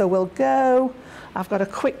ink, so we'll go, I've got a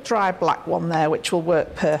quick dry black one there which will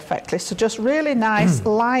work perfectly, so just really nice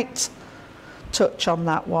light touch on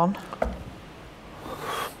that one.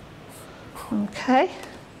 Okay,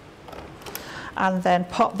 and then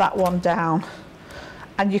pop that one down,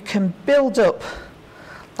 and you can build up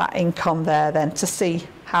that ink on there then to see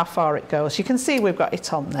how far it goes. You can see we've got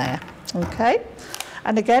it on there. Okay,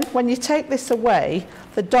 and again, when you take this away,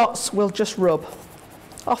 the dots will just rub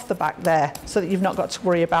off the back there, so that you've not got to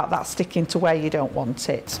worry about that sticking to where you don't want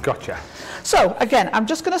it. Gotcha. So again, I'm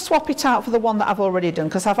just going to swap it out for the one that I've already done,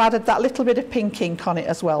 because I've added that little bit of pink ink on it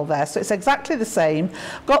as well there. So it's exactly the same,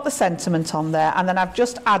 got the sentiment on there, and then I've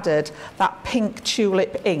just added that pink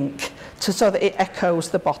tulip ink so that it echoes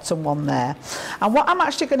the bottom one there. And what I'm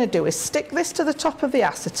actually going to do is stick this to the top of the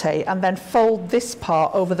acetate and then fold this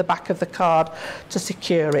part over the back of the card to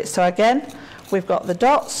secure it. So again, we've got the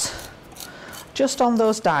dots just on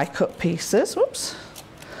those die cut pieces, whoops,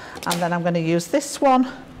 and then I'm going to use this one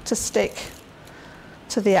to stick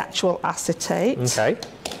to the actual acetate. Okay.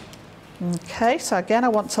 Okay, so again I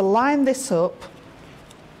want to line this up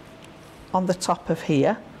on the top of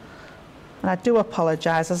here, and I do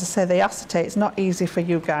apologise, as I say, the acetate is not easy for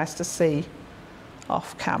you guys to see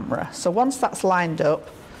off camera. So once that's lined up,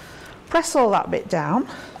 press all that bit down,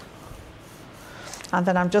 and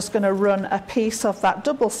then I'm just going to run a piece of that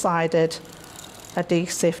double-sided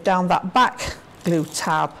adhesive down that back glue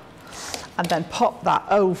tab, and then pop that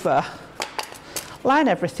over, line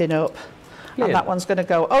everything up, and that one's going to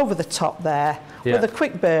go over the top there with a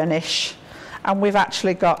quick burnish, and we've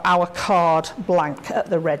actually got our card blank at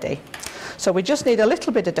the ready. So we just need a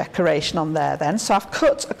little bit of decoration on there then. So I've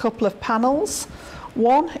cut a couple of panels.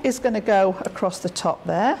 One is going to go across the top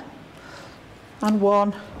there, and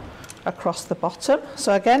one across the bottom.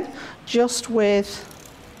 So again, just with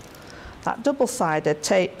that double-sided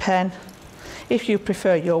tape pen. If you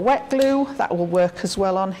prefer your wet glue, that will work as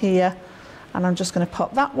well on here. And I'm just going to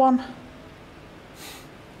pop that one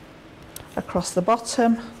across the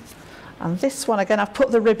bottom. And this one, again, I've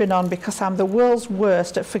put the ribbon on because I'm the world's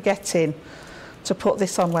worst at forgetting to put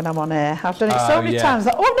this on when I'm on air. I've done it so many times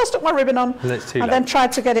that, oh, I've not stuck my ribbon on. And then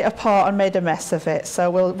tried to get it apart and made a mess of it.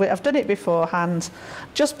 So I've done it beforehand.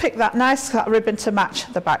 Just pick that nice ribbon to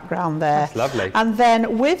match the background there. That's lovely. And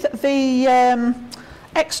then with the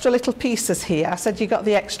extra little pieces here, I said you got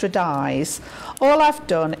the extra dies. All I've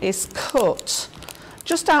done is cut,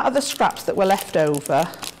 just out of the scraps that were left over,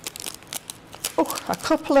 a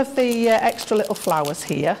couple of the extra little flowers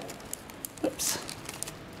here. Oops.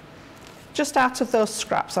 Just out of those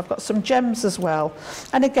scraps. I've got some gems as well.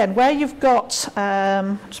 And again, where you've got,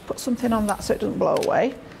 just put something on that so it doesn't blow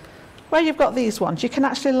away. Where you've got these ones, you can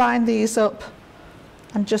actually line these up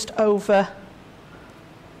and just over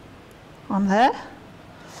on there.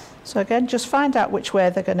 So again, just find out which way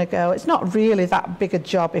they're going to go. It's not really that big a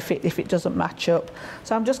job if it doesn't match up.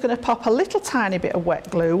 So I'm just going to pop a little tiny bit of wet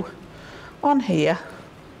glue on here.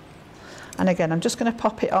 And again, I'm just going to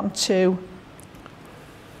pop it onto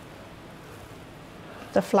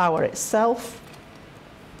the flower itself,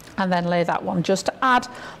 and then lay that one just to add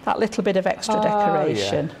that little bit of extra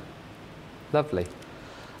decoration. Yeah. Lovely.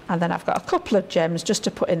 And then I've got a couple of gems just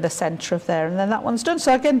to put in the centre of there, and then that one's done.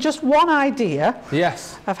 So again, just one idea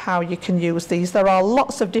of how you can use these. There are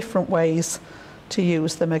lots of different ways to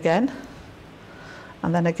use them again.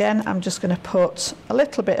 And then again, I'm just going to put a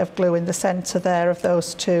little bit of glue in the centre there of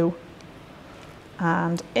those two.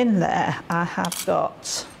 And in there, I have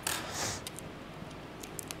got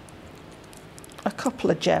a couple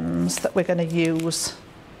of gems that we're going to use.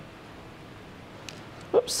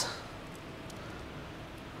 Whoops.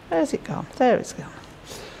 Where's it gone? There it's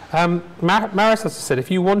gone. Maris also said, if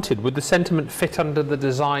you wanted, would the sentiment fit under the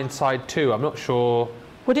design side too? I'm not sure.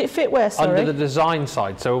 Would it fit where, sorry? Under the design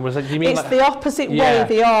side. So almost like, do you mean it's like the opposite way,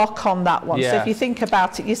 the arc on that one. Yeah. So if you think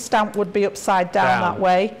about it, your stamp would be upside down that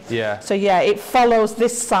way. Yeah. So yeah, it follows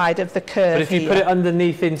this side of the curve. But if you put it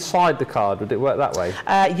underneath inside the card, would it work that way?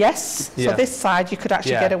 Yes. So this side, you could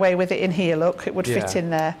actually get away with it in here. Look, it would fit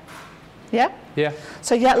in there. Yeah? Yeah.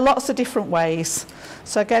 So yeah, lots of different ways.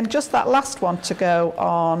 So again, just that last one to go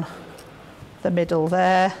on the middle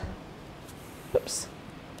there. Oops.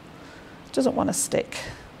 Doesn't want to stick.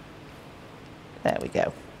 There we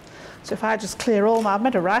go. So if I just clear all my, I've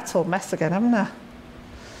made a right old mess again, haven't I?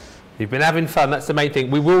 You've been having fun, that's the main thing.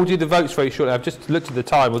 We will do the votes very shortly. I've just looked at the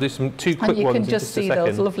time. We'll do some two quick ones in just a second. And you can just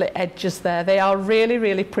see those lovely edges there. They are really,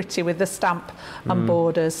 really pretty with the stamp and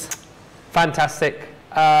borders. Fantastic.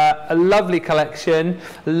 A lovely collection,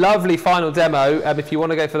 lovely final demo. If you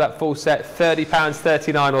want to go for that full set,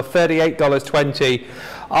 £30.39 or $38.20.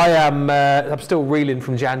 I'm still reeling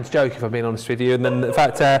from Jan's joke, if I'm being honest with you. And then, in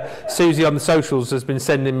fact, Susie on the socials has been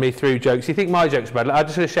sending me through jokes. You think my jokes are bad? I'm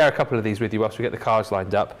just going to share a couple of these with you whilst we get the cards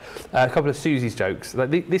lined up. A couple of Susie's jokes. Like,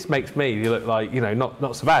 this makes me look like, you know,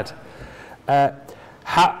 not so bad.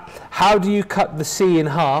 How do you cut the sea in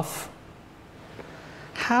half?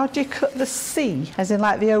 How do you cut the sea, as in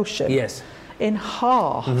like the ocean? Yes. In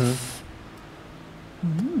half?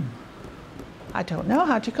 I don't know.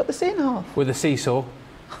 How do you cut the sea in half? With a seesaw.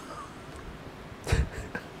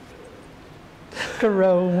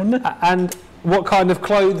 Groan. And what kind of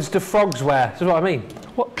clothes do frogs wear? That's what I mean.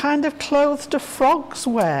 What kind of clothes do frogs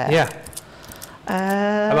wear? Yeah.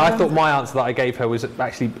 I mean, I thought my answer that I gave her was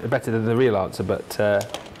actually better than the real answer, but...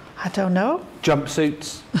 I don't know.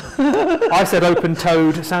 Jumpsuits. I said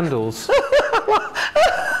open-toed sandals. I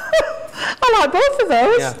like both of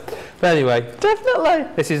those. Yeah. But anyway, definitely.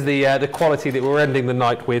 This is the quality that we're ending the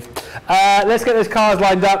night with. Let's get those cards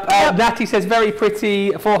lined up. Natty says very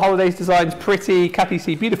pretty. 4 Holidays designs pretty. Kathy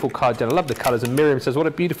C, beautiful card, Jan. I love the colours. And Miriam says, what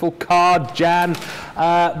a beautiful card, Jan.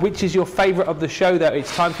 Which is your favourite of the show, though?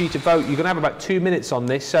 It's time for you to vote. You're going to have about 2 minutes on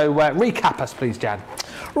this. So recap us, please, Jan.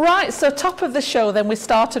 Right, so top of the show then, we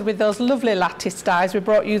started with those lovely lattice dies. We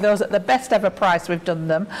brought you those at the best ever price we've done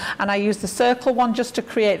them, and I used the circle one just to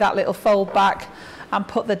create that little fold back and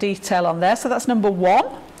put the detail on there. So that's number 1.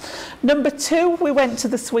 Number 2, we went to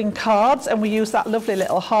the swing cards and we used that lovely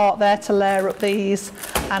little heart there to layer up these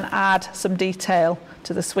and add some detail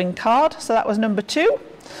to the swing card. So that was number 2.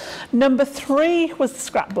 Number 3 was the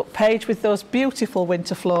scrapbook page with those beautiful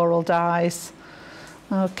winter floral dies.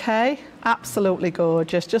 Okay, absolutely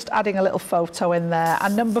gorgeous. Just adding a little photo in there.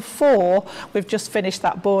 And number 4, we've just finished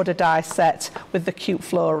that border die set with the cute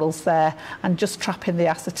florals there and just trapping the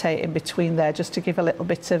acetate in between there just to give a little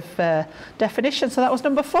bit of definition. So that was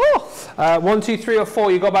number 4. 1, 2, 3 or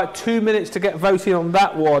 4. You've got about 2 minutes to get voting on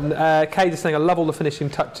that one. Kay just saying, I love all the finishing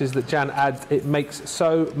touches that Jan adds. It makes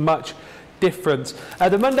so much difference.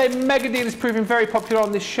 The Monday Mega Deal is proving very popular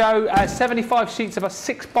on this show. 75 sheets of a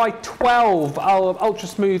 6x12 ultra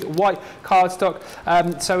smooth white cardstock.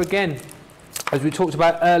 So again, as we talked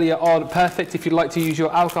about earlier on, perfect if you'd like to use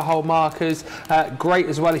your alcohol markers. Great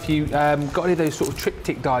as well if you got any of those sort of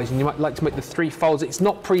triptych dies and you might like to make the 3 folds. It's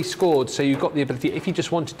not pre-scored, so you've got the ability, if you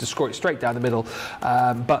just wanted to score it straight down the middle.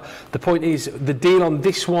 But the point is, the deal on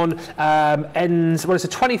this one ends, well, it's a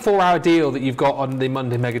 24-hour deal that you've got on the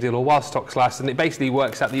Monday Mega Deal, or while stocks last, and it basically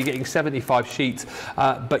works out that you're getting 75 sheets,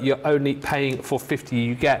 but you're only paying for 50.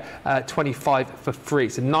 You get 25 for free.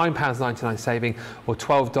 It's a £9.99 saving, or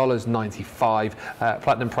 $12.95.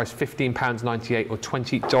 Platinum price £15.98 or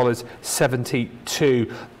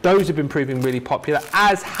 $20.72. Those have been proving really popular,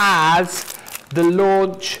 as has the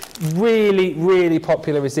launch. Really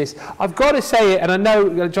popular is this. I've got to say it, and I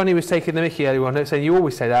know Johnny was taking the mickey earlier on, saying you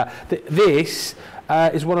always say that this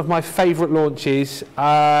is one of my favourite launches,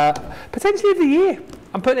 potentially of the year.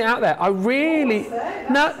 I'm putting it out there. I really...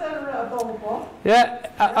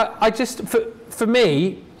 I just, for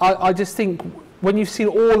me, I just think, when you've seen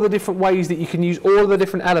all the different ways that you can use all the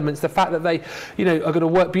different elements, the fact that they, you know, are going to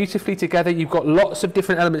work beautifully together, you've got lots of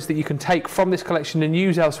different elements that you can take from this collection and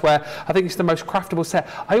use elsewhere. I think it's the most craftable set.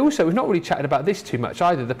 We've not really chatted about this too much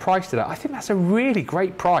either, the price to that. I think that's a really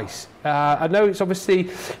great price. I know it's obviously,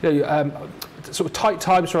 you know, sort of tight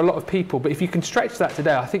times for a lot of people, but if you can stretch that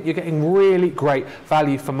today, I think you're getting really great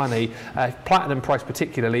value for money, platinum price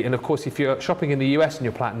particularly, and of course if you're shopping in the US and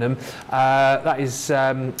you're platinum, that is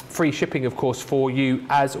free shipping of course for you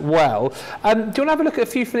as well. Do you want to have a look at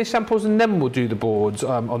a few finished samples and then we'll do the boards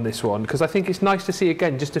on this one, because I think it's nice to see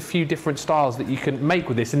again just a few different styles that you can make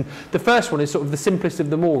with this, and the first one is sort of the simplest of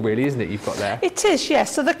them all really, isn't it, you've got there? It is,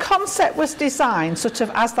 yes. So the concept was designed sort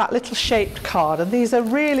of as that little shaped card, and these are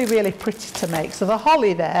really pretty to make. So the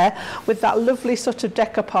holly there with that lovely sort of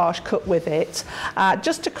decoupage cut with it,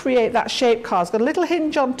 just to create that shape card. It's got a little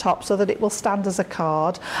hinge on top so that it will stand as a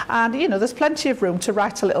card, and you know there's plenty of room to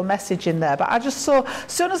write a little message in there. But I just saw,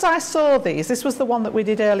 as soon as I saw these, this was the one that we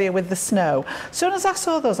did earlier with the snow, as soon as I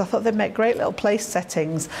saw those I thought they'd make great little place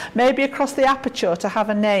settings, maybe across the aperture to have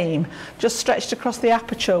a name just stretched across the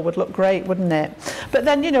aperture would look great, wouldn't it? But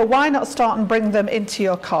then, you know, why not start and bring them into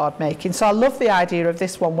your card making? So I love the idea of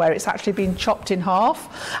this one where it's actually been chopped in half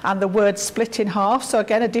and the word split in half. So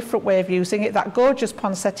again, a different way of using it. That gorgeous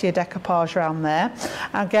poinsettia decoupage around there.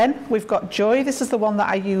 Again, we've got Joy. This is the one that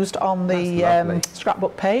I used on the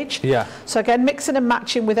scrapbook page. Yeah. So again, mixing and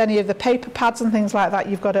matching with any of the paper pads and things like that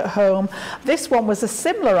you've got at home. This one was a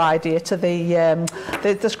similar idea to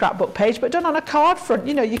the scrapbook page, but done on a card front.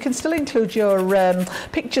 You know, you can still include your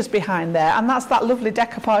pictures behind there, and that's that lovely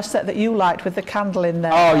decoupage set that you liked with the candle in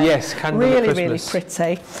there. Oh yes, candle at Christmas. Really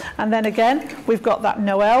pretty. And then again, we've got that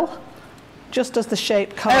Noel, just as the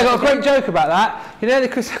shape card. Hey, I've got a great joke about that. You know the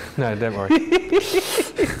Christmas... No, don't worry.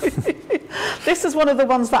 This is one of the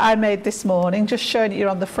ones that I made this morning, just showing you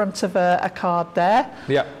on the front of a card there.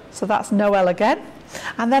 Yeah. So that's Noel again.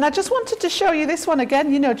 And then I just wanted to show you this one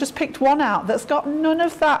again, you know, just picked one out that's got none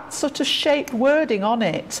of that sort of shaped wording on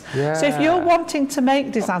it. Yeah. So if you're wanting to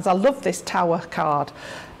make designs, I love this tower card.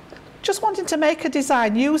 Just wanting to make a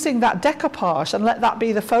design using that decoupage and let that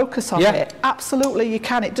be the focus of it. Absolutely you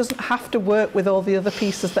can. It doesn't have to work with all the other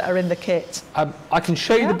pieces that are in the kit. I can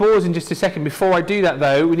show you the boards in just a second. Before I do that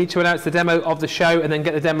though, we need to announce the demo of the show and then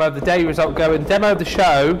get the demo of the day result going. Demo of the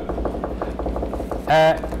show,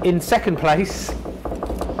 in second place,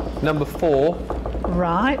 number 4.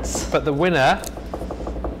 Right. But the winner...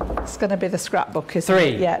 It's going to be the scrapbook, isn't 3.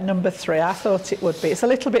 it? Yeah, number 3. I thought it would be. It's a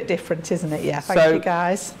little bit different, isn't it? Yeah, thank you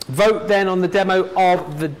guys. Vote then on the demo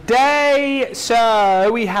of the day. So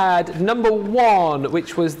we had number 1,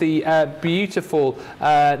 which was the beautiful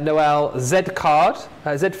Noel Z card,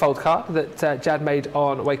 Z fold card that Jad made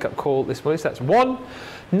on Wake Up Call this morning. So that's 1.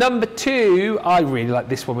 Number 2, I really like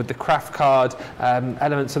this one with the craft card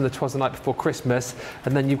elements on the 'Twas the Night Before Christmas,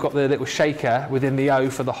 and then you've got the little shaker within the O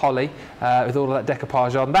for the holly with all of that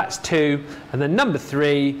decoupage on. That's 2, and then number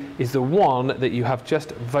 3 is the one that you have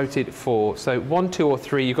just voted for. So 1, 2 or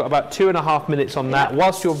 3, you've got about 2.5 minutes on that.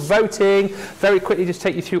 Whilst you're voting, very quickly just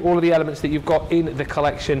take you through all of the elements that you've got in the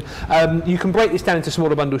collection. You can break this down into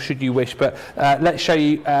smaller bundles should you wish, but let's show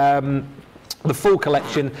you the full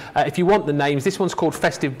collection. If you want the names, this one's called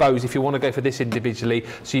Festive Bows if you want to go for this individually.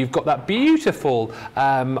 So you've got that beautiful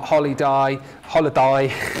holiday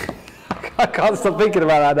I can't stop thinking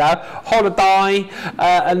about that now. Holiday,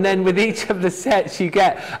 and then with each of the sets you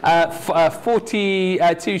get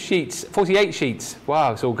 48 sheets.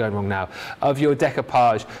 Wow, it's all going wrong now. Of your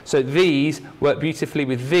decoupage. So these work beautifully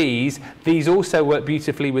with these. These also work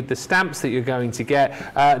beautifully with the stamps that you're going to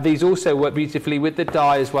get. These also work beautifully with the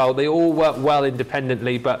die as well. They all work well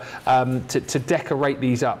independently, but to decorate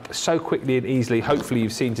these up so quickly and easily, hopefully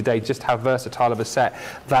you've seen today just how versatile of a set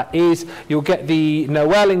that is. You'll get the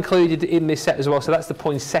Noel included in this set as well, so that's the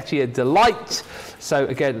Poinsettia Delight. So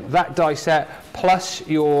again, that die set plus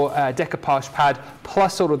your decoupage pad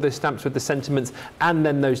plus all of the stamps with the sentiments, and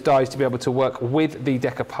then those dies to be able to work with the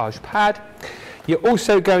decoupage pad. You're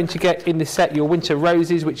also going to get in the set your Winter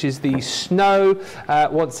Roses, which is the snow.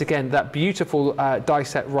 Once again, that beautiful die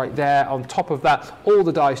set right there. On top of that, all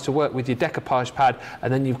the dies to work with your decoupage pad,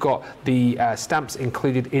 and then you've got the stamps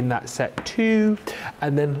included in that set too.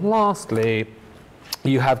 And then lastly,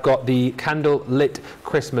 you have got the Candle Lit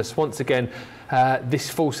Christmas. Once again, this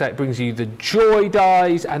full set brings you the joy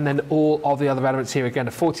dies and then all of the other elements here. Again,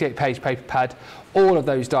 a 48-page paper pad, all of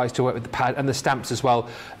those dies to work with the pad and the stamps as well.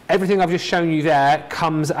 Everything I've just shown you there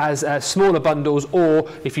comes as smaller bundles, or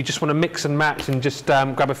if you just want to mix and match and just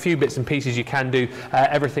grab a few bits and pieces, you can do.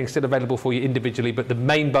 Everything's still available for you individually, but the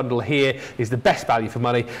main bundle here is the best value for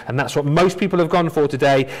money, and that's what most people have gone for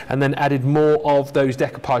today, and then added more of those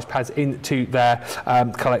decoupage pads into their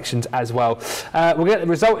collections as well. We'll get the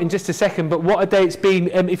result in just a second, but what a day it's been.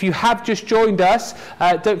 If you have just joined us,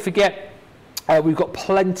 don't forget, we've got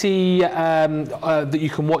plenty that you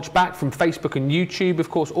can watch back from Facebook and YouTube. Of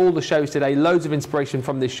course, all the shows today, loads of inspiration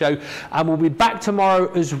from this show. And we'll be back tomorrow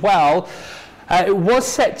as well. It was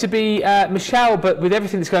set to be Michelle, but with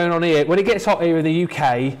everything that's going on here, when it gets hot here in the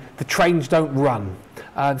UK, the trains don't run.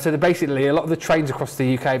 So basically, a lot of the trains across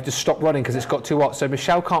the UK have just stopped running because it's got too hot. So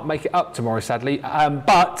Michelle can't make it up tomorrow, sadly.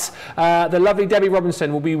 But the lovely Debbie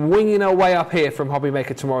Robinson will be winging her way up here from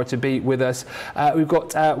Hobbymaker tomorrow to be with us. We've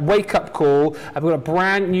got Wake Up Call. We've got a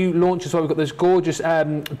brand new launch as well. We've got those gorgeous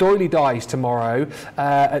doily dies tomorrow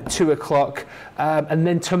at 2 o'clock. And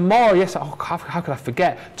then tomorrow, yes, oh, how could I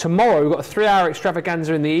forget? Tomorrow we've got a 3-hour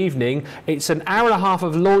extravaganza in the evening. It's an hour and a half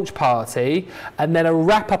of launch party, and then a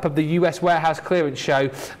wrap-up of the US warehouse clearance show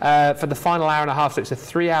for the final hour and a half. So it's a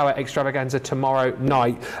 3-hour extravaganza tomorrow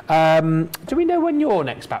night. Do we know when you're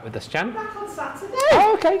next back with us, Jan? I'm back on Saturday.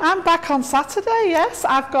 Oh, okay. I'm back on Saturday, yes.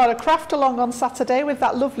 I've got a craft along on Saturday with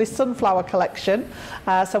that lovely sunflower collection.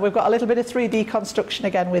 So we've got a little bit of 3D construction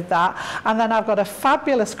again with that. And then I've got a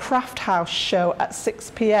fabulous craft house show at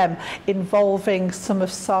 6 p.m. involving some of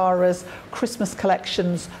Sarah's Christmas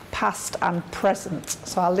collections, past and present.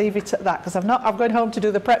 So I'll leave it at that because I'm going home to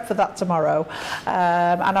do the prep for that tomorrow.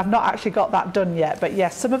 And I've not actually got that done yet. But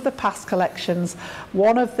yes, some of the past collections,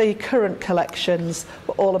 one of the current collections,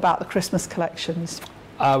 but all about the Christmas collections.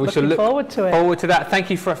 We shall look forward to it. Forward to that.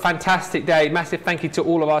 Thank you for a fantastic day. Massive thank you to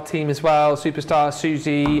all of our team as well. Superstar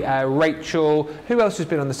Susie, Rachel. Who else has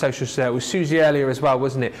been on the socials today? It was Susie earlier as well,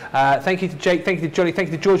 wasn't it? Thank you to Jake. Thank you to Johnny.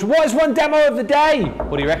 Thank you to George. What is one demo of the day?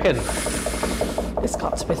 What do you reckon? It's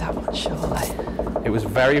got to be that one, surely. It was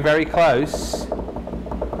very, very close.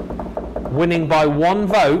 Winning by 1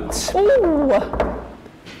 vote. Ooh.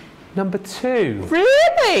 Number 2.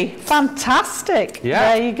 Really? Fantastic.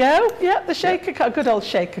 Yeah. There you go. Yeah, the shaker card. Good old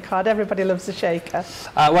shaker card. Everybody loves the shaker.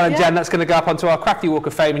 Well, and Jan, that's going to go up onto our Crafty Walk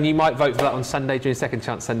of Fame, and you might vote for that on Sunday during Second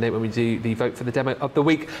Chance Sunday when we do the vote for the demo of the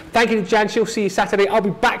week. Thank you to Jan. She'll see you Saturday. I'll be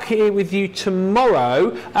back here with you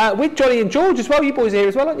tomorrow with Johnny and George as well. You boys are here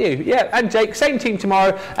as well, aren't you? Yeah, and Jake. Same team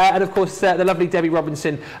tomorrow. And of course, the lovely Debbie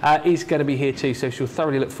Robinson is going to be here too, so she'll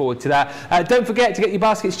thoroughly look forward to that. Don't forget to get your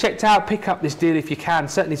baskets checked out. Pick up this deal if you can.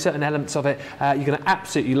 Certainly certain elements of it. You're going to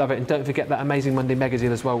absolutely love it. And don't forget that amazing Monday mega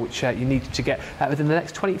deal as well, which you need to get within the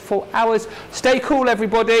next 24 hours. Stay cool,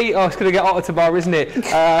 everybody. Oh, it's going to get hotter tomorrow, isn't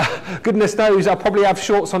it? Goodness knows, I'll probably have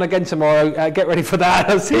shorts on again tomorrow. Get ready for that.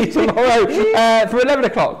 I'll see you tomorrow for 11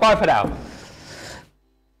 o'clock. Bye for now.